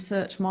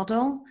research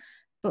model.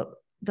 But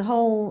the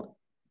whole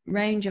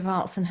range of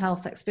arts and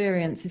health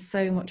experience is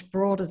so much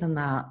broader than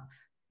that,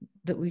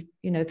 that we,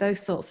 those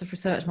sorts of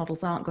research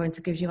models aren't going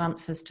to give you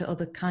answers to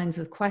other kinds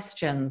of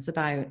questions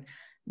about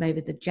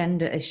maybe the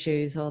gender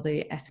issues or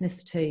the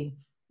ethnicity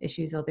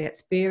issues or the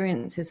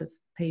experiences of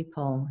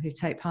people who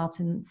take part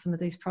in some of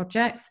these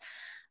projects.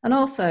 And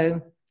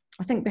also,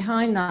 I think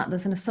behind that,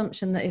 there's an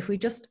assumption that if we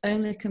just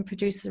only can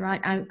produce the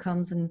right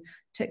outcomes and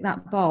tick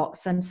that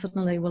box, then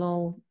suddenly we'll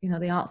all,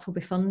 the arts will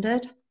be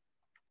funded.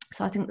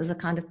 So I think there's a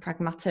kind of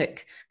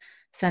pragmatic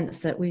sense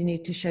that we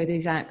need to show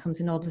these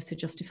outcomes in order to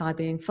justify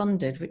being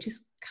funded, which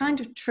is kind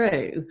of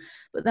true.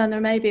 But then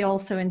there may be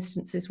also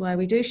instances where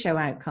we do show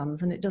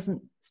outcomes and it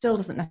still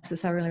doesn't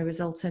necessarily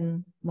result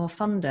in more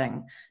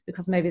funding,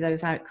 because maybe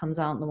those outcomes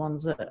aren't the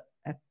ones that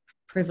are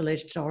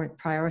privileged or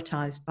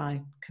prioritised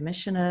by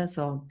commissioners,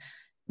 or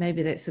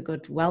maybe it's a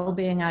good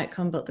well-being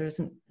outcome, but there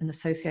isn't an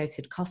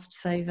associated cost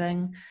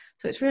saving.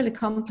 So it's really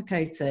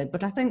complicated.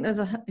 But I think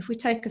if we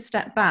take a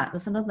step back,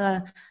 there's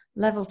another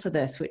level to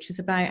this, which is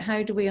about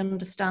how do we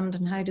understand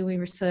and how do we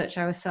research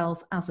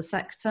ourselves as a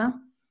sector?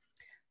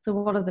 So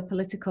what are the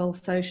political,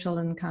 social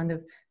and kind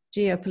of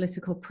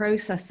geopolitical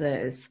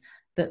processes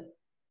that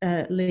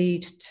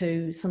lead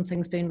to some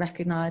things being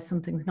recognised,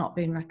 some things not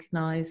being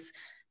recognised,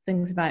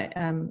 things about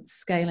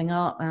scaling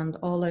up, and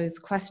all those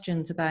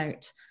questions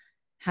about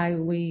how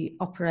we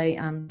operate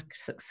and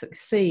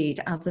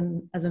succeed as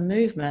a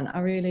movement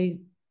are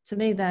really, to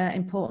me, they're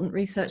important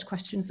research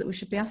questions that we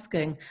should be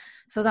asking.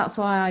 So that's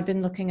why I've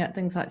been looking at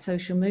things like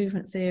social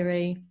movement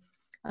theory,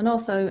 and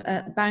also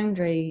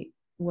boundary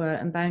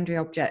work and boundary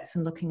objects,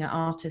 and looking at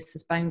artists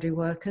as boundary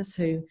workers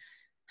who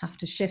have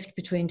to shift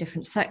between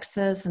different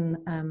sectors, and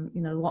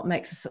what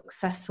makes a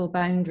successful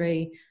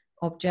boundary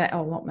object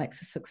or what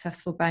makes a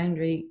successful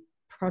boundary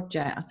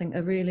project, I think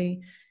are really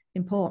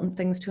important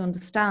things to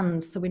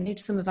understand. So we need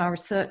some of our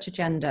research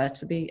agenda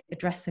to be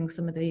addressing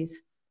some of these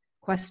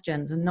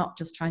questions and not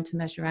just trying to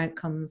measure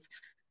outcomes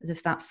as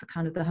if that's the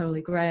kind of the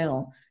holy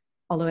grail,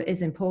 although it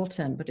is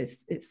important, but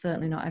it's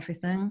certainly not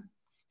everything.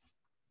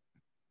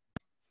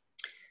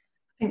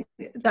 I think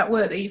that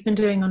work that you've been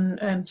doing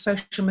on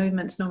social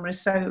movements, Norma,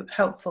 is so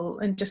helpful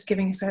in just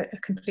giving us a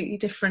completely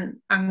different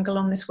angle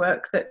on this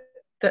work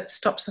that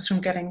stops us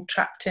from getting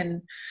trapped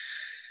in,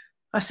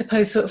 I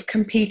suppose, sort of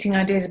competing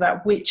ideas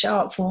about which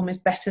art form is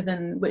better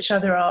than which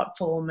other art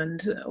form,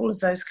 and all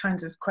of those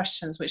kinds of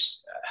questions which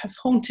have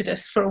haunted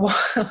us for a while,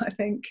 I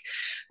think.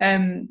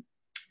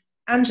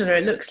 Angela,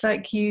 it looks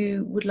like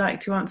you would like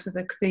to answer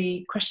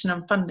the question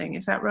on funding,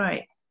 is that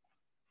right?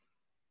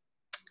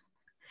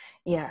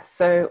 Yeah,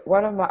 so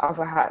one of my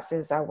other hats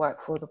is I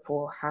work for the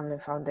Paul Hamlin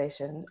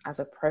Foundation as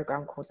a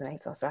program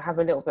coordinator, so I have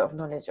a little bit of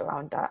knowledge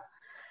around that.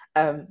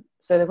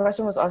 So the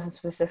question was asking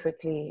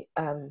specifically,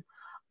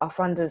 are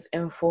funders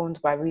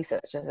informed by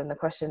researchers? And the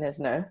question is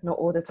no, not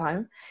all the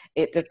time.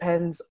 It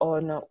depends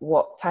on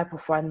what type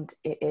of fund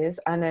it is.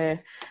 I know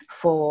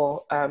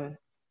for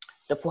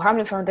the Paul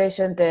Hamlin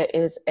Foundation, there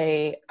is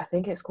I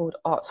think it's called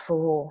Arts for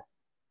All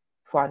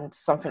fund,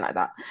 something like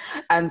that.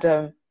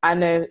 And I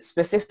know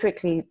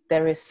specifically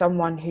there is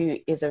someone who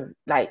is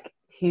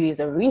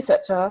a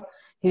researcher,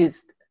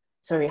 who's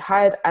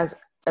hired as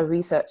a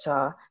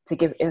researcher to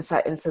give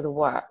insight into the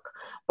work.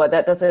 But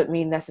that doesn't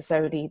mean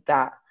necessarily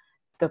that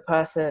the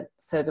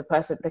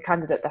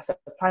candidate that's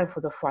applying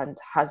for the fund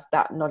has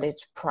that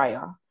knowledge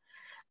prior.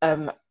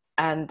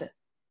 And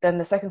then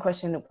the second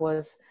question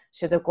was,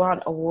 should a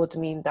grant award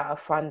mean that a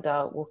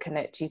funder will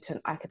connect you to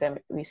an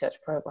academic research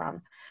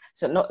program?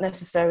 So not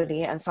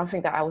necessarily, and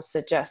something that I would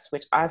suggest,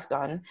 which I've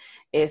done,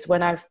 is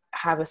when I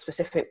have a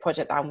specific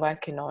project that I'm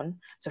working on.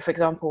 So for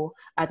example,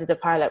 I did a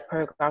pilot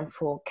program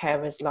for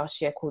carers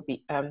last year called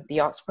the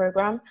Arts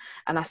Program,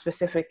 and I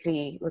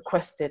specifically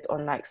requested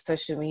on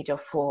social media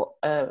for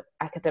an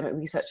academic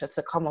researcher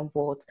to come on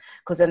board,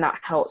 because then that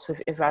helps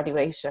with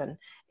evaluation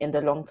in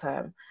the long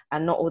term.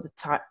 And not all the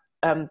time,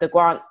 the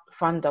grant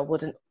funder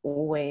wouldn't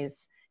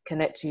always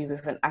connect you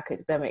with an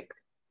academic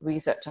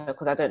researcher,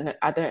 because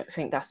I don't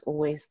think that's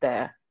always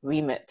their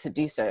remit to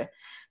do so.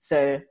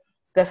 So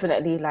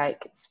definitely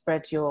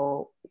spread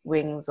your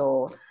wings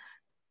or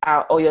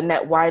your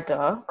net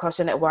wider, cast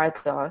your net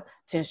wider,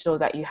 to ensure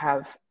that you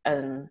have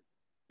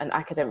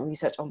academic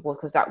research on board,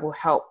 because that will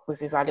help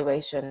with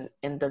evaluation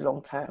in the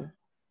long term.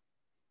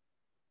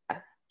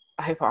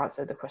 I hope I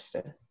answered the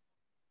question.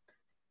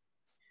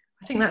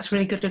 I think that's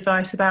really good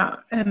advice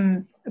about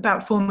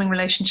forming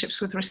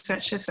relationships with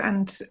researchers,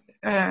 and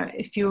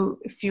if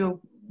you're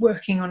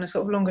working on a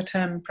sort of longer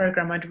term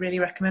program, I'd really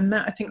recommend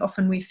that. I think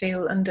often we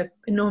feel under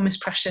enormous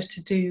pressure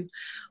to do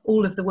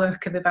all of the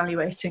work of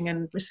evaluating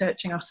and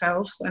researching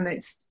ourselves, and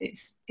it's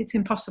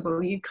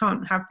impossible. You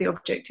can't have the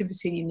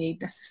objectivity you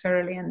need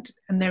necessarily, and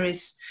there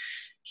is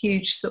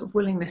huge sort of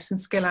willingness and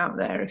skill out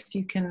there if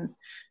you can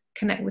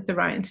connect with the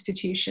right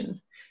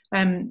institution.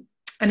 And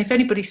if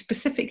anybody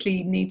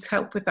specifically needs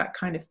help with that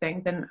kind of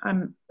thing, then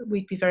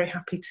we'd be very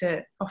happy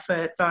to offer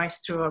advice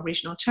through our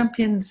regional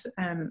champions.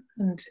 And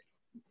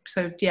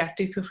so, yeah,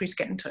 do feel free to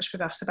get in touch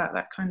with us about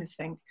that kind of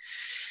thing.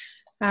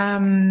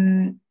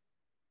 Someone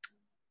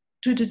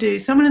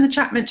in the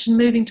chat mentioned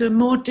moving to a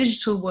more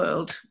digital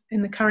world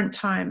in the current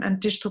time and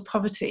digital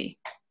poverty.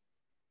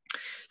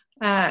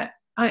 I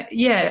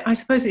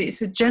suppose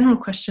it's a general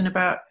question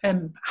about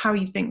how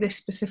you think this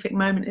specific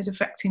moment is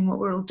affecting what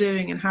we're all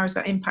doing, and how is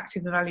that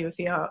impacting the value of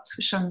the arts,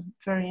 which I'm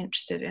very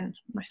interested in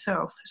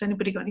myself. Has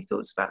anybody got any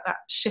thoughts about that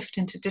shift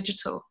into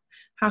digital?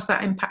 How's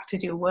that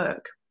impacted your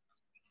work?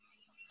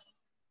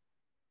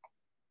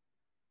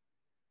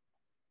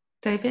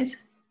 David?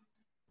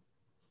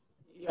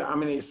 Yeah, I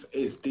mean,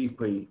 it's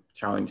deeply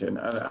challenging,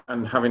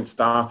 and having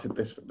started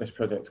this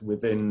project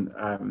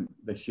within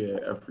this year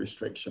of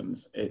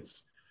restrictions,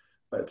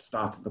 but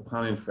started the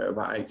planning for it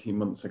about 18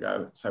 months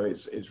ago. So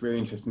it's really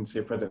interesting to see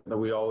a project that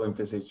we all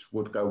envisaged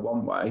would go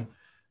one way,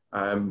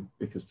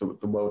 because the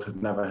world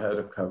had never heard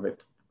of COVID,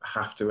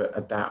 have to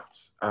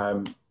adapt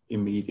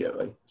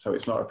immediately. So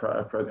it's not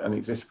an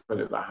existing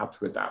project that had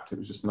to adapt, it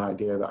was just an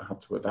idea that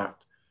had to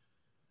adapt.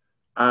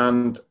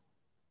 And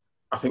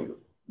I think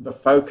the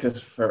focus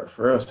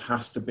for us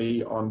has to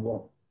be on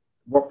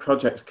what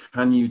projects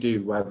can you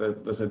do where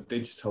there's a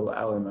digital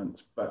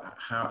element, but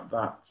how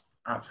that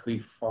actually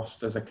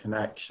fosters a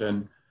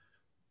connection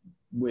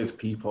with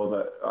people,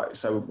 that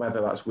so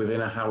whether that's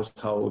within a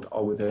household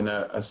or within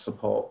a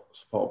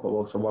support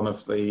bubble. So one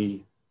of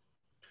the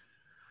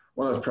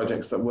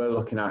projects that we're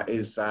looking at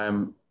is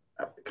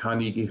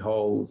Carnegie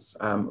Hall's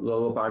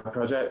Lullaby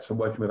project, so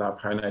working with our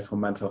perinatal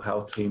mental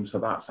health team. So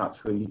that's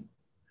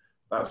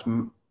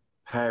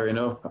pairing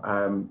up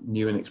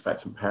new and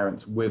expectant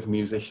parents with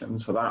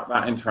musicians, so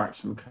that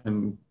interaction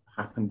can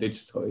happen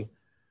digitally.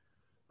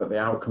 But the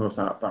outcome of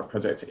that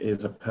project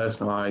is a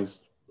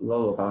personalised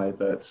lullaby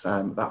that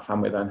that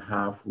family then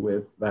have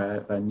with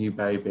their new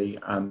baby,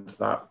 and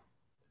that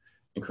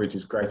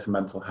encourages greater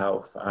mental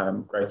health,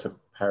 greater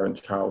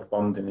parent-child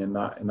bonding in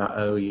that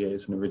early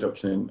years, and a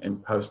reduction in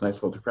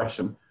postnatal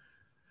depression.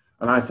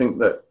 And I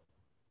think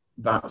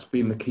that's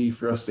been the key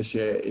for us this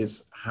year,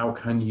 is how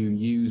can you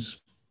use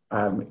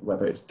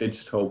whether it's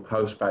digital,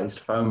 post-based,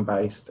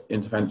 phone-based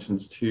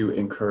interventions to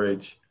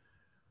encourage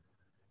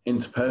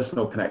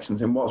interpersonal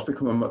connections in what's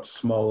become a much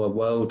smaller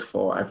world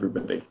for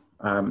everybody.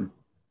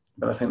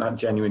 But I think that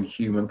genuine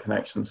human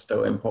connection is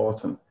still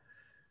important.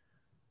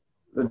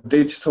 The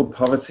digital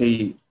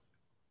poverty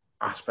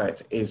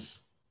aspect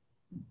is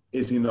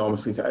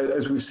enormously,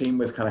 as we've seen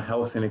with kind of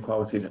health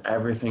inequalities,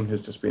 everything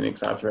has just been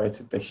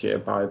exaggerated this year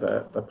by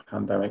the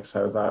pandemic,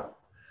 so that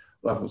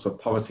levels of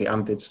poverty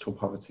and digital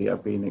poverty are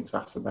being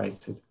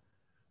exacerbated.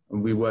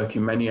 And we work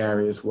in many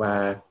areas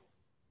where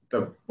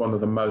one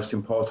of the most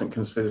important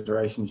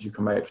considerations you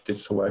can make for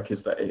digital work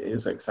is that it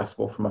is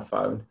accessible from a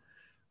phone,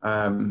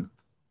 and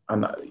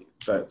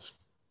that's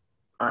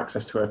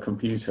access to a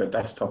computer, a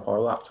desktop or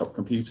a laptop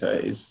computer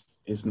is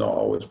not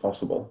always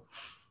possible.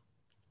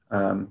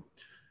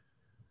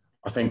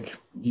 I think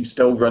you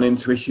still run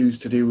into issues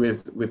to do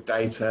with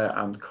data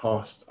and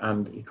cost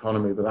and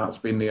economy, but that's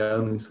been the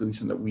only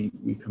solution that we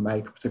can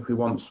make, particularly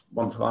once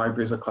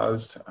libraries are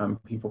closed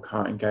and people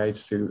can't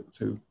engage to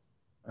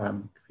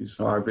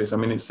computer libraries. I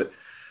mean,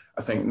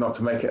 I think, not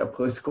to make it a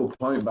political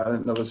point, but I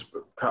think there was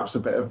perhaps a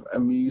bit of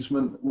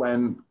amusement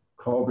when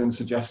Corbyn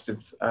suggested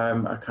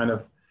a kind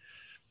of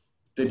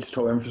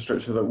digital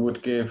infrastructure that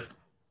would give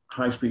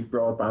high-speed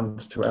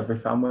broadband to every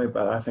family,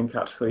 but I think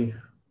actually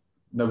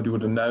nobody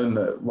would have known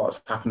that what's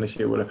happened this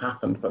year would have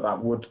happened, but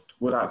that would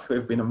actually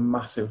have been a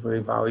massively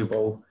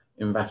valuable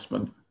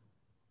investment.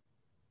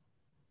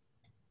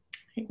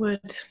 It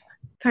would.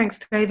 Thanks,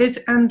 David.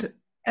 And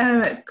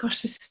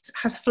gosh, this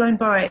has flown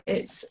by.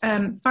 It's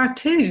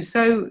 5:02,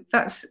 so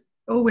that's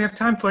all we have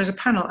time for as a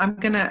panel. I'm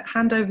going to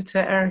hand over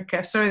to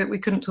Erica. Sorry that we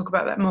couldn't talk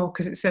about that more,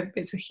 because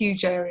it's a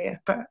huge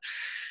area, but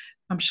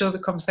I'm sure the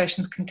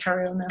conversations can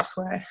carry on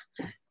elsewhere.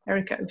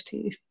 Erica, over to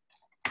you.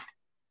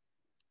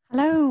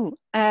 Hello,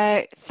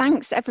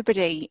 thanks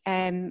everybody.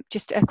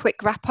 Just a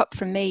quick wrap up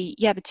from me.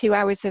 Yeah, the 2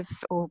 hours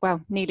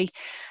nearly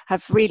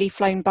have really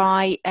flown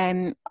by.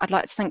 I'd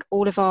like to thank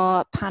all of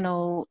our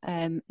panel,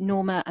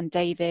 Norma and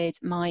David,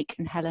 Mike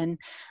and Helen,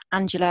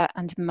 Angela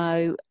and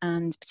Mo,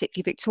 and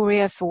particularly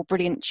Victoria for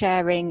brilliant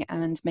chairing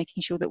and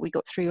making sure that we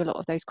got through a lot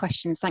of those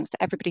questions. Thanks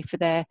to everybody for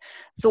their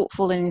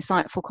thoughtful and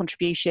insightful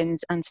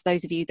contributions, and to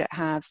those of you that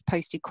have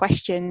posted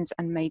questions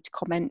and made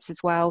comments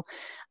as well,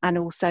 and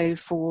also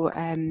for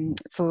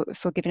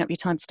giving up your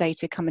time today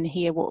to come and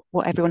hear what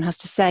everyone has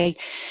to say.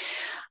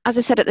 As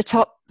I said at the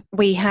top,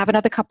 we have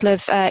another couple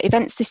of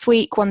events this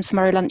week, one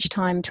tomorrow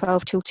lunchtime,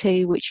 12 till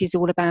 2, which is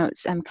all about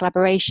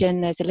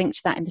collaboration. There's a link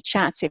to that in the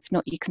chat. If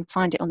not, you can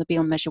find it on the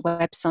Beyond Measure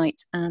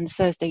website. And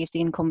Thursday is the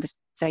In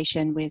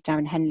Conversation with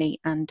Darren Henley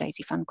and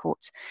Daisy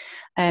Fancourt.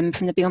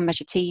 From the Beyond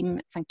Measure team,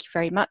 thank you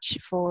very much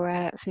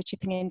for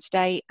chipping in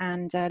today,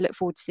 and look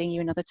forward to seeing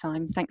you another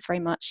time. Thanks very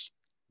much.